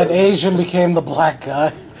An Asian became the black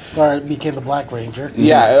guy, or became the Black Ranger.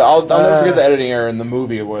 Yeah, I'll never forget the editing error in the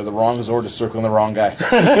movie where the wrong Zord is circling the wrong guy.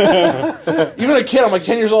 Even a kid, I'm like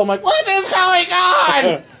 10 years old, I'm like, what is going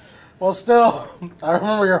on? Well, still, I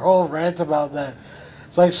remember your whole rant about that.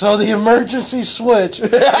 It's like, so the emergency switch is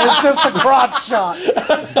just a crotch shot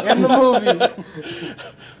in the movie.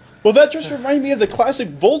 Well, that just reminded me of the classic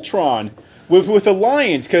Voltron with the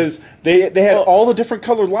lions, because they had all the different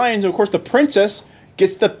colored lions, and of course the princess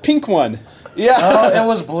gets the pink one. Yeah. Oh, it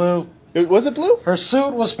was blue. Was it blue? Her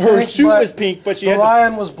suit was pink. Her suit was pink, but she the had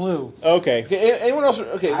lion was blue. Okay. Okay, anyone else?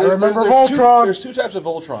 Okay, I remember there's Voltron. There's two types of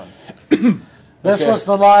Voltron. This Okay. was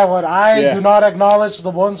the lie one. I Yeah. do not acknowledge the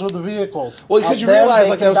ones with the vehicles. Well, because you Them, realize they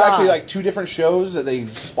like can that was actually die. like two different shows that they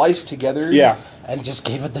spliced together. Yeah. And just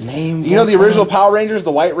gave it the name. You know the Voltron. original Power Rangers,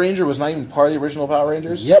 the White Ranger was not even part of the original Power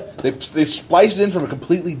Rangers. Yep. They spliced it in from a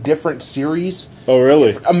completely different series. Oh,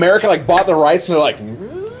 really? America like bought the rights and they're like,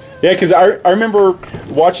 Yeah, because I remember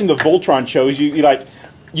watching the Voltron shows.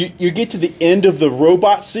 You get to the end of the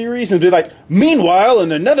robot series and be like, meanwhile,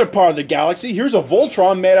 in another part of the galaxy, here's a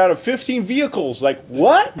Voltron made out of 15 vehicles. Like,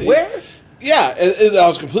 what? Where? yeah, that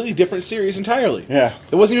was a completely different series entirely. Yeah.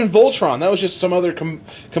 It wasn't even Voltron. That was just some other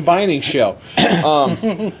combining show.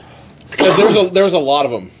 Because there was a lot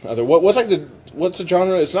of them. What's the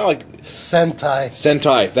genre? It's not like Sentai.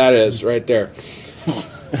 Sentai. That is right there.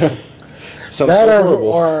 Sounds That so or, horrible.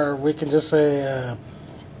 or we can just say,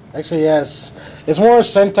 actually, yes. It's more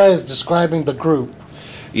Sentai is describing the group.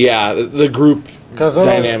 Yeah, the group Because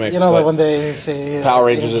dynamic. you know, like but when they say Power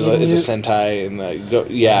Rangers is a Sentai, and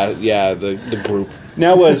the group.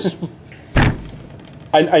 Now was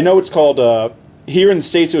I know it's called here in the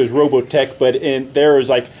States it was Robotech, but there was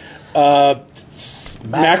like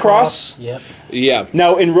Macross. Yep. Yeah.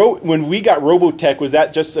 Now when we got Robotech, was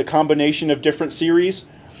that just a combination of different series,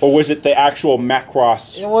 or was it the actual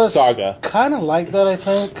Macross It was saga? kind of like that, I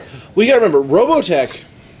think. We got to remember, Robotech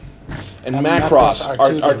and Macross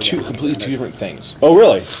Macross are two completely two different things. Oh,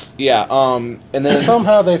 really? Yeah. And then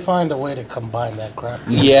Somehow they find a way to combine that crap.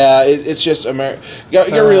 yeah, it's just You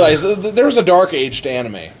gotta realize there was a dark age to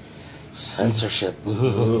anime. Censorship. By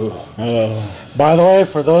the way,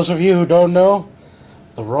 for those of you who don't know,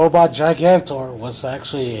 the robot Gigantor was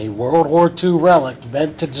actually a World War II relic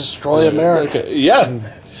meant to destroy America. Okay, yeah.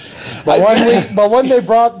 But when they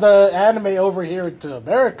brought the anime over here to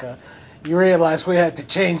America, you realize we had to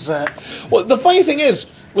change that. Well, the funny thing is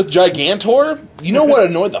with Gigantor, you know what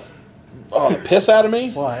annoyed the piss out of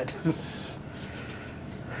me? What?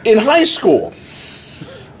 In high school,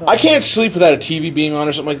 I can't sleep without a TV being on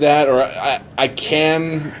or something like that, or I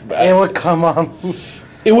can. It would come on.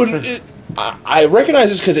 It would. I recognize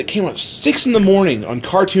this because it came on 6 in the morning on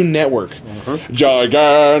Cartoon Network.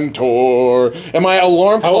 Gigantor, and my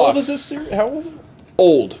alarm clock. How old is this series? How old?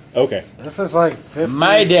 Old. Okay, This is like 50s.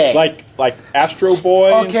 My day. like Astro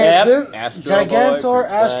Boy. and- Okay, Yep. this Astro Gigantor, Boy,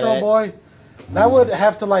 Astro Boy, that would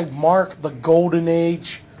have to like mark the golden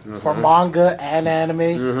age for manga and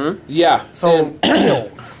anime. Yeah. So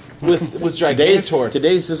with Today's, Gigantor,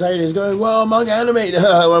 today's society is going, well, manga anime.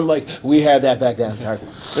 I'm like, we had that back then. Sorry.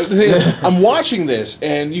 the thing is, I'm watching this,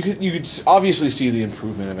 and you could obviously see the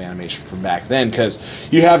improvement of animation from back then because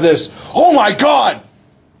you have this. Oh my god!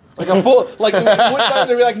 Like a full like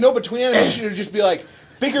they'd be like no between animation it would just be like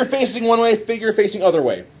figure facing one way, figure facing other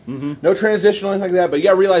way. No transition or anything like that. But you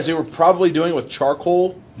gotta realize they were probably doing it with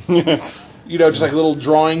charcoal. You know, just like little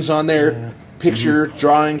drawings on there. picture,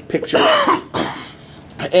 drawing, picture.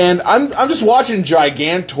 And I'm just watching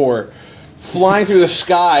Gigantor flying through the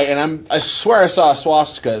sky, and I swear I saw a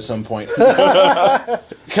swastika at some point.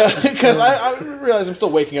 Because I realize I'm still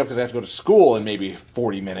waking up because I have to go to school in maybe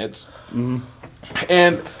 40 minutes.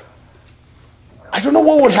 And I don't know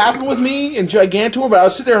what would happen with me in Gigantor, but I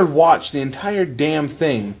would sit there and watch the entire damn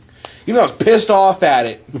thing. Even though I was pissed off at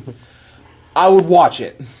it, I would watch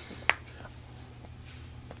it.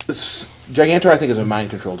 Gigantor, I think, is a mind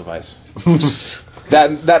control device.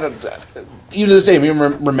 that even to this day, me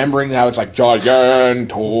remembering how it's like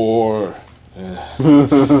Gigantor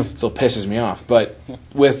still pisses me off. But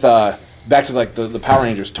with back to like the Power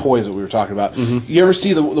Rangers toys that we were talking about, you ever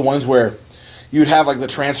see the ones where you'd have like the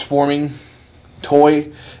transforming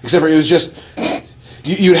toy, except for it was just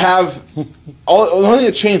you'd have the only thing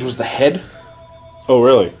that changed was the head. Oh,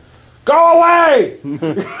 really? Go away!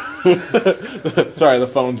 Sorry, the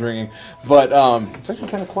phone's ringing, but it's actually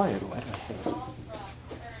kind of quiet.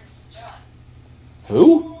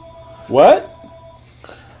 Who? What?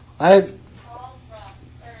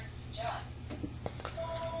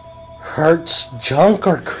 Hurts junk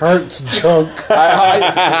or Kurt's junk?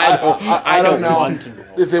 I don't know.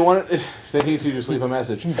 If they need to just leave a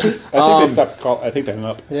message. I think they stopped call. I think they hung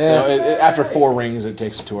up. Yeah. After 4 rings, it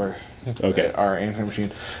takes it to our Okay. answering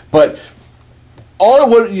machine. But all it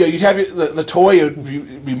would, you'd have the toy. It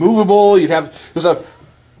would be movable. You'd have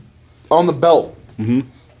on the belt.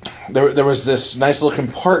 There was this nice little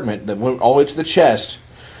compartment that went all the way to the chest,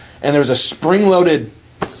 and there was a spring-loaded.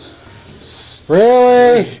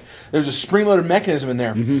 Really? There was a spring-loaded mechanism in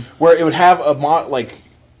there where it would have like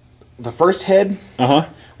the first head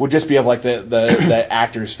would just be of like the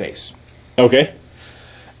actor's face. Okay.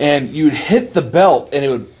 And you'd hit the belt, and it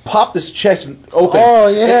would pop this chest open. Oh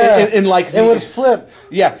yeah. In like it would flip.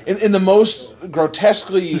 Yeah, in the most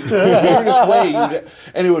grotesquely weirdest way,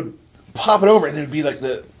 and it would pop it over, and it would be like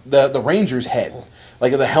the Ranger's head,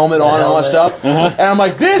 like the helmet on and all that stuff. And I'm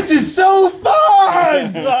like, this is so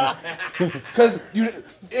fun! Because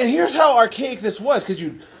and here's how archaic this was, because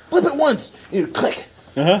you'd flip it once, and you'd click.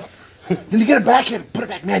 Then you get it back and put it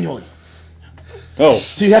back manually. Oh.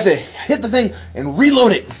 So you have to hit the thing and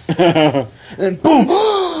reload it. And then boom!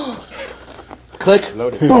 Click.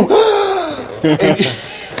 Boom!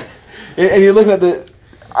 and you're looking at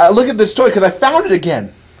I look at this toy because I found it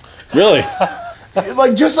again. Really?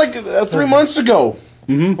 Like just like 3 months ago.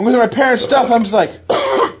 I'm with my parents' stuff. I'm just like,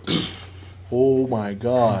 oh my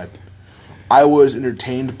god, I was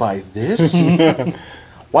entertained by this.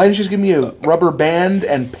 Why didn't you just give me a rubber band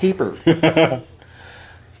and paper?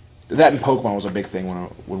 That and Pokemon was a big thing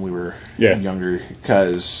when we were younger,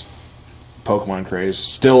 because Pokemon craze,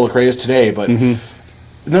 still a craze today, but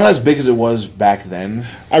not as big as it was back then.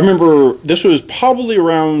 I remember this was probably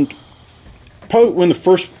around when the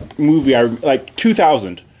first movie, like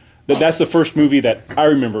 2000. That's the first movie that I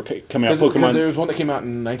remember coming out. Pokemon. Because there was one that came out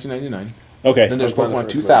in 1999. Okay. Then there's Pokemon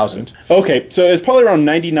 2000. Okay, so it's probably around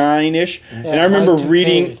 99-ish. Yeah, and I remember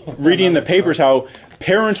reading in the Y2K. papers how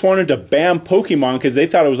parents wanted to ban Pokemon because they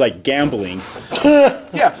thought it was like gambling.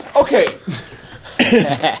 Yeah, okay.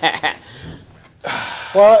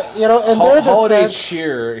 Well, in their Holiday defense,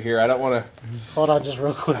 cheer here. I don't want to... hold on, just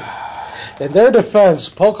real quick. In their defense,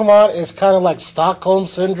 Pokemon is kind of like Stockholm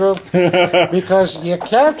Syndrome because you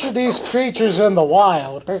capture these creatures in the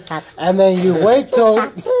wild, and then you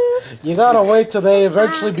gotta wait till they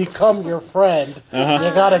eventually become your friend.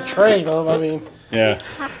 You gotta train them. I mean, Yeah.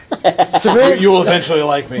 to me, You will eventually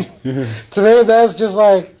like me. to me, that's just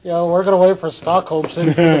like we're gonna wait for Stockholm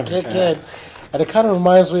Syndrome to kick in, and it kind of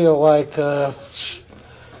reminds me of like.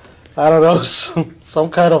 I don't know, some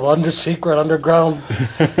kind of secret underground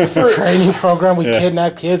training program. We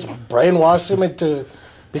kidnap kids, brainwash them into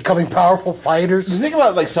becoming powerful fighters. You think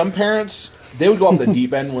about like some parents, they would go off the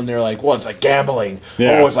deep end when they're like, well, it's like gambling.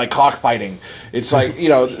 Yeah. Oh, it's like cockfighting. It's like,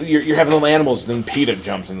 you're having little animals, and then PETA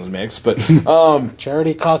jumps in the mix. But,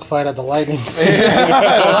 Charity cockfight at the Lightning.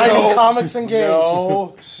 Lightning Comics and Games.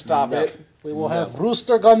 no, stop it. We will have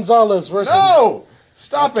Rooster Gonzalez versus... No!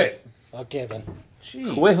 Stop it! Okay, then.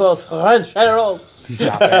 Jeez.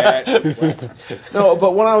 Stop it. No,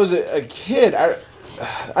 but when I was a kid, I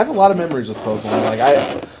have a lot of memories with Pokemon. Like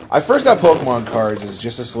I first got Pokemon cards as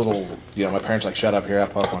just this little, my parents like, shut up, here, I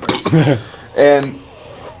have Pokemon cards. And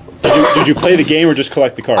Did you play the game or just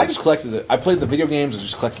collect the cards? I just collected I played the video games and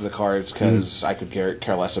just collected the cards because I could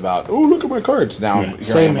care less about, oh, look at my cards. Now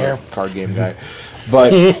Same I am here. a card game guy.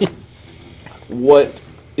 But in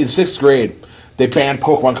 6th grade, they banned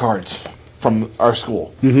Pokemon cards from our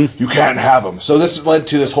school. You can't have them. So this led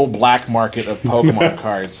to this whole black market of Pokemon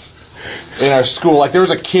cards. in our school. Like there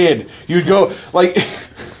was a kid, you'd go like,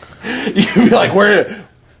 you'd be like, "Where?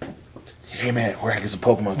 Hey man, where is the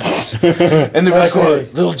Pokemon cards?" And they'd be like, "Oh,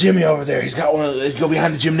 little Jimmy over there. He's got one. Go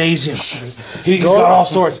behind the gymnasium. He's got all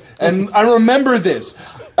sorts." And I remember this.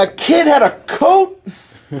 A kid had a coat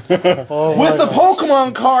with the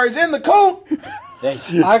Pokemon cards in the coat.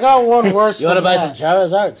 I got one worse. You want to than buy some that.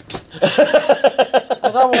 Charizards?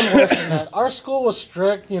 I got one worse than that. Our school was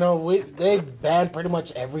strict. You know, they banned pretty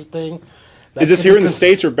much everything. Is this here in the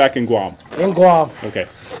States or back in Guam? In Guam. Okay.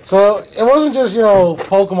 So it wasn't just, you know,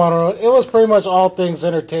 Pokemon. It was pretty much all things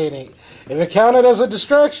entertaining. If it counted as a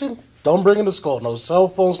distraction, don't bring it to school. No cell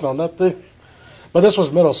phones, no nothing. But this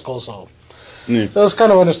was middle school, so it was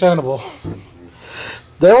kind of understandable.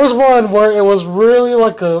 There was one where it was really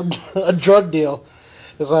like a drug deal.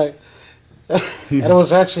 It's like, and it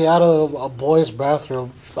was actually out of a boy's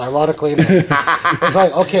bathroom, ironically. It's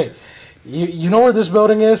like, okay, you know where this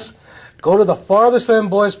building is? Go to the farthest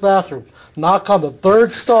end boy's bathroom, knock on the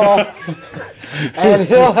third stall, and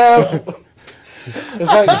he'll have,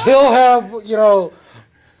 you know,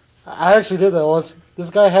 I actually did that once. This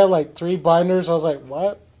guy had like 3 binders. I was like,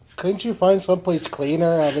 what? Couldn't you find someplace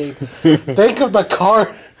cleaner? I mean, think of the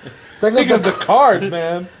card. Think of the cards,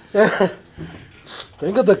 man.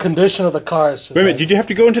 Think of the condition of the cars. Wait a minute, did you have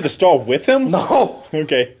to go into the stall with him? No.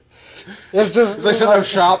 Okay. It's just... It's like sitting in a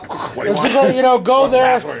shop. What do you It's want? just like, you know, go What's the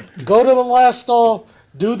there, password? go to the last stall,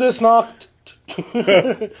 do this knock.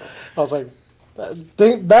 I was like...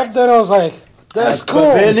 back then I was like, that's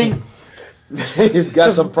cool. He's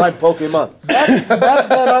got some prime Pokemon. Back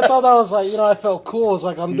then I thought that was like, you know, I felt cool. It's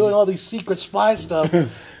like I'm doing all these secret spy stuff.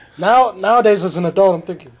 Nowadays as an adult, I'm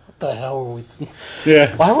thinking, what the hell were we?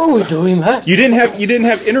 Yeah. Why were we doing that? You didn't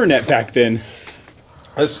have internet back then.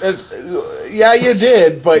 Yeah, you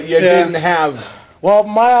did, but you didn't have... Well,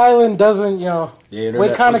 my island doesn't, you know. The internet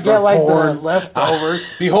We kind was of get for like the porn.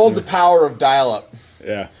 leftovers. Behold the power of dial-up.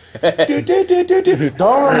 Yeah. Don't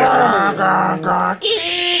remind me.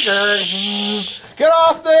 Get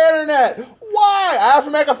off the internet! Why? I have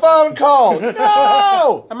to make a phone call.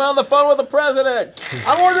 No! I'm on the phone with the president.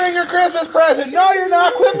 I'm ordering your Christmas present. No, you're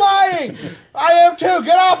not. Quit lying. I am too.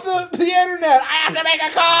 Get off the internet. I have to make a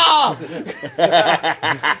call.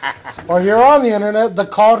 Or you're on the internet, the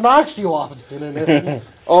call knocks you off the internet.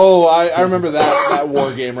 Oh, I remember that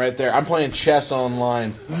war game right there. I'm playing chess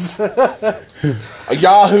online. A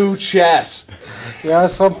Yahoo chess. Yeah,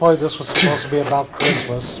 at some point this was supposed to be about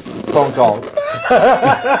Christmas. Phone call.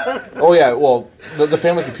 Oh yeah, well, the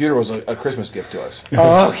family computer was a Christmas gift to us.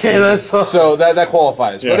 Oh, okay, that's So that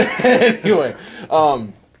qualifies. Yeah. But anyway,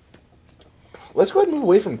 let's go ahead and move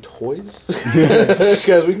away from toys.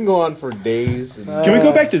 Because we can go on for days. And Can we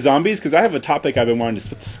go back to zombies? Because I have a topic I've been wanting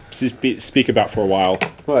to speak about for a while.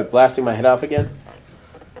 What, blasting my head off again?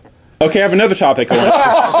 Okay, I have another topic.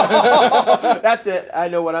 That's it. I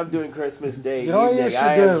know what I'm doing Christmas Day You know what you evening. should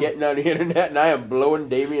I am do? getting on the internet and I am blowing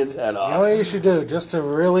Damien's head off. You know what you should do? Just to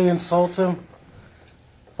really insult him,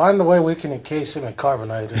 find a way we can encase him in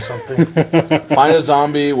carbonite or something. find a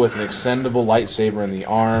zombie with an extendable lightsaber in the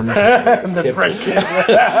arm. And then break it.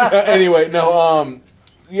 Anyway, no.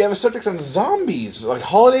 You have a subject on zombies, like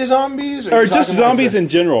holiday zombies, Or you just talking zombies like in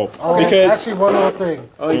general. Oh, Because actually, one other thing.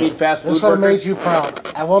 Oh, you mean fast food This one workers? made you proud.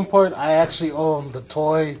 At one point, I actually owned the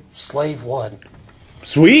toy Slave 1.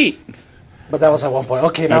 sweet. But that was at one point.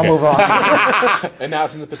 Okay, now Okay. move on. and now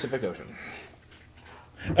it's in the Pacific Ocean.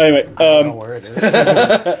 Anyway, I don't know where it is.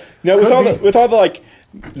 now with all the like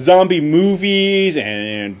zombie movies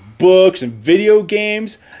and books and video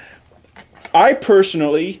games, I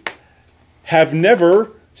personally have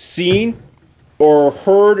never seen or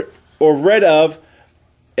heard or read of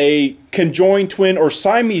a conjoined twin or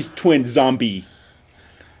Siamese twin zombie.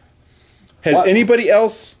 Has What? anybody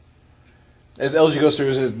else? As LG goes through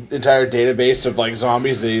his entire database of like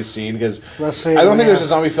zombies that he's seen, because Let's see. I don't we think there's a have-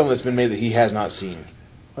 zombie film that's been made that he has not seen.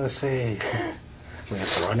 Let's see. We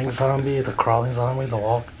have the running zombie, the crawling zombie, the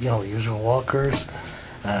usual walkers.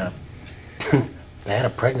 They had a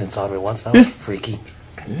pregnant zombie once. That was freaky.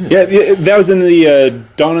 Yeah, that was in the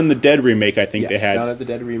Dawn of the Dead remake. I think they Dawn had, of the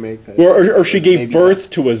Dead remake. or she gave Maybe birth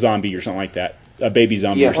to a zombie or something like that, a baby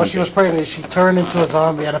zombie. Yeah. or Well, something. she was pregnant. She turned into a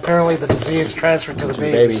zombie, and apparently the disease transferred to the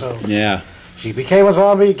baby. baby. So Yeah, she became a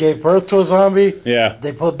zombie, gave birth to a zombie. yeah.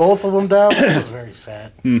 They put both of them down. It was very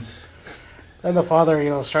sad. And the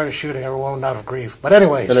father, started shooting everyone out of grief. But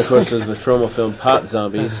anyways, Then, of course, there's the trauma film Pot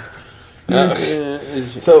Zombies.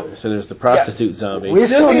 So So there's the prostitute zombie. we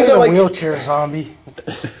still thing is need that, a like- wheelchair zombie.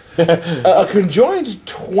 A conjoined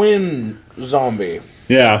twin zombie.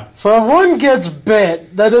 Yeah. So if one gets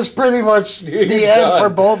bit, that is pretty much the end done. for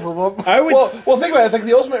both of them. I would. Well, think about it. It's like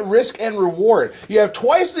the ultimate risk and reward. You have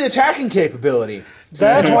twice the attacking capability,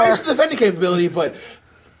 That's twice the defending capability, but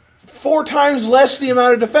 4 times less the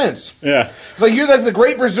amount of defense. yeah. It's like you're like the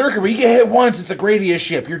great berserker, but you get hit once, it's a Gradius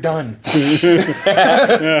ship. You're done.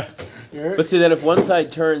 But see, then if one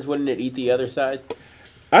side turns, wouldn't it eat the other side?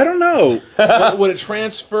 I don't know. Would it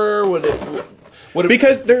transfer? Would it?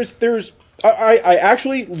 Because there's I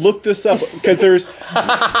actually looked this up because there's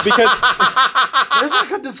like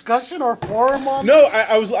a discussion or forum on no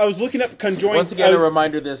I was looking up conjoined. Once again, a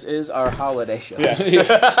reminder: this is our holiday show. Yeah,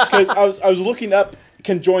 because I was looking up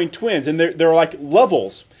conjoined twins, and there are like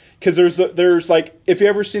levels. Because there's like, if you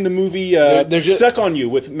ever seen the movie Suck on You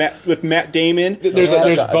with Matt Damon,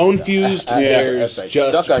 there's bone fused, there's that's right.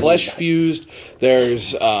 just Stuck on flesh You. fused,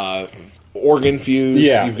 there's organ fused.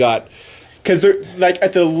 Yeah. You've got because they're like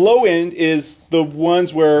at the low end is the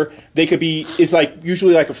ones where they could be is like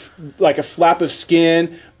usually like a flap of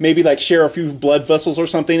skin, maybe like share a few blood vessels or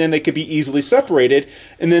something, and they could be easily separated.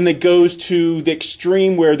 And then it goes to the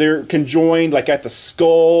extreme where they're conjoined, like at the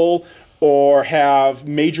skull, or have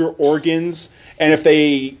major organs, and if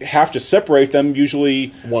they have to separate them, usually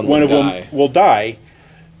One of will them die. will die.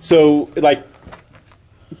 So, like,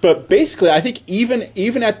 but basically, I think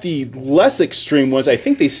even at the less extreme ones, I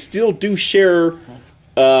think they still do share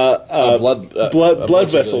blood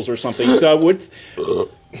vessels or something. So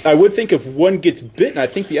I would think if one gets bitten, I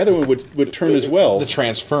think the other one would turn as well. the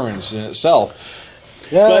transference in itself.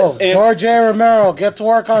 Yo, But- and- George A. Romero, get to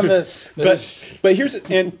work on this. But here's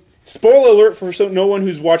and spoiler alert for no one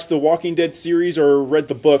who's watched the Walking Dead series or read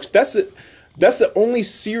the books. That's the only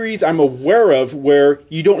series I'm aware of where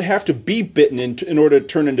you don't have to be bitten in order to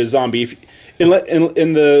turn into a zombie.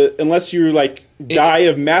 Unless you like die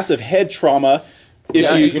of massive head trauma.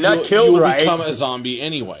 If you're not killed you'll right. become a zombie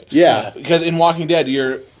anyway. Yeah. Because in Walking Dead,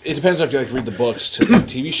 it depends if you like read the books to the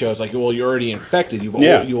TV shows. Like, well, you're already infected. You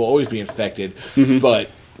will always be infected. But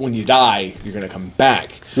when you die, you're going to come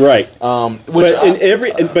back. Right. Which But in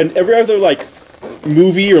every other like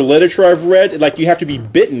movie or literature I've read, like you have to be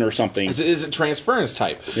bitten or something. is a transference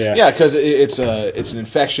type. Yeah. Because it's an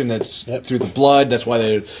infection that's through the blood. That's why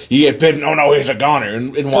you get bitten. Oh no, he's a goner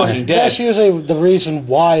in Walking Dead. That's usually the reason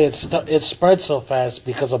why it spreads so fast,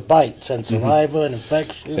 because of bites and saliva and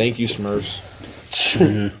infection. Thank you, Smurfs.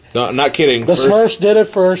 No, not kidding. The Smurfs did it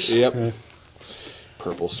first. Yep.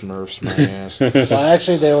 Purple Smurfs, my ass. Well,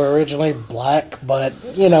 actually, they were originally black, but,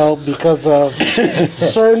 because of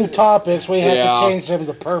certain topics, we had Yeah. to change them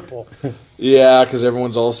to purple. Yeah, because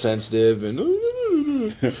everyone's all sensitive and.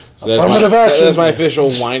 Affirmative action. That's my official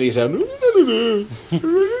whiny sound.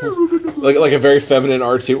 like a very feminine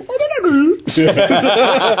R2.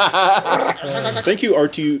 Thank you,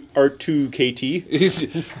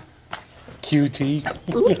 R2KT. QT.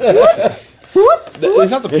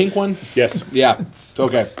 Is that the pink one? Yes. Yeah.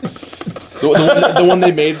 Okay. The one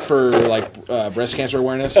they made for like breast cancer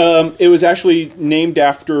awareness. It was actually named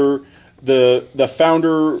after the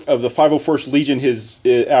founder of the 501st Legion.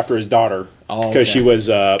 After his daughter, because she was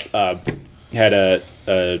had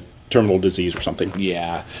a terminal disease or something.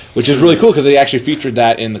 Yeah, which is really cool because they actually featured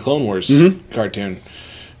that in the Clone Wars cartoon.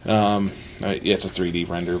 Yeah, it's a 3D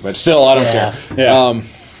render, but still, I don't care. Yeah.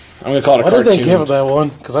 I'm gonna call it a What cartoon. did they give that one?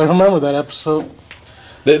 Because I remember that episode.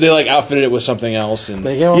 They like outfitted it with something else, and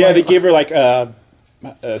They gave Yeah, they gave her like a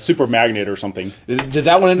super magnet or something. did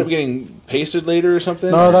that one end up getting pasted later or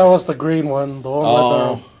something? No, that was the green one. The one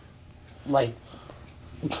Oh. with the, like,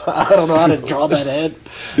 I don't know how to draw that head.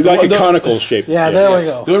 Like a conical shape. Yeah, there we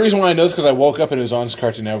go. The only reason why I know is because I woke up and it was on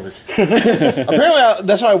Cartoon Network. Apparently,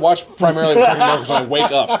 that's how I watch primarily Cartoon Network, because I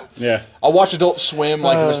wake up. Yeah. I'll watch Adult Swim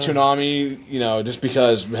like it was Toonami, just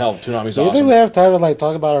because, hell, Toonami's Do you think awesome. we have time to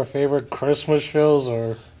talk about our favorite Christmas shows,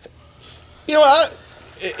 or You know what?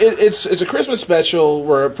 It's a Christmas special.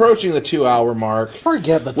 We're approaching the 2-hour mark.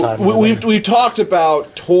 forget the time? We've talked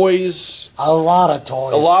about toys, a lot of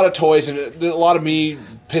toys. a lot of toys, and a lot of me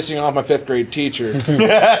pissing off my 5th grade teacher.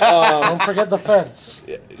 Don't forget the fence.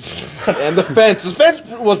 And the fence. The fence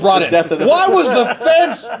was brought in. death of the Why was the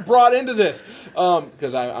fence brought into this?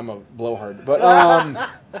 Because I'm a blowhard. But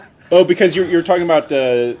Oh, because you're talking about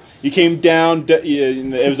you came down.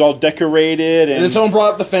 It was all decorated, and then someone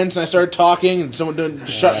brought up the fence, and I started talking, and someone didn't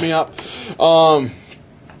shut me up.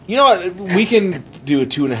 You know what? We can do a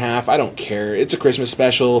 2.5. I don't care. It's a Christmas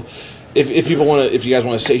special. If people want to, if you guys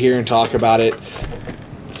want to sit here and talk about it,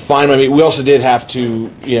 fine by me. We also did have to,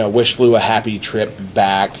 wish Lou a happy trip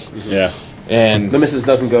back. Yeah. And The missus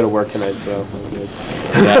doesn't go to work tonight, so.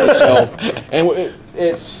 yeah, so, and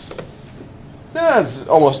it's It's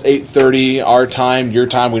almost 8:30 our time, your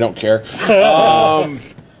time. We don't care.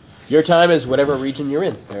 Your time is whatever region you're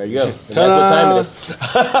in. There you go. And that's what time it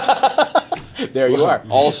is. There you are.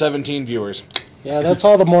 All 17 viewers. Yeah, that's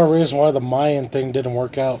all the more reason why the Mayan thing didn't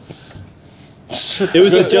work out. It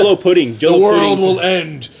was a Jello pudding. The world will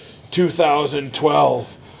end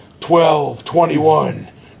 2012, 12, 21,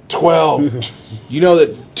 12. You know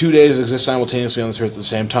that 2 days exist simultaneously on this earth at the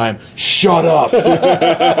same time. Shut up.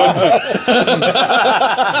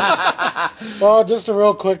 Well, just a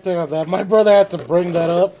real quick thing on that. My brother had to bring that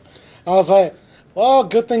up. I was like, well,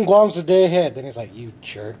 good thing Guam's a day ahead. Then he's like, you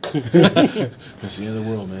jerk. That's the end of the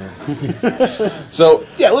world, man. So,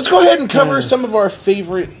 yeah, let's go ahead and cover some of our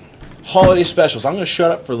favorite holiday specials. I'm going to shut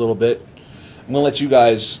up for a little bit. I'm going to let you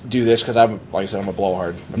guys do this because, like I said, I'm a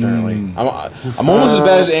blowhard, apparently. I'm almost as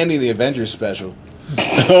bad as Andy in the Avengers special.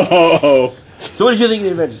 Oh. So what did you think of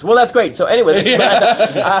the Avengers? Well, that's great. So anyway, We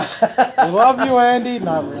love you, Andy.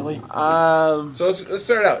 Not really. So let's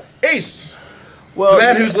start out. Ace! well, The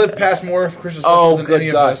man who's lived past more Christmas oh, specials than good any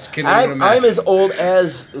of God. us can even imagine. I'm as old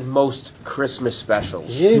as most Christmas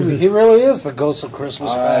specials. He really is the ghost of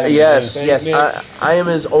Christmas past. Yes, Thank yes. Nick. I am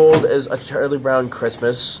as old as A Charlie Brown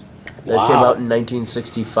Christmas. That came out in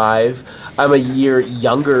 1965. I'm a year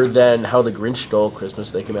younger than How the Grinch Stole Christmas.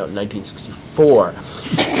 They came out in 1964.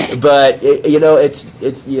 But it's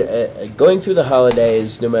going through the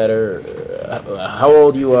holidays. No matter how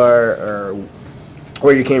old you are or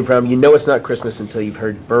where you came from, you know it's not Christmas until you've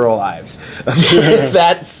heard Burl Ives. It's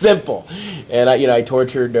that simple. And I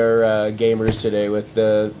tortured our gamers today with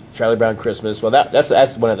the Charlie Brown Christmas. Well,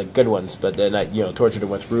 that's one of the good ones. But then I tortured them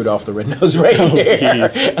with Rudolph the Red-Nosed Reindeer.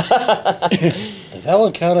 Does that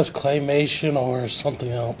one count as claymation or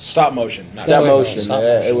something else? Stop motion. Stop motion. Stop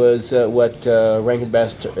motion. It was what Rankin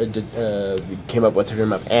Bass came up with the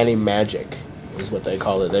term of Animagic. Is what they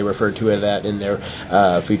call it. They referred to that in their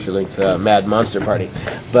feature-length Mad Monster Party.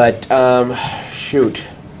 But shoot,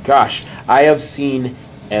 gosh, I have seen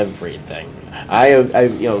everything.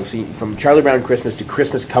 I've seen from Charlie Brown Christmas to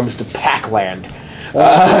Christmas Comes to Pac-Land. Which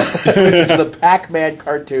is the Pac-Man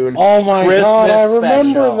cartoon. Oh my Christmas God, I remember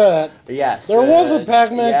special. that. Yes. There was a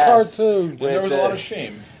Pac-Man cartoon. And there was a lot of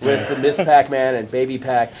shame. With the Miss Pac-Man and Baby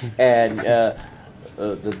Pac and the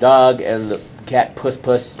dog and the cat Puss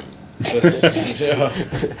Puss. Honest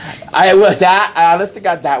to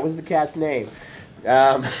God, that was the cat's name.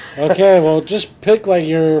 Okay, well, just pick like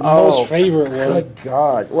your most favorite one. Good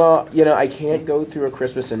God. Well, I can't go through a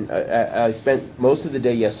Christmas, and I spent most of the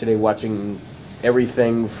day yesterday watching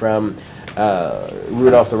everything from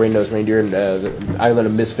Rudolph the Red-Nosed Reindeer and the Island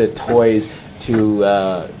of Misfit Toys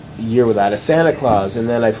to Year Without a Santa Claus, and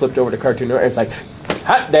then I flipped over to Cartoon Network, and it's like,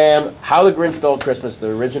 hot damn, How the Grinch Stole Christmas, the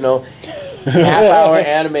original half-hour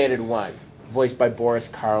animated one, voiced by Boris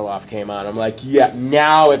Karloff, came on. I'm like, yeah,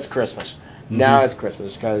 now it's Christmas. Now it's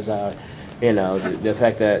Christmas, because, the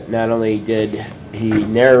fact that not only did he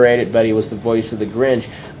narrate it, but he was the voice of the Grinch,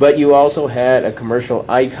 but you also had a commercial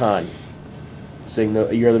icon saying,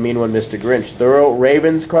 "You're the mean one, Mr. Grinch." Thurl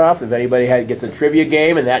Ravenscroft, if anybody gets a trivia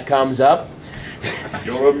game and that comes up.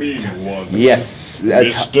 You're a mean one. Yes.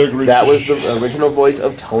 Mr. Grinch. That was the original voice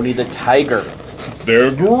of Tony the Tiger. They're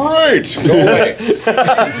great. Go away.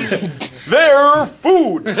 They're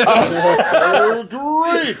food. They're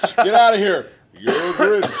great. Get out of here. You're a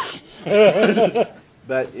Grinch.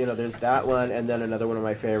 But, there's that one, and then another one of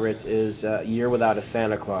my favorites is Year Without a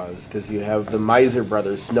Santa Claus, because you have the Miser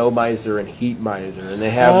Brothers, Snow Miser and Heat Miser, and they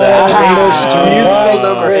have that musical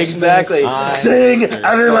number. Exactly. Sing,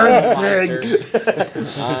 everyone sing.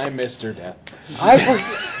 I'm Mr. Death.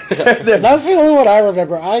 That's the only one I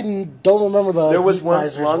remember. I don't remember the. There was Heat once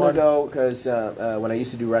Misers long one. ago, because when I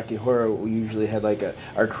used to do Rocky Horror, we usually had like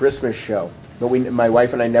our Christmas show. But my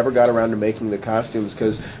wife and I never got around to making the costumes,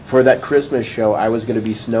 because for that Christmas show, I was going to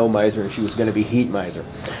be Snow Miser and she was going to be Heat Miser.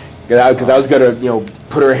 Because I was going to,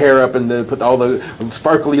 put her hair up and put all the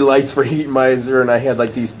sparkly lights for Heat Miser, and I had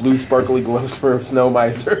like these blue sparkly gloves for Snow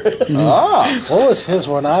Miser. What was his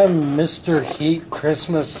one? I'm Mr. Heat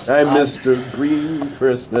Christmas. I'm Mr. Green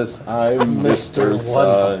Christmas. I'm Mr.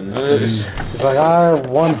 Sun. It's like I'm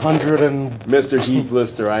 100 and. Mr. Heat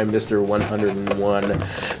Blister. I'm Mr. 101. Hey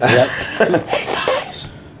guys,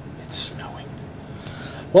 it's snowing.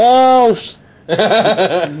 Well,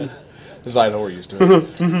 This is I know we're used to it.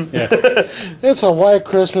 it's a white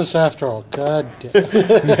Christmas after all. God damn.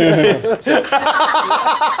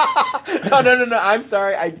 No. I'm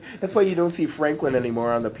sorry. That's why you don't see Franklin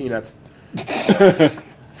anymore on the Peanuts.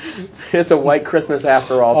 It's a white Christmas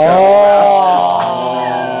after all, Charlie.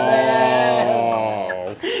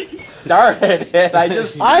 started it. I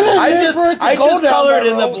just I didn't mean for it to go down colored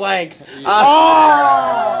that in the road. blanks.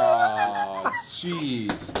 Oh,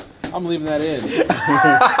 jeez. I'm leaving that in.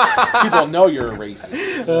 People know you're a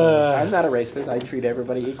racist. I'm not a racist. I treat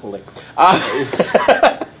everybody equally.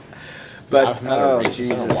 But I'm not a oh,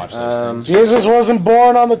 racist. I don't Jesus. watch those things. Jesus wasn't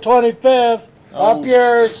born on the 25th. Up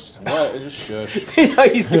yours. What? Just shush.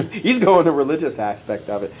 he's going the religious aspect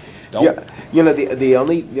of it. Don't. Yeah, you know the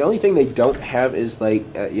only thing they don't have is like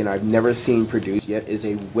I've never seen produced yet is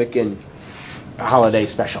a Wiccan holiday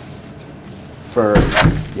special. For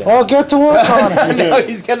Well, get to work on it. no,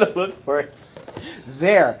 he's gonna look for it.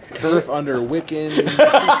 There. Turf under Wiccan.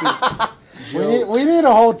 We need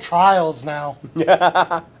to hold trials now.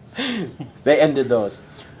 They ended those,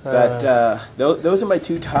 but those are my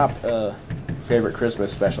two top favorite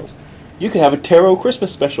Christmas specials. You could have a tarot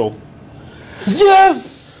Christmas special.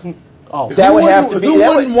 Yes. Oh, That would have to be. Who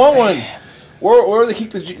that wouldn't want one? Or they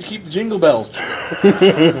keep the jingle bells.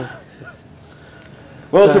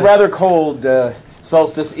 Well, it's a rather cold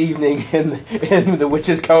solstice evening in the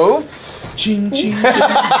Witch's Cove. Ching ching.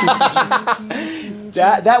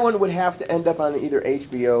 That one would have to end up on either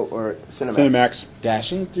HBO or Cinemax. Cinemax.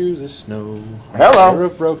 Dashing through the snow. Hello. Hour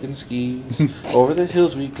of broken skis. Over the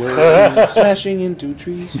hills we go. Smashing into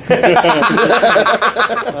trees. okay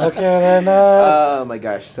then. Oh my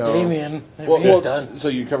gosh! So Damien, if Well, he's done. So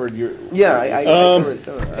you covered your. yeah, I covered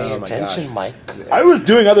some. Pay Oh my attention, gosh! Mike. I was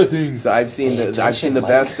doing other things. So I've seen Pay the attention, Mike.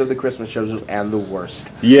 best of the Christmas shows and the worst.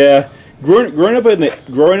 Yeah. Growing up in the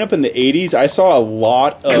 80s, I saw a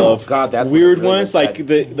lot of Oh, God, that's weird what really ones.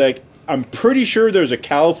 looked Like I'm pretty sure there's a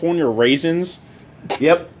California Raisins.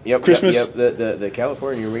 Yep. Christmas- Yep. The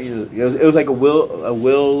California region. It was like a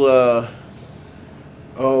Will.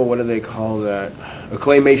 Oh, what do they call that? A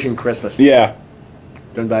claymation Christmas. Yeah.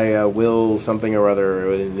 Done by Will something or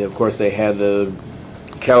other. And of course, they had the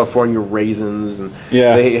California Raisins, and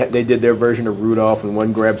Yeah. they did their version of Rudolph, and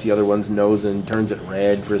one grabs the other one's nose and turns it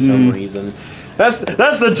red for some reason. That's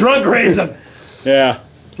the drunk raisin. Yeah.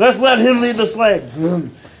 Let's let him lead the sleigh.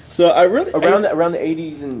 So I really Around the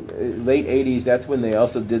 80s and late 80s, that's when they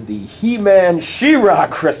also did the He-Man She-Ra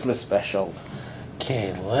Christmas special.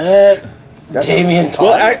 Okay, let Damien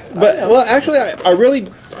talk. Actually, I really,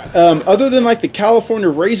 other than like the California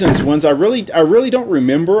Raisins ones, I really don't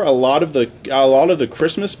remember a lot of the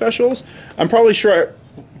Christmas specials. I'm probably sure.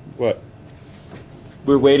 What?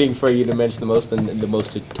 We're waiting for you to mention the most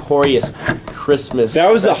notorious Christmas.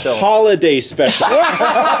 That was special. the holiday special.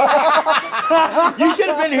 You should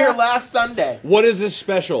have been here last Sunday. What is this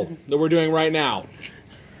special that we're doing right now?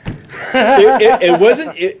 It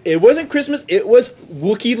wasn't Christmas. It was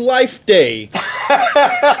Wookiee Life Day.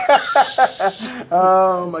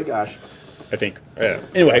 Oh my gosh. I think.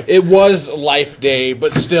 Anyway, It was Life Day,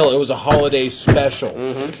 but still, it was a holiday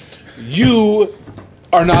special. You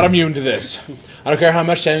are not immune to this. I don't care how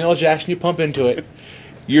much Samuel L. Jackson you pump into it.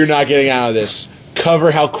 You're not getting out of this.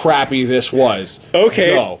 Cover how crappy this was.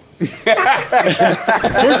 Okay. Go.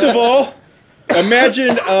 First of all,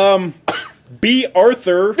 imagine B.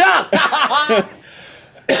 Arthur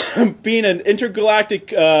being an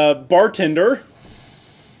intergalactic bartender.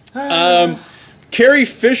 Carrie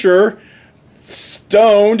Fisher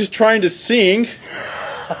stoned trying to sing.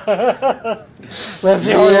 That's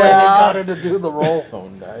the only way they got her to do the role.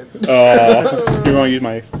 Phone died. You want to use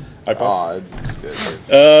my iPod? Oh, it's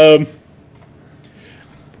good.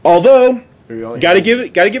 Although, gotta give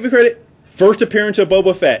it credit. First appearance of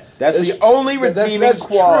Boba Fett. That's the only redeeming that's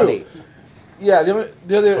quality. true. Yeah,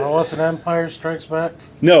 the other. So what's an Empire Strikes Back?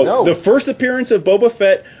 No, the first appearance of Boba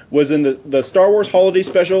Fett was in the Star Wars Holiday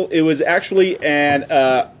Special. It was actually an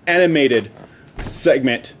animated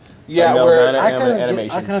segment. Yeah, No, where not I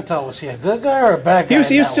animation. couldn't tell. Was he a good guy or a bad guy?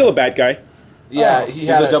 He was still a bad guy. yeah, He he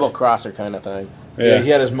had had a double crosser kind of thing. Yeah, he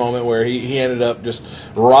had his moment where he ended up just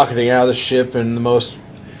rocketing out of the ship in the most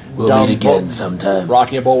sometime.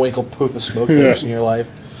 Rocky and Bullwinkle poof of smoke you've ever seen in your life.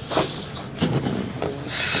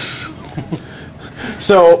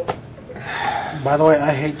 So, By the way,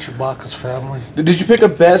 I hate Chewbacca's family. did you pick a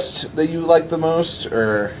best that you liked the most,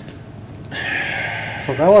 or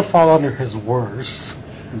So that would fall under his worst.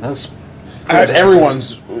 And that's that's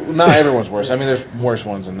everyone's? Not everyone's worst. I mean, there's worse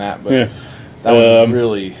ones than that, but Yeah. that was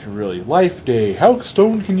really, really Life Day. How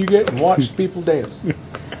stoned can you get and watch people dance?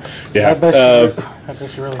 Yeah. I bet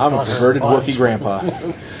you really I'm a thought her perverted butts Wookiee were- grandpa.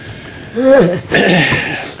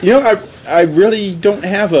 I really don't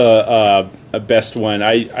have a best one.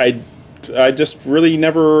 I just really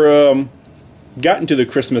never got into the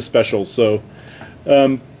Christmas special. So,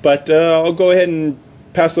 but I'll go ahead and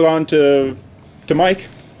pass it on to Mike.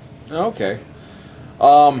 Okay.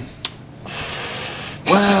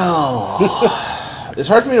 Well, it's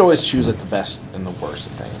hard for me to always choose like the best and the worst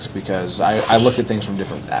of things because I look at things from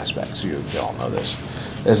different aspects. You all know this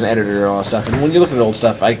as an editor and all that stuff. And when you look at old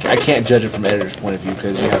stuff, I can't judge it from an editor's point of view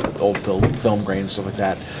because you have old film grain and stuff like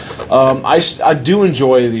that. I do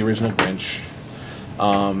enjoy the original Grinch.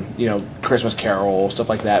 Christmas Carol, stuff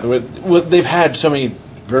like that. They've had so many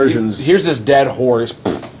versions. Here's this dead horse.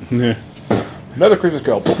 Another Christmas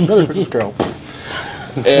Carol. Another Christmas Carol.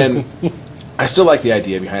 And I still like the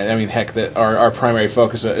idea behind it. I mean, heck, that our primary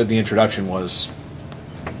focus of the introduction was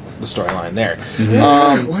the storyline there.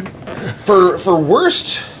 For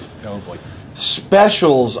worst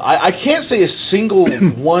specials, I can't say a single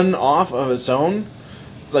one off of its own,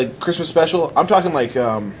 like Christmas special. I'm talking like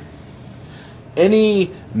any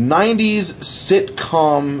 90s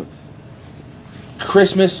sitcom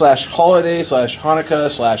Christmas / holiday /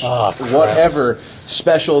 Hanukkah / whatever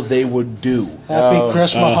special they would do. Happy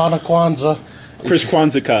Christmas, Hanukkah, Chris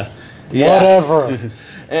Kwanzaa. whatever.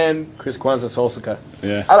 And Chris Kwanzaa Solsika.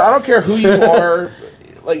 Yeah. I don't care who you are,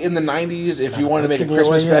 like in the 90s, if you wanted to make a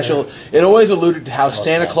Christmas special, it always alluded to how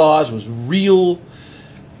Santa Claus was real,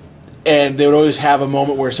 and they would always have a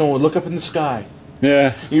moment where someone would look up in the sky.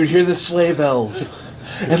 Yeah. You'd hear the sleigh bells.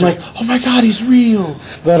 And like, oh my God, he's real.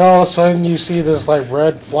 Then all of a sudden you see this like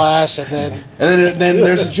red flash, and then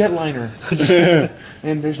there's a jetliner.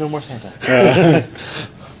 And there's no more Santa.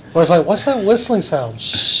 or it's like, what's that whistling sound?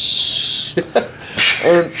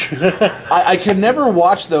 And I could never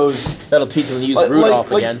watch those. That'll teach them to use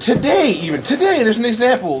Rudolph again. Today, there's an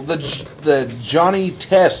example. The Johnny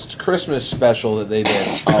Test Christmas special that they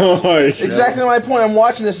did. Exactly my point. I'm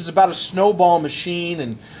watching this. It's about a snowball machine,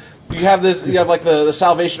 and you have like the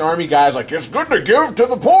Salvation Army guys like, it's good to give to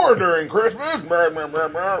the poor during Christmas. And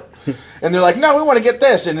they're like, no, we want to get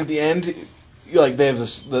this. And at the end, they have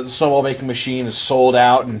the snowball making machine is sold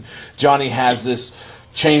out, and Johnny has this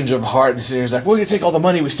change of heart, and he's like, we're going to take all the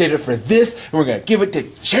money we saved it for this, and we're going to give it to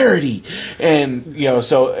charity. And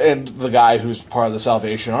and the guy who's part of the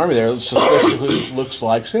Salvation Army there suspiciously looks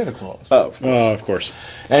like Santa Claus. Of course.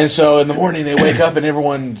 And so in the morning they wake up and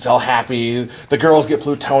everyone's all happy. The girls get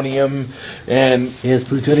plutonium, and Yes,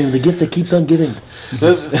 plutonium, the gift that keeps on giving.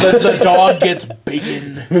 the dog gets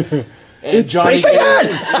bacon, and Johnny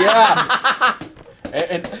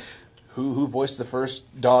and who voiced the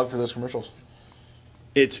first dog for those commercials?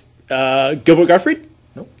 It's Gilbert Gottfried?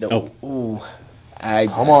 Nope. No. Ooh.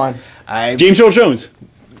 Come on. James Earl Jones.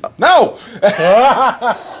 No!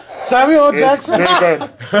 Samuel L. Jackson.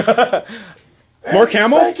 Mark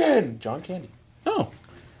Hamill? Bacon! John Candy. Oh.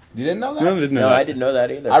 You didn't know that? No, I didn't know No, that. I didn't know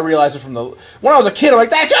that either. I realized it from when I was a kid. I'm like,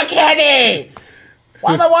 that's John Candy!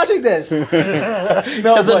 Why am I watching this? No,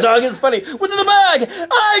 Because the dog is funny. What's in the bag?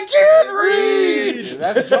 I can't read!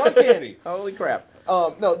 That's John Candy. Holy crap.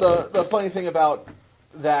 No, the funny thing about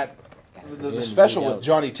that, the special with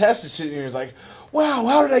Johnny Test is sitting here is like, wow,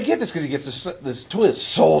 how did I get this? Because he gets this toilet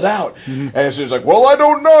sold out. And so he's like, well, I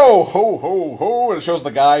don't know. Ho, ho, ho. And it shows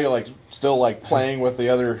the guy like still like playing with the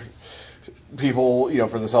other people,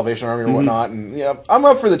 for the Salvation Army or whatnot. And I'm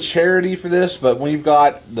up for the charity for this, but when you've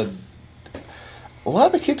got a lot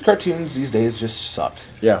of the kids' cartoons these days just suck.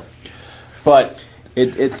 Yeah. But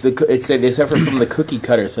they suffer from the cookie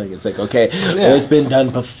cutter thing. It's like, okay, it's been done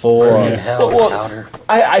before.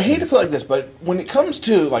 I hate to put it like this, but when it comes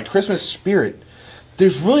to like Christmas spirit,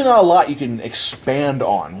 there's really not a lot you can expand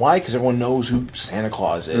on. Why? Because everyone knows who Santa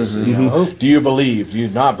Claus is. Do you believe? Do you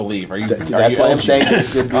not believe? That's why I'm saying there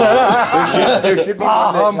should be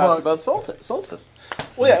one that talks about solstice.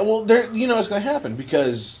 Well, yeah. Well, it's going to happen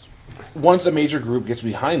because once a major group gets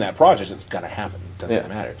behind that project, it's going to happen. It doesn't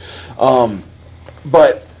matter.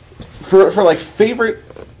 But for like favorite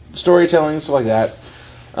storytelling and stuff like that,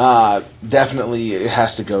 definitely it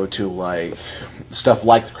has to go to like stuff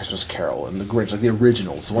like the Christmas Carol and the Grinch, like the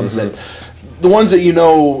originals, the ones that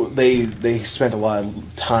they spent a lot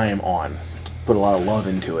of time on, put a lot of love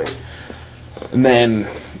into it, and then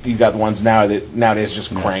you got the ones nowadays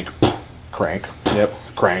just crank, crank,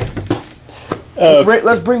 crank.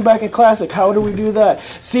 Let's bring back a classic. How do we do that?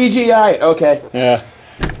 CGI. Okay. Yeah.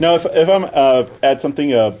 Now, if I'm add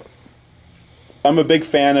something, I'm a big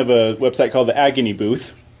fan of a website called the Agony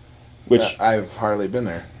Booth, which I've hardly been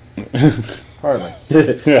there. Hardly.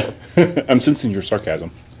 Yeah, I'm sensing your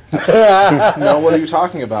sarcasm. No, what are you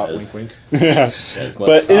talking about? Wink, wink. Yeah.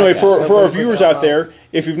 But anyway, for our viewers out there,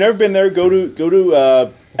 if you've never been there, go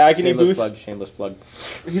to Agony Booth. Shameless plug.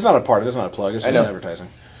 He's not a part of it. It's not a plug. It's just advertising.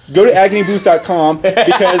 Go to agonybooth.com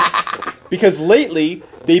because lately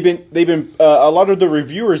they've been a lot of the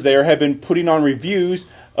reviewers there have been putting on reviews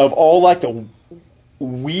of all like the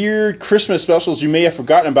weird Christmas specials you may have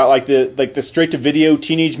forgotten about, like the straight to video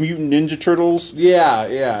Teenage Mutant Ninja Turtles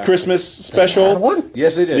Yeah. Christmas special. One?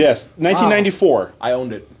 Yes, they did. Yes, 1994. I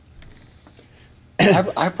owned it.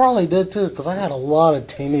 I probably did too, because I had a lot of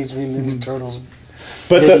Teenage Mutant Ninja Turtles.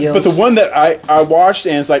 But videos. the one that I watched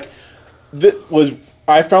and it's like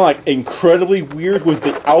I found like incredibly weird was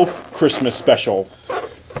the Alf Christmas special,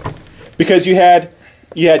 because you had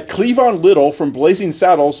Cleavon Little from Blazing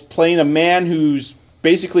Saddles playing a man who's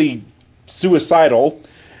basically suicidal.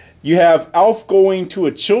 You have Alf going to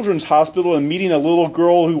a children's hospital and meeting a little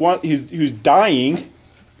girl who's dying.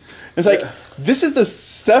 It's like, this is the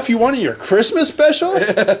stuff you want in your Christmas special?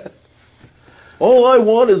 All I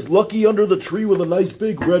want is Lucky under the tree with a nice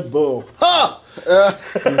big red bow. Ha!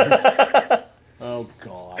 Oh,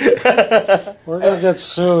 God. We're going to get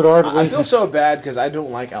sued, aren't we? I feel so bad because I don't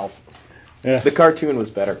like Alf. The cartoon was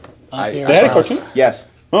better. I They had a cartoon? Yes.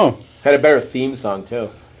 Oh. Had a better theme song, too.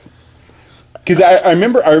 Because I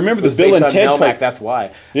remember It was the Bill based and on Ted Melmac, cartoon. that's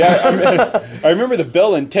why. Yeah, I remember the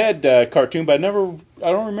Bill and Ted cartoon, but I don't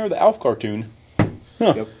remember the Alf cartoon.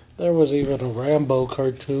 Yep. There was even a Rambo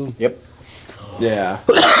cartoon. Yep. Yeah.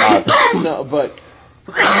 No, but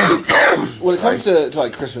when it comes to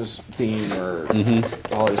like Christmas theme or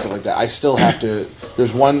holiday stuff like that, I still have to.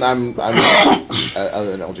 There's one I'm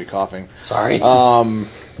other than LG coughing. Sorry. Yeah,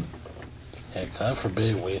 God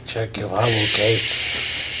forbid we check if I'm okay.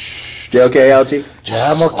 You okay, LG?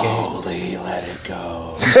 Yeah, I'm okay. Slowly let it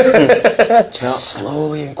go. Just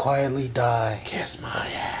slowly and quietly die. Kiss my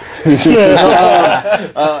ass.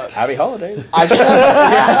 Happy holidays.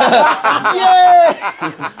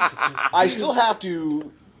 I still have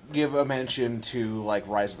to give a mention to like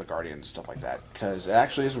Rise of the Guardian and stuff like that, because it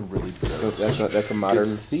actually is a really good, So that's a modern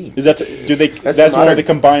good theme. Is that do they? That's That's one where modern. they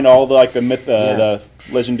combine all the like the myth, the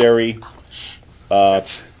legendary.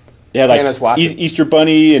 Yeah, Santa's like watching. Easter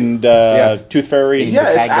Bunny and Tooth Fairy. Yeah,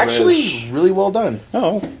 it's Tag actually really well done.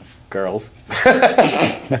 Oh, girls. I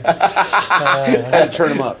had to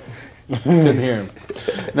turn him up. Couldn't hear him.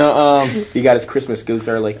 No, He got his Christmas goose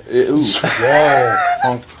early. ooh.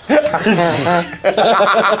 Whoa.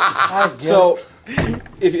 So,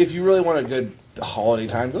 if you really want a good holiday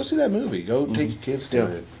time, go see that movie. Go take your kids to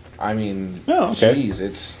it. I mean, Oh, okay. geez,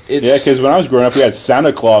 it's yeah, because when I was growing up, we had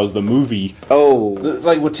Santa Claus the movie. Oh.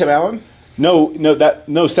 like with Tim Allen. No,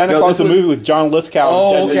 Santa No, Claus this the was- movie with John Lithgow.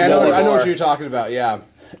 Oh, and okay, I know Dennis what Miller. you're talking about. Yeah.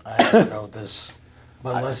 I don't know this.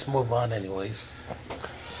 But let's move on anyways.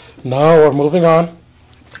 No, we're moving on.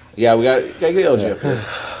 Yeah, we got get LG up here.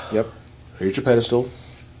 Yep. Here's your pedestal.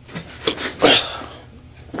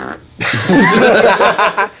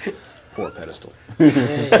 Poor pedestal.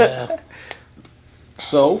 Yeah.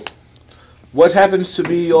 So, what happens to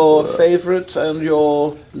be your favorite and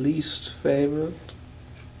your least favorite?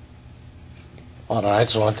 Hold on, I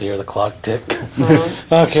just want to hear the clock tick.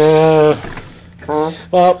 Okay.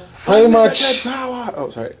 Well, pretty much. Power. Oh,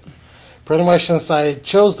 sorry. Pretty much since I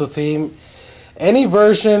chose the theme, any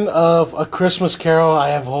version of A Christmas Carol I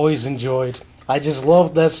have always enjoyed. I just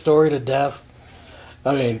love that story to death.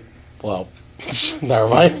 I mean, well, never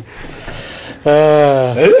mind.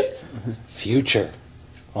 Future.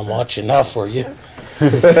 I'm watching out for you.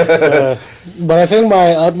 But I think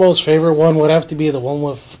my utmost favorite one would have to be the one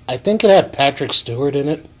with, I think it had Patrick Stewart in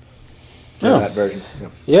it. Yeah, that version. Yeah.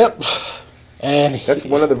 Yep. And That's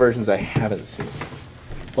one of the versions I haven't seen.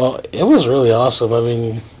 well, it was really awesome. I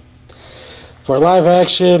mean, for live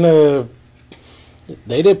action,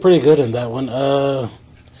 they did pretty good in that one.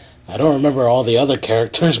 I don't remember all the other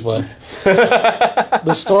characters, but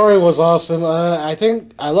the story was awesome. I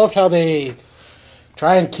think I loved how they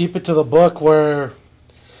try and keep it to the book, where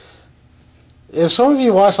if some of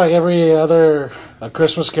you watch like every other A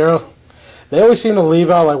Christmas Carol, they always seem to leave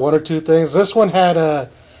out like one or two things. This one had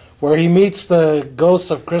where he meets the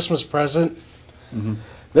ghost of Christmas Present. Mm-hmm.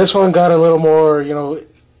 This one got a little more,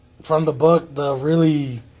 from the book, the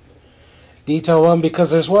really detailed one,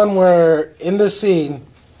 because there's one where in the scene,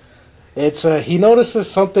 it's he notices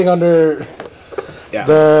something under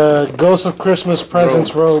the Ghost of Christmas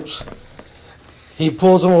Present's robes. He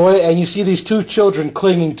pulls them away, and you see these two children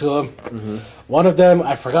clinging to him. Mm-hmm. One of them,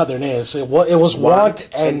 I forgot their names. It was Want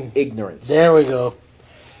and Ignorance. There we go.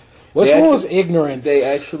 Which They one actu- was Ignorance? They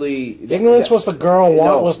actually... Ignorance was the girl,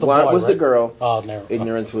 Want No, was the Want boy, was right? the girl. Oh, never.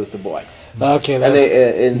 Ignorance was the boy. Okay, And then.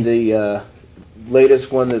 they in the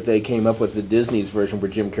latest one that they came up with, the Disney's version where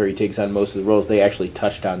Jim Carrey takes on most of the roles, they actually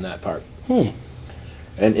touched on that part. And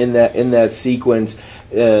in that sequence,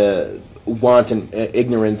 Want and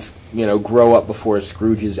Ignorance, grow up before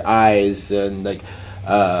Scrooge's eyes, and like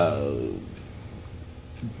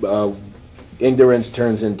ignorance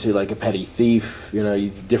turns into like a petty thief. You know,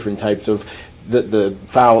 different types of the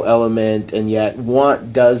foul element, and yet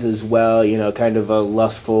want does as well. You know, kind of a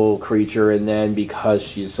lustful creature, and then because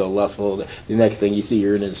she's so lustful, the next thing you see,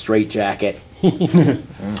 you're in a straitjacket.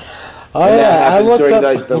 Oh And yeah, that I happens looked during up.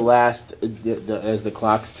 like the last, as the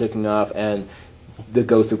clock's ticking off, and the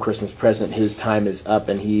Ghost of Christmas Present, his time is up,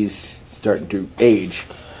 and he's starting to age.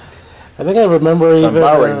 I think I remember So I'm even.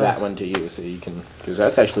 borrowing that one to you, so you can, because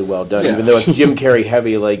that's actually well done, even though it's Jim Carrey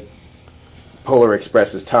heavy, like Polar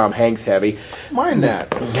Express is Tom Hanks heavy. Mind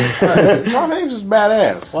that. Tom Hanks is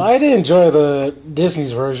badass. Well, I did enjoy the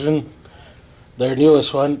Disney's version, their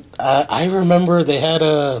newest one. I remember they had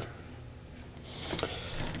a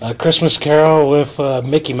Christmas Carol with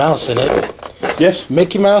Mickey Mouse in it. Yes.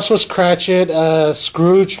 Mickey Mouse was Cratchit.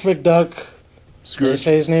 Scrooge McDuck. Did I Scrooge.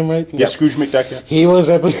 say his name right? Yeah, Scrooge McDuck. Yeah. He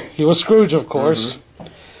was Scrooge, of course.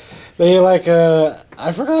 They I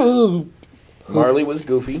forgot who. Marley was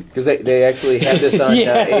Goofy, because they actually had this on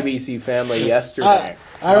Yeah. ABC Family yesterday.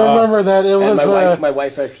 I remember that it And was. my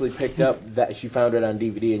wife actually picked up that. She found it on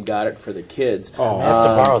DVD and got it for the kids. Oh. I have to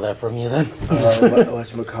borrow that from you then.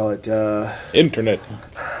 Whatchamacallit? Internet.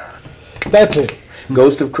 That's it.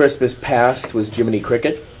 Ghost of Christmas Past was Jiminy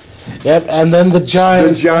Cricket. Yep, and then the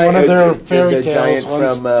giant, one of their fairy the tales giant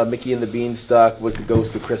ones. from Mickey and the Beanstalk was the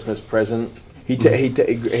Ghost of Christmas Present. He takes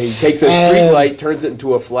a And- street light, turns it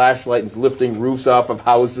into a flashlight, and is lifting roofs off of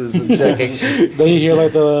houses and checking. Then you hear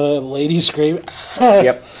like the lady scream.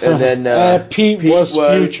 Yep, and then Pete was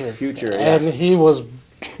Future. Future, yeah. And he was.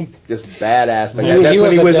 Just badass. But He that's was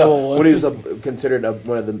when he a was devil one. when he was considered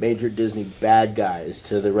one of the major Disney bad guys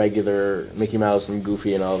to the regular Mickey Mouse and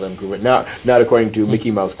Goofy and all of them. Not according to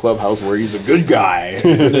Mickey Mouse Clubhouse, where he's a good guy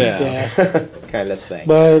Yeah. kind of thing.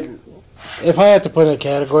 But if I had to put in a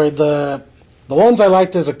category, the ones I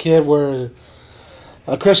liked as a kid were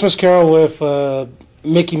A Christmas Carol with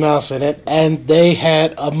Mickey Mouse in it, and they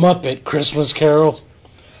had a Muppet Christmas Carol.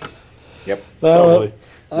 Yep, Totally.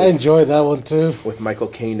 I enjoyed that one too. with Michael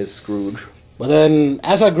Caine as Scrooge. But then,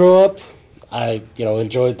 as I grew up, I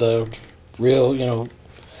enjoyed the real, the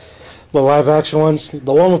live action ones.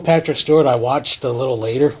 The one with Patrick Stewart I watched a little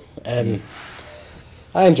later, and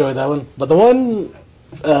I enjoyed that one. But the one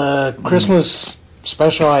Christmas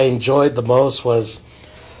special I enjoyed the most was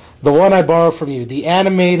the one I borrowed from you, the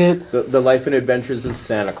animated. The Life and Adventures of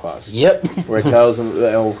Santa Claus. Yep. Where it tells him,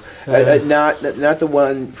 not the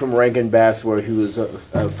one from Rankin Bass where he was a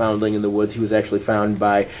foundling in the woods. He was actually found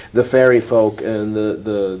by the fairy folk and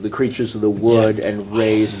the creatures of the wood and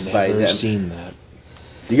raised by them. Seen that.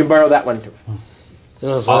 You can borrow that one too. It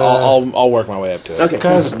was. I'll work my way up to it. Okay.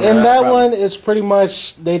 Because in Not a that problem. one, it's pretty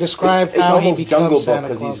much they describe It's how he almost Jungle becomes Book Santa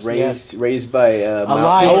because Claus. he's raised by lion.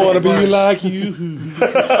 I want to be First. like you.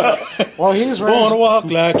 Well, he's Want raised. to walk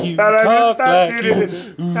like you. Talk like you.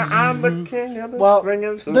 I'm the king of the Well,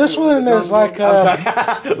 this one is like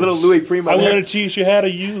little Louis Primo. I'm going to teach you how to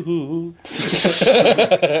you.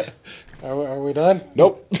 Are we done?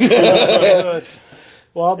 Nope.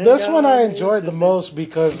 Well, this one I enjoyed the most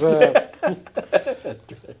because I'm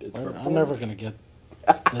never gonna get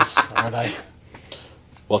this, aren't I?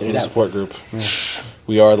 Welcome to the support group.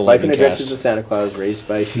 We are the Life and Lightning Adventures of Cast. Santa Claus, raised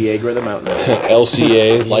by Shiegra the Mountain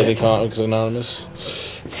LCA, Lightning Comics Anonymous.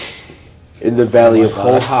 in the Valley of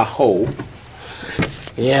God. Ho-Ha-Ho.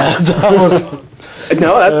 Yeah, that was.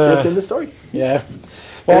 No, that's in the story. Yeah.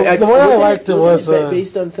 Well, And, the way I wasn't liked it was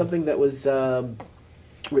based on something that was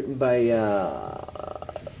written by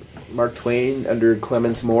Mark Twain under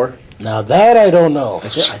Clemens Moore. now that I don't know, I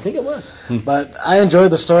think it was. but I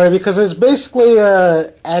enjoyed the story because it's basically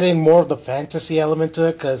adding more of the fantasy element to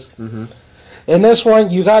it. Because in this one,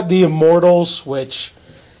 you got the immortals, which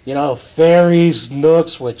fairies,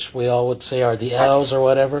 nooks, which we all would say are the elves or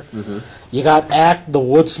whatever. You got Ack the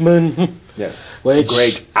woodsman, Yes. which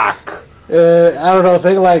Great Ack. I don't know,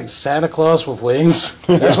 think like Santa Claus with wings.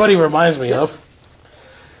 That's what he reminds me of.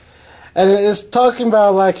 And it's talking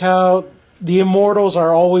about like how the immortals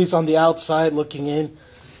are always on the outside looking in,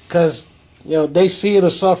 because they see the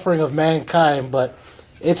suffering of mankind, but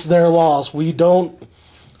it's their laws. We don't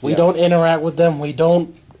interact with them. We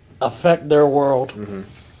don't affect their world.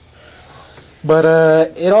 But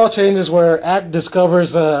it all changes where Ack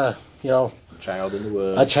discovers Child in the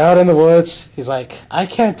Woods. a child in the woods. He's like, I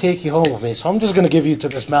can't take you home with me, so I'm just going to give you to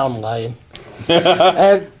this mountain lion.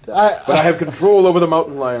 And But I have control over the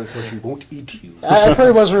mountain lion, so she won't eat you. I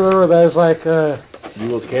pretty much remember that. It's like, You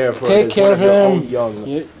will care for take as care one of your him. own young.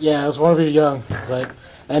 Yeah, it's one of your young. It's like,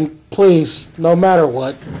 and please, no matter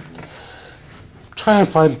what, try and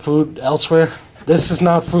find food elsewhere. This is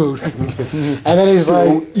not food. And then he's like,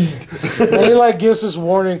 and he like gives this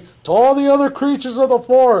warning to all the other creatures of the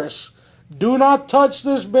forest: do not touch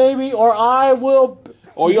this baby, or I will.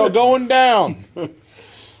 Or you're going down.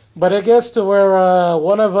 But it gets to where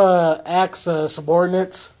one of Ack's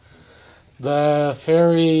subordinates, the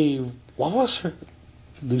fairy, what was her,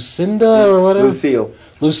 Lucinda or whatever,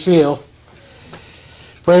 Lucille,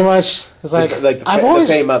 pretty much is like the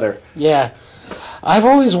Fey mother. Yeah. I've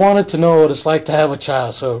always wanted to know what it's like to have a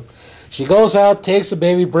child, so she goes out, takes the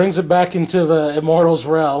baby, brings it back into the immortals'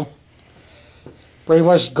 realm. Pretty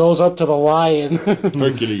much goes up to the lion.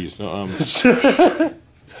 Hercules. The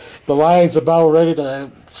lion's about ready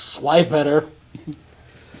to swipe at her.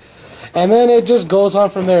 And then it just goes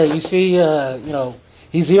on from there. You see,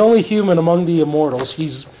 he's the only human among the immortals. You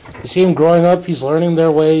see him growing up, he's learning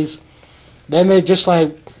their ways. Then they just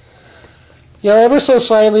ever so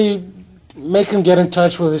slightly make him get in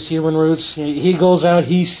touch with his human roots. He goes out,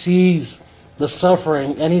 he sees the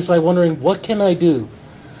suffering, and he's like wondering, what can I do?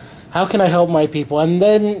 How can I help my people? And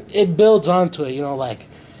then it builds onto it, like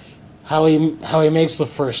how he makes the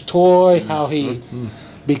first toy, how he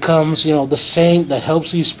becomes, the saint that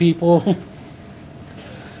helps these people.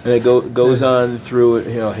 And it goes on through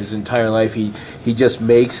his entire life. He just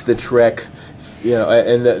makes the trek.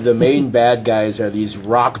 And the main bad guys are these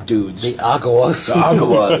rock dudes. The Agawas. The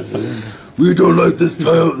Agawas. We don't like this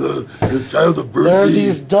child of bird. They're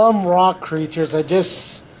these dumb rock creatures that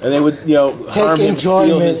just... And they would, harm him,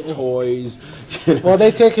 steal his toys. Well,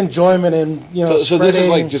 they take enjoyment in, So this is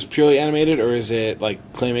like just purely animated, or is it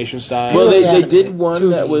like claymation style? Well, they did one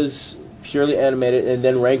that was purely animated, and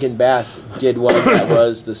then Rankin Bass did one that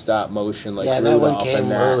was the stop motion, like that one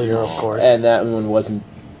came earlier, of course, and that one wasn't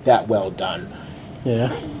that well done.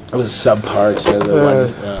 Yeah, it was subpar to the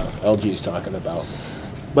one LG is talking about.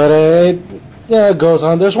 But it goes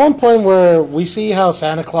on. There's one point where we see how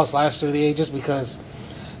Santa Claus lasts through the ages, because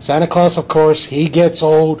Santa Claus, of course, he gets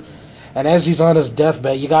old, and as he's on his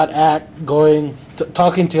deathbed, you got Ack going,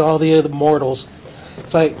 talking to all the other mortals.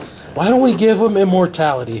 It's like, why don't we give him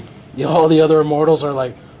immortality? All the other immortals are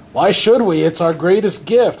like, why should we? It's our greatest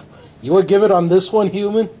gift. You would give it on this one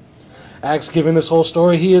human? Ack's giving this whole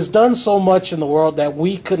story. He has done so much in the world that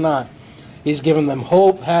we could not. He's given them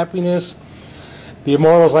hope, happiness. The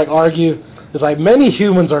immortals argue. It's like, many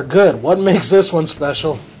humans are good. What makes this one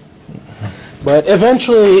special? But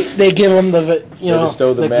eventually, they give him they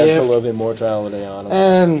bestow the mantle gift. of immortality on him.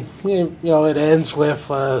 And it ends with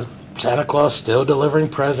Santa Claus still delivering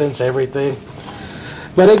presents, everything.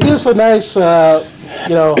 But it gives a nice,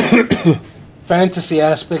 fantasy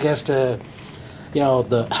aspect as to,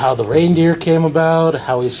 how the reindeer came about,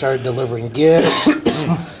 how he started delivering gifts,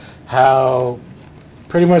 how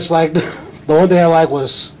pretty much the one thing I like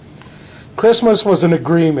was Christmas was an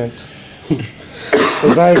agreement. It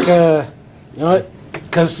was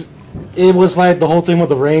because it was like the whole thing with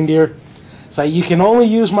the reindeer. It's like, you can only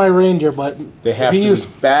use my reindeer, but they have to be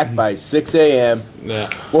back by 6 a.m.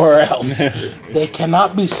 or else they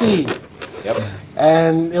cannot be seen. Yep.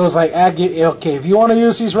 And it was like, okay, if you want to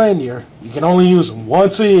use these reindeer, you can only use them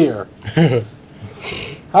once a year.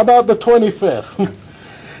 How about the 25th?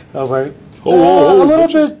 I was like, a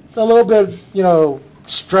little bit,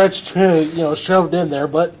 stretched, shoved in there,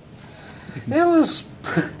 but it was,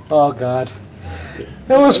 oh God,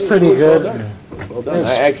 it was pretty good. Well done.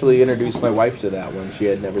 I actually introduced my wife to that one. She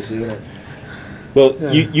had never seen it. Well,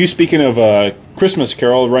 you speaking of Christmas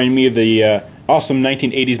Carol reminded me of the awesome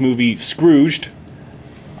 1980s movie Scrooged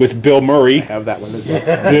with Bill Murray. I have that one as well.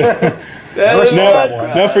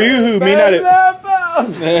 Now, for you who may not have...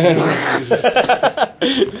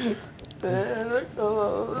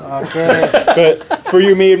 But for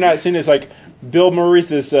you may have not seen this, Bill Murray's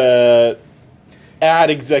this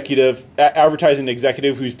advertising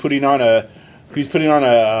executive who's putting on a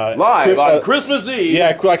live on Christmas Eve.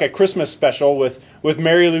 Yeah, like a Christmas special with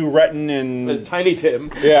Mary Lou Retton and with Tiny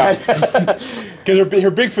Tim. Yeah, because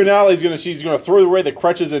her big finale is she's gonna throw away the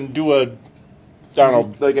crutches and do a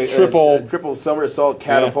triple somersault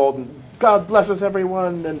catapult. Yeah. And God bless us,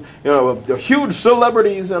 everyone, and the huge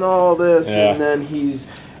celebrities and all this, and then he's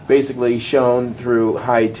basically shown through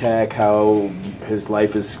high tech how his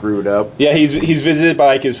life is screwed up. Yeah, he's visited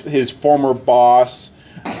by his former boss.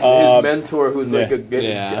 His mentor, who's an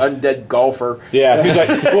undead golfer. Yeah, he's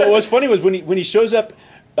well, what's funny was when he shows up,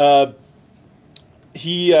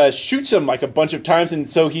 he shoots him a bunch of times, and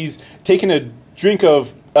so he's taking a drink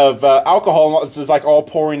of alcohol, and it's all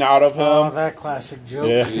pouring out of him. Oh, that classic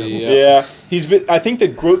joke. Yeah. I think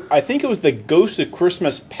it was the Ghost of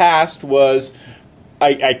Christmas Past was.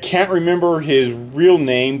 I can't remember his real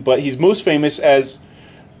name, but he's most famous as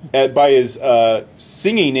by his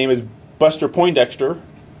singing name is Buster Poindexter.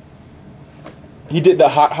 He did the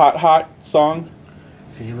Hot Hot Hot song.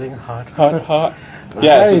 Feeling hot. Hot Hot.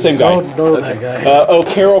 Yeah, it's the same guy. I don't know that guy. Oh,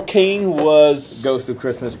 Carol King was Ghost of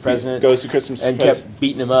Christmas Present. Ghost of Christmas and Present. kept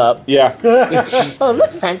beating him up. Yeah. Oh, look,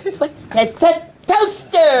 Francis, what's that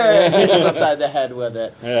toaster? Hit him upside the head with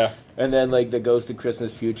it. Yeah. And then like the Ghost of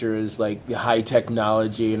Christmas Future is like the high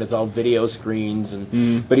technology and it's all video screens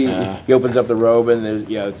and but he opens up the robe and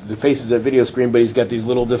there's the face is a video screen but he's got these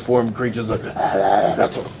little deformed creatures like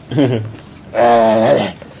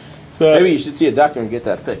So, maybe you should see a doctor and get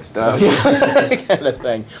that fixed kind of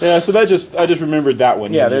thing. yeah. So I just remembered that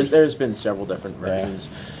one. Yeah, there's been several different versions.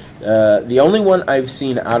 The only one I've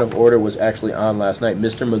seen out of order was actually on last night,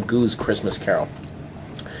 Mr. Magoo's Christmas Carol.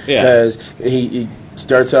 Yeah. Because he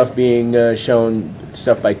starts off being shown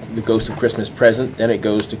stuff like the Ghost of Christmas Present, then it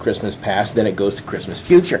goes to Christmas Past, then it goes to Christmas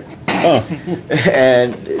Future. Oh.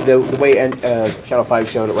 And the way Channel 5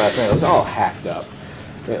 showed it last night, it was all hacked up.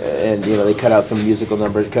 And they cut out some musical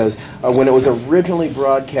numbers because when it was originally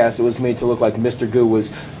broadcast, it was made to look like Mr.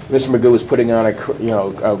 Magoo was putting on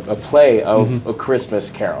a play of A Christmas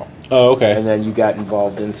Carol. Oh, okay. And then you got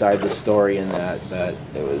involved inside the story in that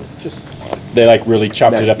it was just They like really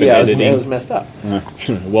chopped it up in editing. it was messed up.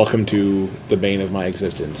 Welcome to the bane of my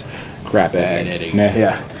existence. Crap editing. Nah.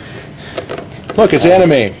 Yeah. Look, it's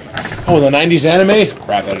anime. Oh, the 90s anime?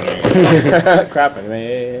 Crap editing. Crap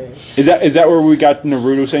anime. Is that where we got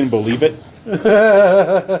Naruto saying "believe it"? No,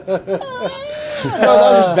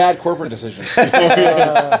 that was just bad corporate decisions.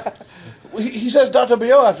 He says Dr.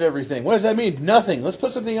 B.O. after everything. What does that mean? Nothing. Let's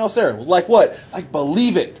put something else there. Like what? Like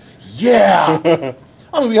believe it. Yeah.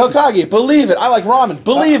 I'm going to be Hokage. Believe it. I like ramen.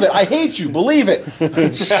 Believe it. I hate you. Believe it.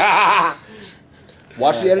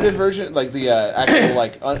 Watch the edited version, like the actual,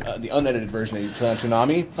 the unedited version that you play on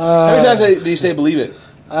Toonami. How many times do you say believe it?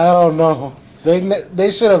 I don't know. They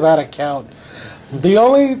should have had a count. The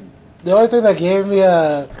only thing that gave me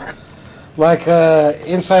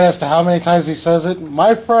insight as to how many times he says it,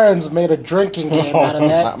 my friends made a drinking game out of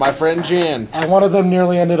that, My friend Jan. and one of them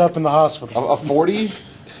nearly ended up in the hospital. A 40?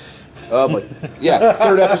 Oh my. Yeah,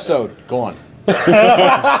 third episode. Go on.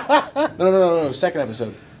 No. Second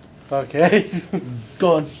episode. Okay.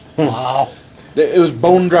 Go on. Wow. It was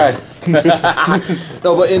bone dry.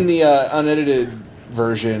 No, but in the unedited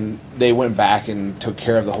version, they went back and took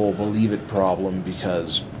care of the whole believe it problem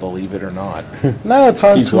because believe it or not. Now it's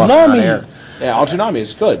on He's walking on air. Toonami. Yeah, on Toonami,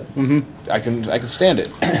 it's good. Mm-hmm. I can stand it.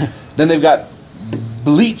 Then they've got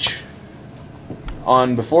Bleach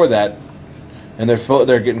on before that, and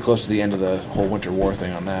they're getting close to the end of the whole Winter War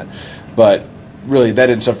thing on that. But really, that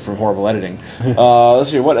didn't suffer from horrible editing.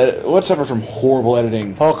 Let's see, what suffered from horrible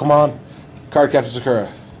editing? Pokemon. Card Captain Sakura.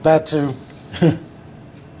 That too.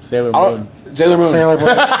 Sailor Moon. Sailor Moon. Sailor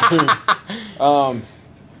Moon.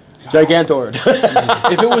 Gigantor.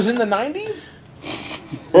 If it was in the 90s,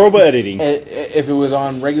 Horrible editing. if it was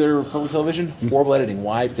on regular public television, horrible editing.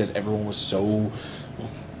 Why? Because everyone was so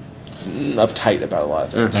uptight about a lot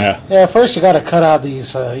of things. Yeah. Yeah, first you got to cut out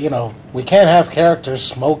these. We can't have characters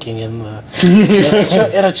smoking in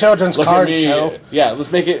a children's Look at card me. show. Yeah,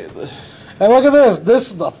 let's make it. And look at this. This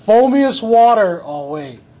is the foamiest water. Oh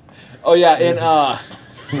wait, Oh yeah, in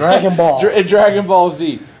Dragon Ball. in Dragon Ball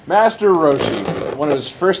Z, Master Roshi, one of his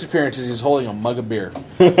first appearances, he's holding a mug of beer.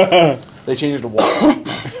 They changed it to water,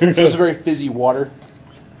 so it's a very fizzy water.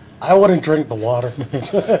 I wouldn't drink the water.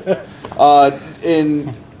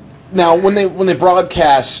 Now, when they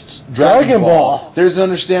broadcast Dragon Ball. Ball, there's an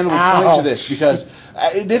understandable point to Ouch. this because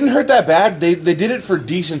it didn't hurt that bad. They did it for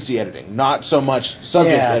decency editing, not so much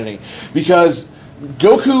subject Yeah. editing. Because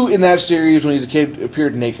Goku in that series, when he was a kid,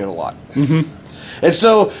 appeared naked a lot. Mm-hmm. And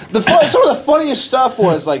so some of the funniest stuff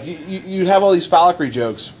was like you'd have all these phallicry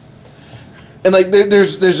jokes, and like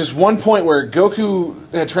there's this one point where Goku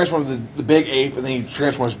had transformed the big ape, and then he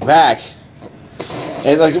transforms back,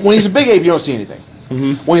 and like when he's a big ape, you don't see anything.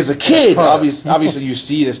 Mm-hmm. When he's a kid, obviously you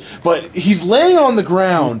see this, but he's laying on the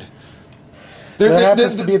ground. There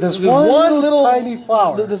happens to be this one little tiny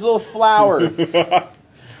flower. This little flower.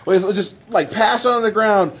 Well, it's just like pass on the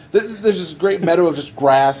ground. There's this great meadow of just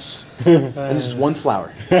grass, and there's just one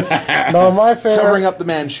flower No, my favorite. covering up the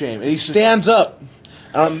man's shame. And he stands up,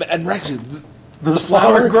 and actually, the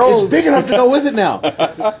flower grows. is big enough to go with it now.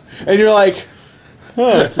 And you're like,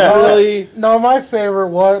 really? No, my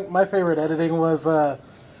favorite editing was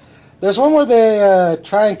there's one where they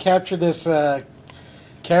try and capture this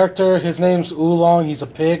character. His name's Oolong. He's a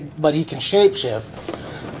pig, but he can shapeshift.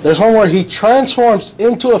 There's one where he transforms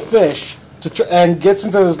into a fish and gets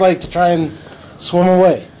into his lake to try and swim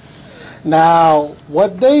away. Now,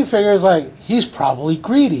 what they figure is like, he's probably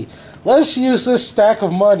greedy. Let's use this stack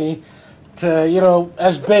of money to,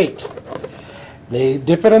 as bait. They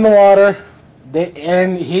dip it in the water,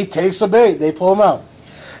 and he takes the bait. They pull him out.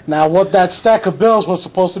 Now, what that stack of bills was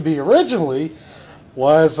supposed to be originally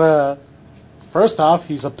was, first off,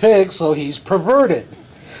 he's a pig, so he's perverted.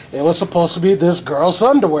 It was supposed to be this girl's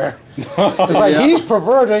underwear. It's like, he's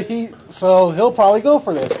perverted, so he'll probably go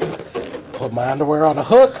for this. Put my underwear on a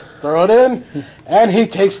hook, throw it in, and he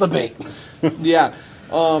takes the bait. Yeah.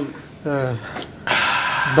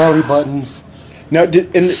 Belly buttons. Now, in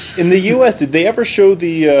the U.S., did they ever show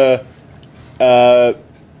the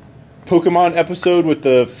Pokemon episode with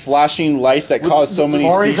the flashing lights that caused so many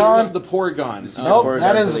Porygon? The Porygon. Nope,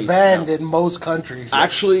 that is banned in most countries.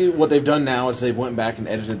 Actually, what they've done now is they've went back and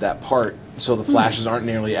edited that part so the flashes aren't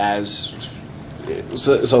nearly as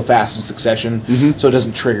so fast in succession, so it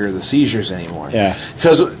doesn't trigger the seizures anymore. Yeah.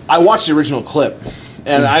 Because I watched the original clip,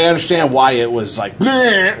 and I understand why it was like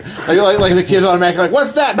the kids automatically like,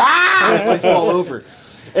 what's that? Like fall over.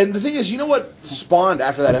 And the thing is, you know what spawned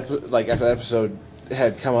after that episode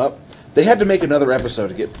had come up? They had to make another episode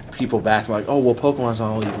to get people back. Like, oh, well, Pokemon's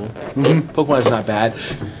not all evil. Pokemon's not bad.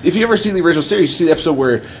 If you ever see the original series, you see the episode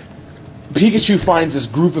where Pikachu finds this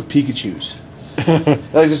group of Pikachus.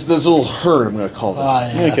 Like this little herd, I'm going to call them.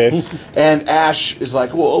 Yeah. Okay. And Ash is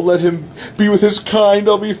like, well, I'll let him be with his kind,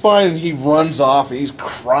 I'll be fine. And he runs off, and he's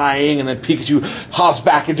crying, and then Pikachu hops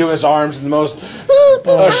back into his arms in the most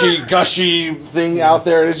gushy thing out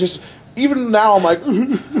there. And it's just, even now, I'm like,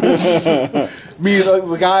 me,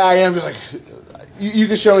 the guy I am, just like, you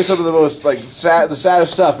can show me some of the most, like, the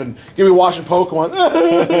saddest stuff, and get me watching Pokemon.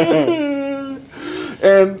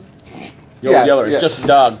 And... Yeller, it's just a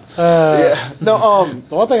dog. No,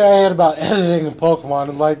 The one thing I hate about editing in Pokemon,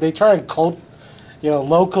 and like they try and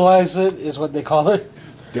localize it, is what they call it.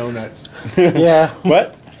 donuts. Yeah.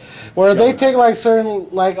 What? Where they take like certain,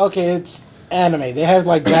 like, okay, it's anime. They have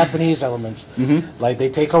like Japanese elements. Like they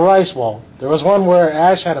take a rice ball. There was one where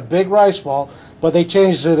Ash had a big rice ball, but they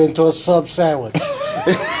changed it into a sub sandwich.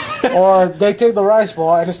 Or they take the rice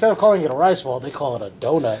ball, and instead of calling it a rice ball, they call it a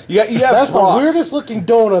donut. You have That's Brock. the weirdest looking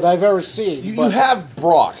donut I've ever seen. You have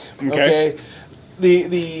Brock, okay?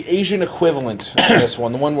 The Asian equivalent of this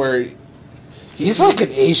one, the one where... He's like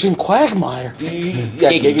an Asian quagmire. You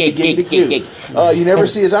never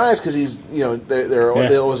see his eyes because he's, they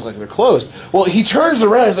always like they're closed. Well, he turns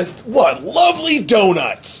around, he's like, what lovely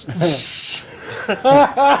donuts!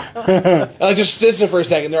 And just sits there for a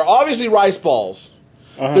second. They're obviously rice balls.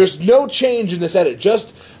 There's no change in this edit.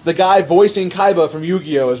 Just the guy voicing Kaiba from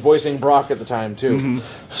Yu-Gi-Oh! Is voicing Brock at the time, too.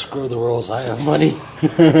 Screw the rules, I have money.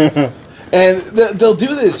 And they'll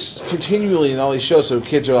do this continually in all these shows, so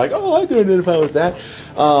kids are like, oh, I can identify with that.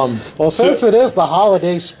 Well, since it is the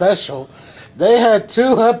holiday special, they had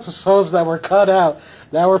 2 episodes that were cut out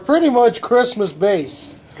that were pretty much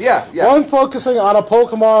Christmas-based. Yeah. One focusing on a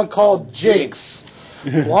Pokemon called Jinx.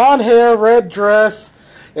 Blonde hair, red dress.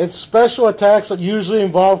 Its special attacks usually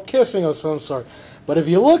involve kissing of some sort. But if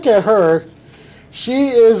you look at her, she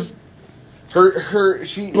is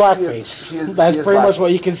blackface. That's pretty much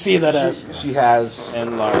what you can see that as. She has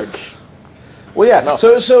Enlarge. Well, yeah. No.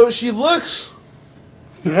 So she looks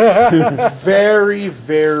very,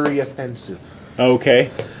 very offensive. Okay.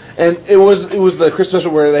 And it was the Christmas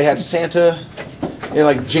special where they had Santa. And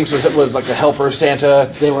like Jinx was like the helper of Santa.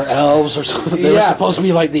 They were elves or something. They were supposed to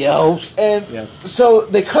be like the elves. And so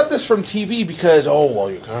they cut this from TV because,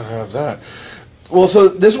 you can't have that. Well, so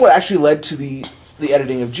this is what actually led to the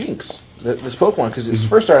editing of Jinx, this Pokemon, because it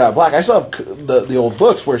first started out black. I still have the old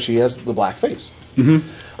books where she has the black face.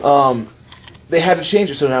 They had to change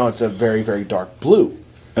it, so now it's a very, very dark blue.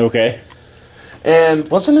 Okay. And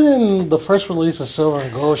wasn't it in the first release of Silver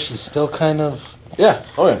and Gold? She's still kind of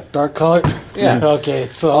dark colored. Yeah. Okay.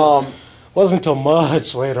 So wasn't until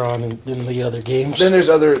much later on in the other games. Then there's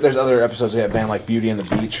other episodes that got banned, like Beauty and the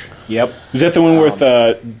Beach. Yep. Is that the one with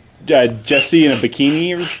Jesse in a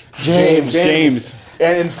bikini? Or? James.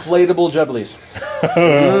 And inflatable jubblies.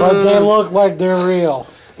 But they look like they're real.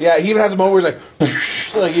 Yeah, he even has a moment where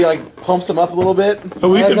he's like, he like pumps them up a little bit.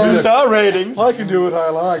 We can boost our ratings. I can do what I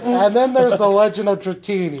like. And then there's the Legend of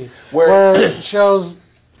Dratini, where it shows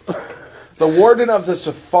the warden of the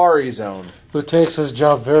Safari Zone, who takes his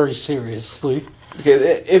job very seriously. Okay,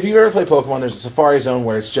 if you ever play Pokemon, there's a Safari Zone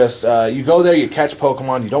where it's just you go there, you catch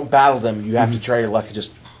Pokemon, you don't battle them, you have to try your luck and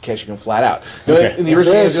just catch them flat out. Okay. In the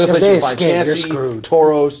original game, the only place you can find you're Chansey, screwed.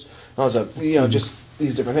 Tauros, just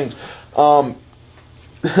these different things.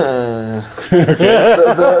 The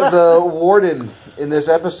warden in this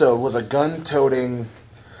episode was a gun-toting,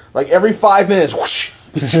 like every 5 minutes, whoosh,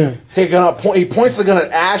 Take a gun up, he points the gun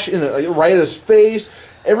at Ash right at his face.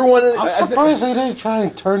 Everyone. I'm surprised they didn't try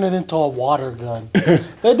and turn it into a water gun.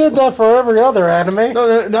 They did that for every other anime.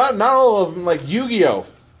 No, not all of them. Like Yu-Gi-Oh.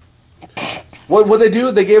 What they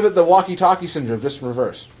do? They gave it the walkie-talkie syndrome, just in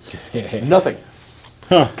reverse. Nothing.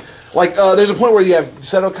 Huh. Like there's a point where you have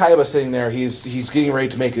Seto Kaiba sitting there. He's getting ready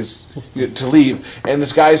to to leave, and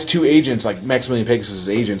this guy's two agents, like Maximilian Pegasus'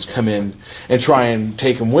 agents, come in and try and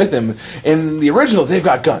take him with him. In the original, they've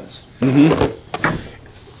got guns. Mm-hmm.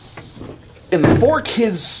 In the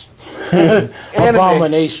 4Kids anime,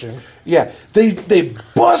 Abomination. yeah, they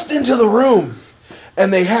bust into the room,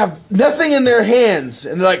 and they have nothing in their hands,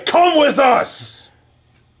 and they're like, "Come with us."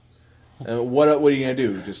 And what are you gonna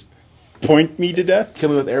do? Just Point me to death? kill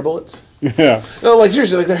me with air bullets? Yeah. No, like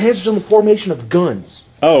seriously, like their hands are still in the formation of guns.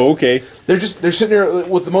 Oh, okay. They're sitting there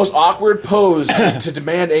with the most awkward pose to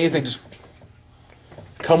demand anything. Just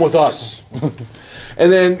come with us.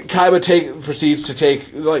 And then Kaiba proceeds to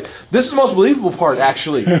take, like, this is the most believable part,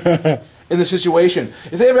 actually, in the situation.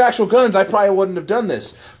 If they have actual guns, I probably wouldn't have done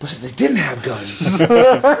this. But since they didn't have guns,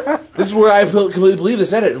 this is where I completely believe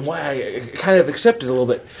this edit and why I kind of accept it a little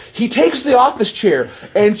bit. He takes the office chair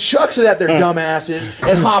and chucks it at their dumb asses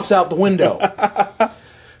and hops out the window.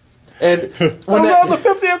 And when on the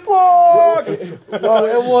 50th floor! Well,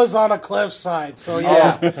 it was on a cliffside, so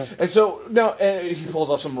yeah. And so, no, and he pulls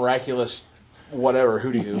off some miraculous whatever,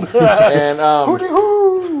 hooty-hoo. And,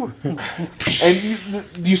 Hooty-hoo!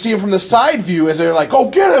 and you see him from the side view as they're like, "Go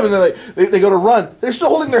get him!" And they're like, they go to run. They're still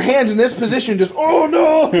holding their hands in this position, just, "Oh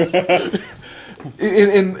no!"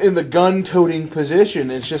 in the gun-toting position.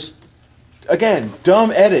 It's just, again, dumb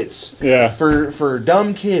edits. Yeah. For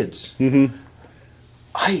dumb kids. Mm-hmm.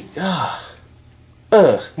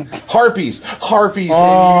 Harpies Oh,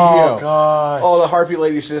 and Yu-Gi-Oh! God. Oh, the Harpy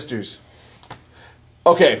Lady Sisters.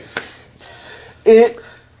 Okay.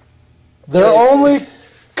 Their only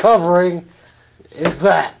covering is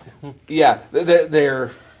that. Yeah,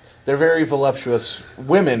 they're very voluptuous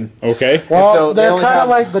women. Okay. Well, so they they're only kind have- of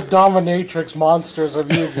like the dominatrix monsters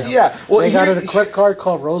of Yu-Gi-Oh! Yeah, well, they got here- an equip card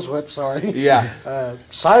called Rose Whip, sorry. Yeah.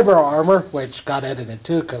 Cyber Armor, which got edited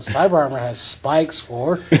too, because Cyber Armor has spikes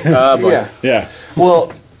for. Yeah. Yeah.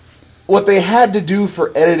 Well, what they had to do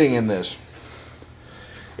for editing in this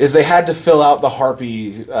is they had to fill out the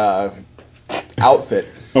Harpy outfit,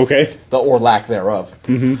 Okay. or lack thereof,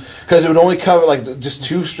 because it would only cover just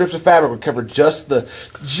 2 strips of fabric would cover just the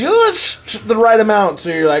right amount. So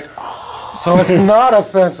you're like, So it's not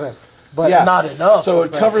offensive, but yeah, not enough. So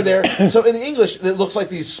it would cover offensive. there. So in English, it looks like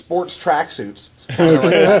these sports tracksuits,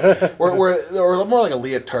 like or more like a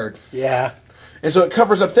leotard. Yeah. And so it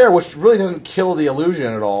covers up there, which really doesn't kill the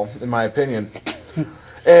illusion at all, in my opinion.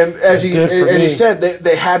 And as he said,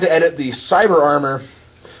 they had to edit the cyber armor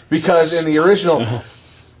because in the original,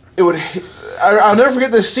 it would. I'll never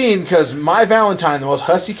forget this scene because my Valentine, the most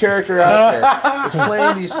hussy character out there, is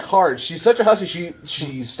playing these cards. She's such a hussy.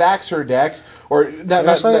 She stacks her deck, or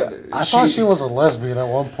I thought she was a lesbian at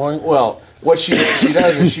one point. Well, what she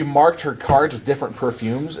does is she marked her cards with different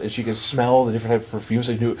perfumes, and she could smell the different type of perfumes.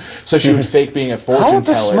 So she would fake being a fortune How would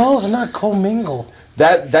the teller. smells not commingle?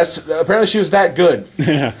 That's apparently she was that good,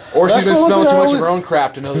 or she's That's been the one smelling thing too I much of her always- own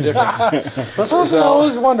crap to know the difference. That's what I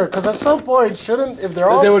always wonder, because at some point, if they're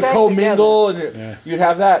all They would stacked co-mingle, together- and you'd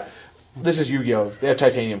have that. This is Yu-Gi-Oh! They have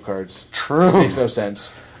titanium cards. True. Makes no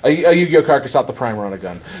sense. A Yu-Gi-Oh! Card can stop the primer on a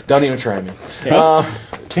gun. Don't even try me.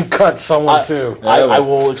 Can cut someone too. I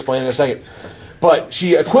will explain in a second. But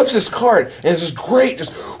she equips this card, and it's just great.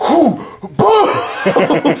 Just whoo, boom.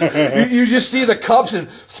 you just see the cups and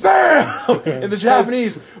spam in the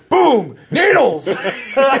Japanese. Boom, needles.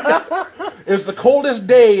 It's the coldest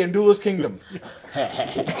day in Duelist Kingdom.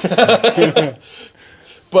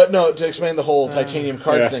 But no, to explain the whole titanium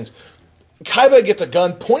cards things, Kaiba gets a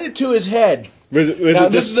gun pointed to his head. Was Now,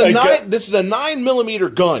 it this just is a a gu-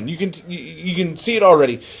 9mm gun. You can see it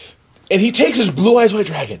already, and he takes his Blue Eyes White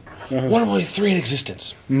Dragon, one of only 3 in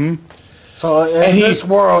existence, So in this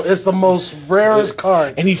world, it's the most rarest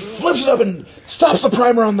card. and he flips it up and stops the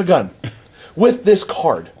primer on the gun with this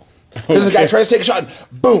card. Because the guy tries to take a shot,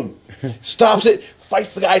 and boom, stops it,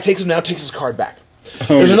 fights the guy, takes him down, takes his card back.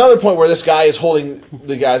 There's another point where this guy is holding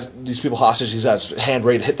these people hostage. He's got his hand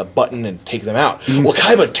ready to hit the button and take them out. Well,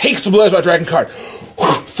 Kaiba takes the Blue Eyes White Dragon card,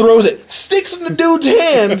 throws it, sticks it in the dude's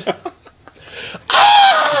hand.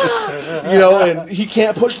 And he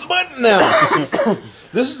can't push the button now.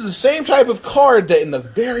 This is the same type of card that in the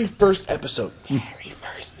very first episode,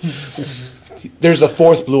 there's a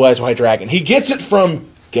 4th Blue Eyes White Dragon. He gets it from,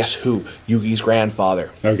 guess who? Yugi's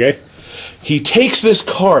grandfather. Okay. He takes this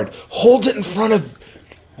card, holds it in front of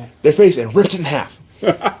their face, and rips it in half.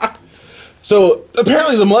 So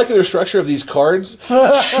apparently the molecular structure of these cards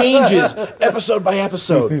changes episode by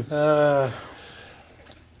episode. I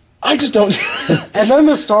just don't. And then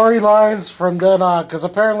the storylines from then on, because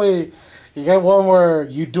apparently you get one where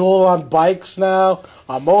you duel on bikes now,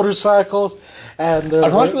 on motorcycles, and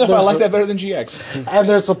Ironically enough, I like that better than GX. And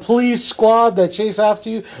there's a police squad that chase after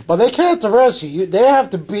you, but they can't arrest you. They have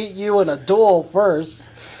to beat you in a duel first.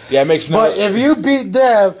 Yeah, it makes no. But if you beat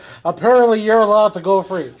them, apparently you're allowed to go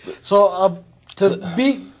free. So to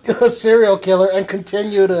beat a serial killer and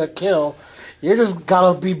continue to kill, you just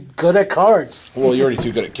gotta be good at cards. Well, you're already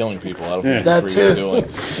too good at killing people. I don't think That that's what you're doing.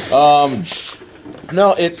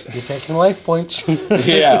 No, it. You're taking life points.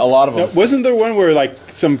 Yeah, a lot of them. Wasn't there one where like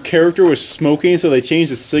some character was smoking, so they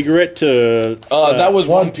changed the cigarette to? That was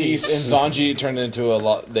One Piece, and Zanji turned into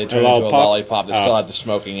They turned into a lollipop that still had the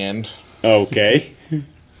smoking end. Okay.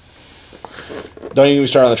 Don't even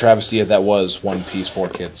start on the travesty of that was One Piece for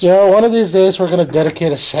kids. Yeah, one of these days we're gonna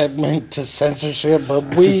dedicate a segment to censorship, but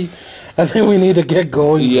I think we need to get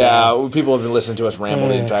going. Yeah, people have been listening to us ramble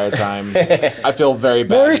the entire time. I feel very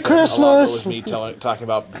bad. Merry because a lot of it Christmas! was me talking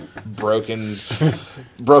about broken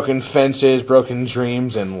fences, broken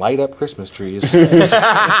dreams, and light up Christmas trees.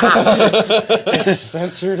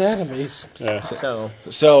 Censored enemies. Yeah.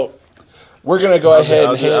 So we're gonna go ahead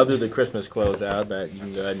and I'll do the Christmas closeout, but you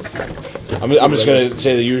can go ahead. I'm just gonna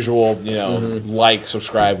say the usual, like,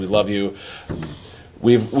 subscribe. We love you.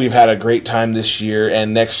 We've had a great time this year,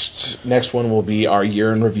 and next one will be our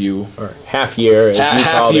year in review, or half year. As you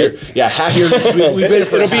half year, it. yeah, half year. We've been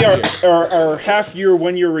for It'll be our half year,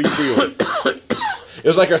 1 year review. It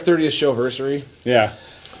was like our 30th showversary. Yeah.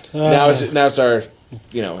 Now it's our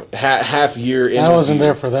half year. In I wasn't review.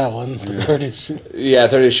 there for that one. Yeah,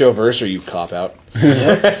 30th showversary. You cop out.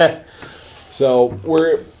 So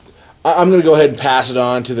I'm going to go ahead and pass it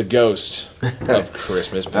on to the ghost of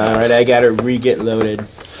Christmas Past. All right, I got to re-get loaded.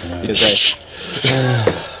 You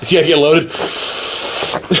can't get loaded.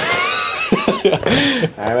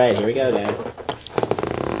 All right, here we go, guys.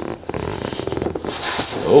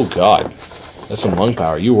 Oh, God. That's some lung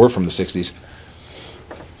power. You were from the 60s.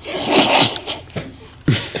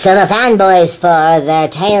 So the fanboys, for their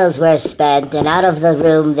tales were spent, and out of the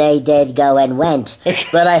room they did go and went.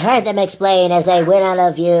 But I heard them explain as they went out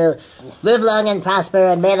of view, live long and prosper,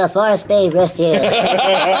 and may the force be with you.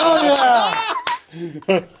 Oh yeah!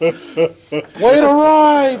 Way to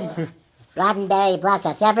rhyme! Roddenberry bless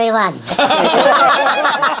us, everyone.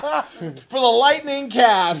 For the Lightning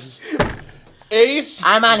Cast, Ace,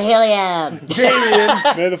 I'm on Helium.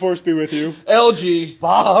 Damien, May the force be with you. LG,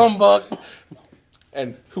 Bah humbug.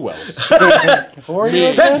 and who else? Who are you Me,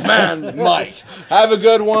 again? man, Mike. Have a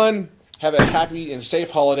good one. Have a happy and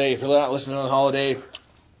safe holiday. If you're not listening on the holiday,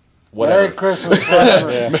 whatever. Merry Christmas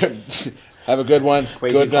forever. Have a good one.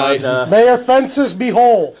 Crazy Good night. Kwanzaa. May your fences be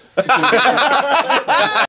whole.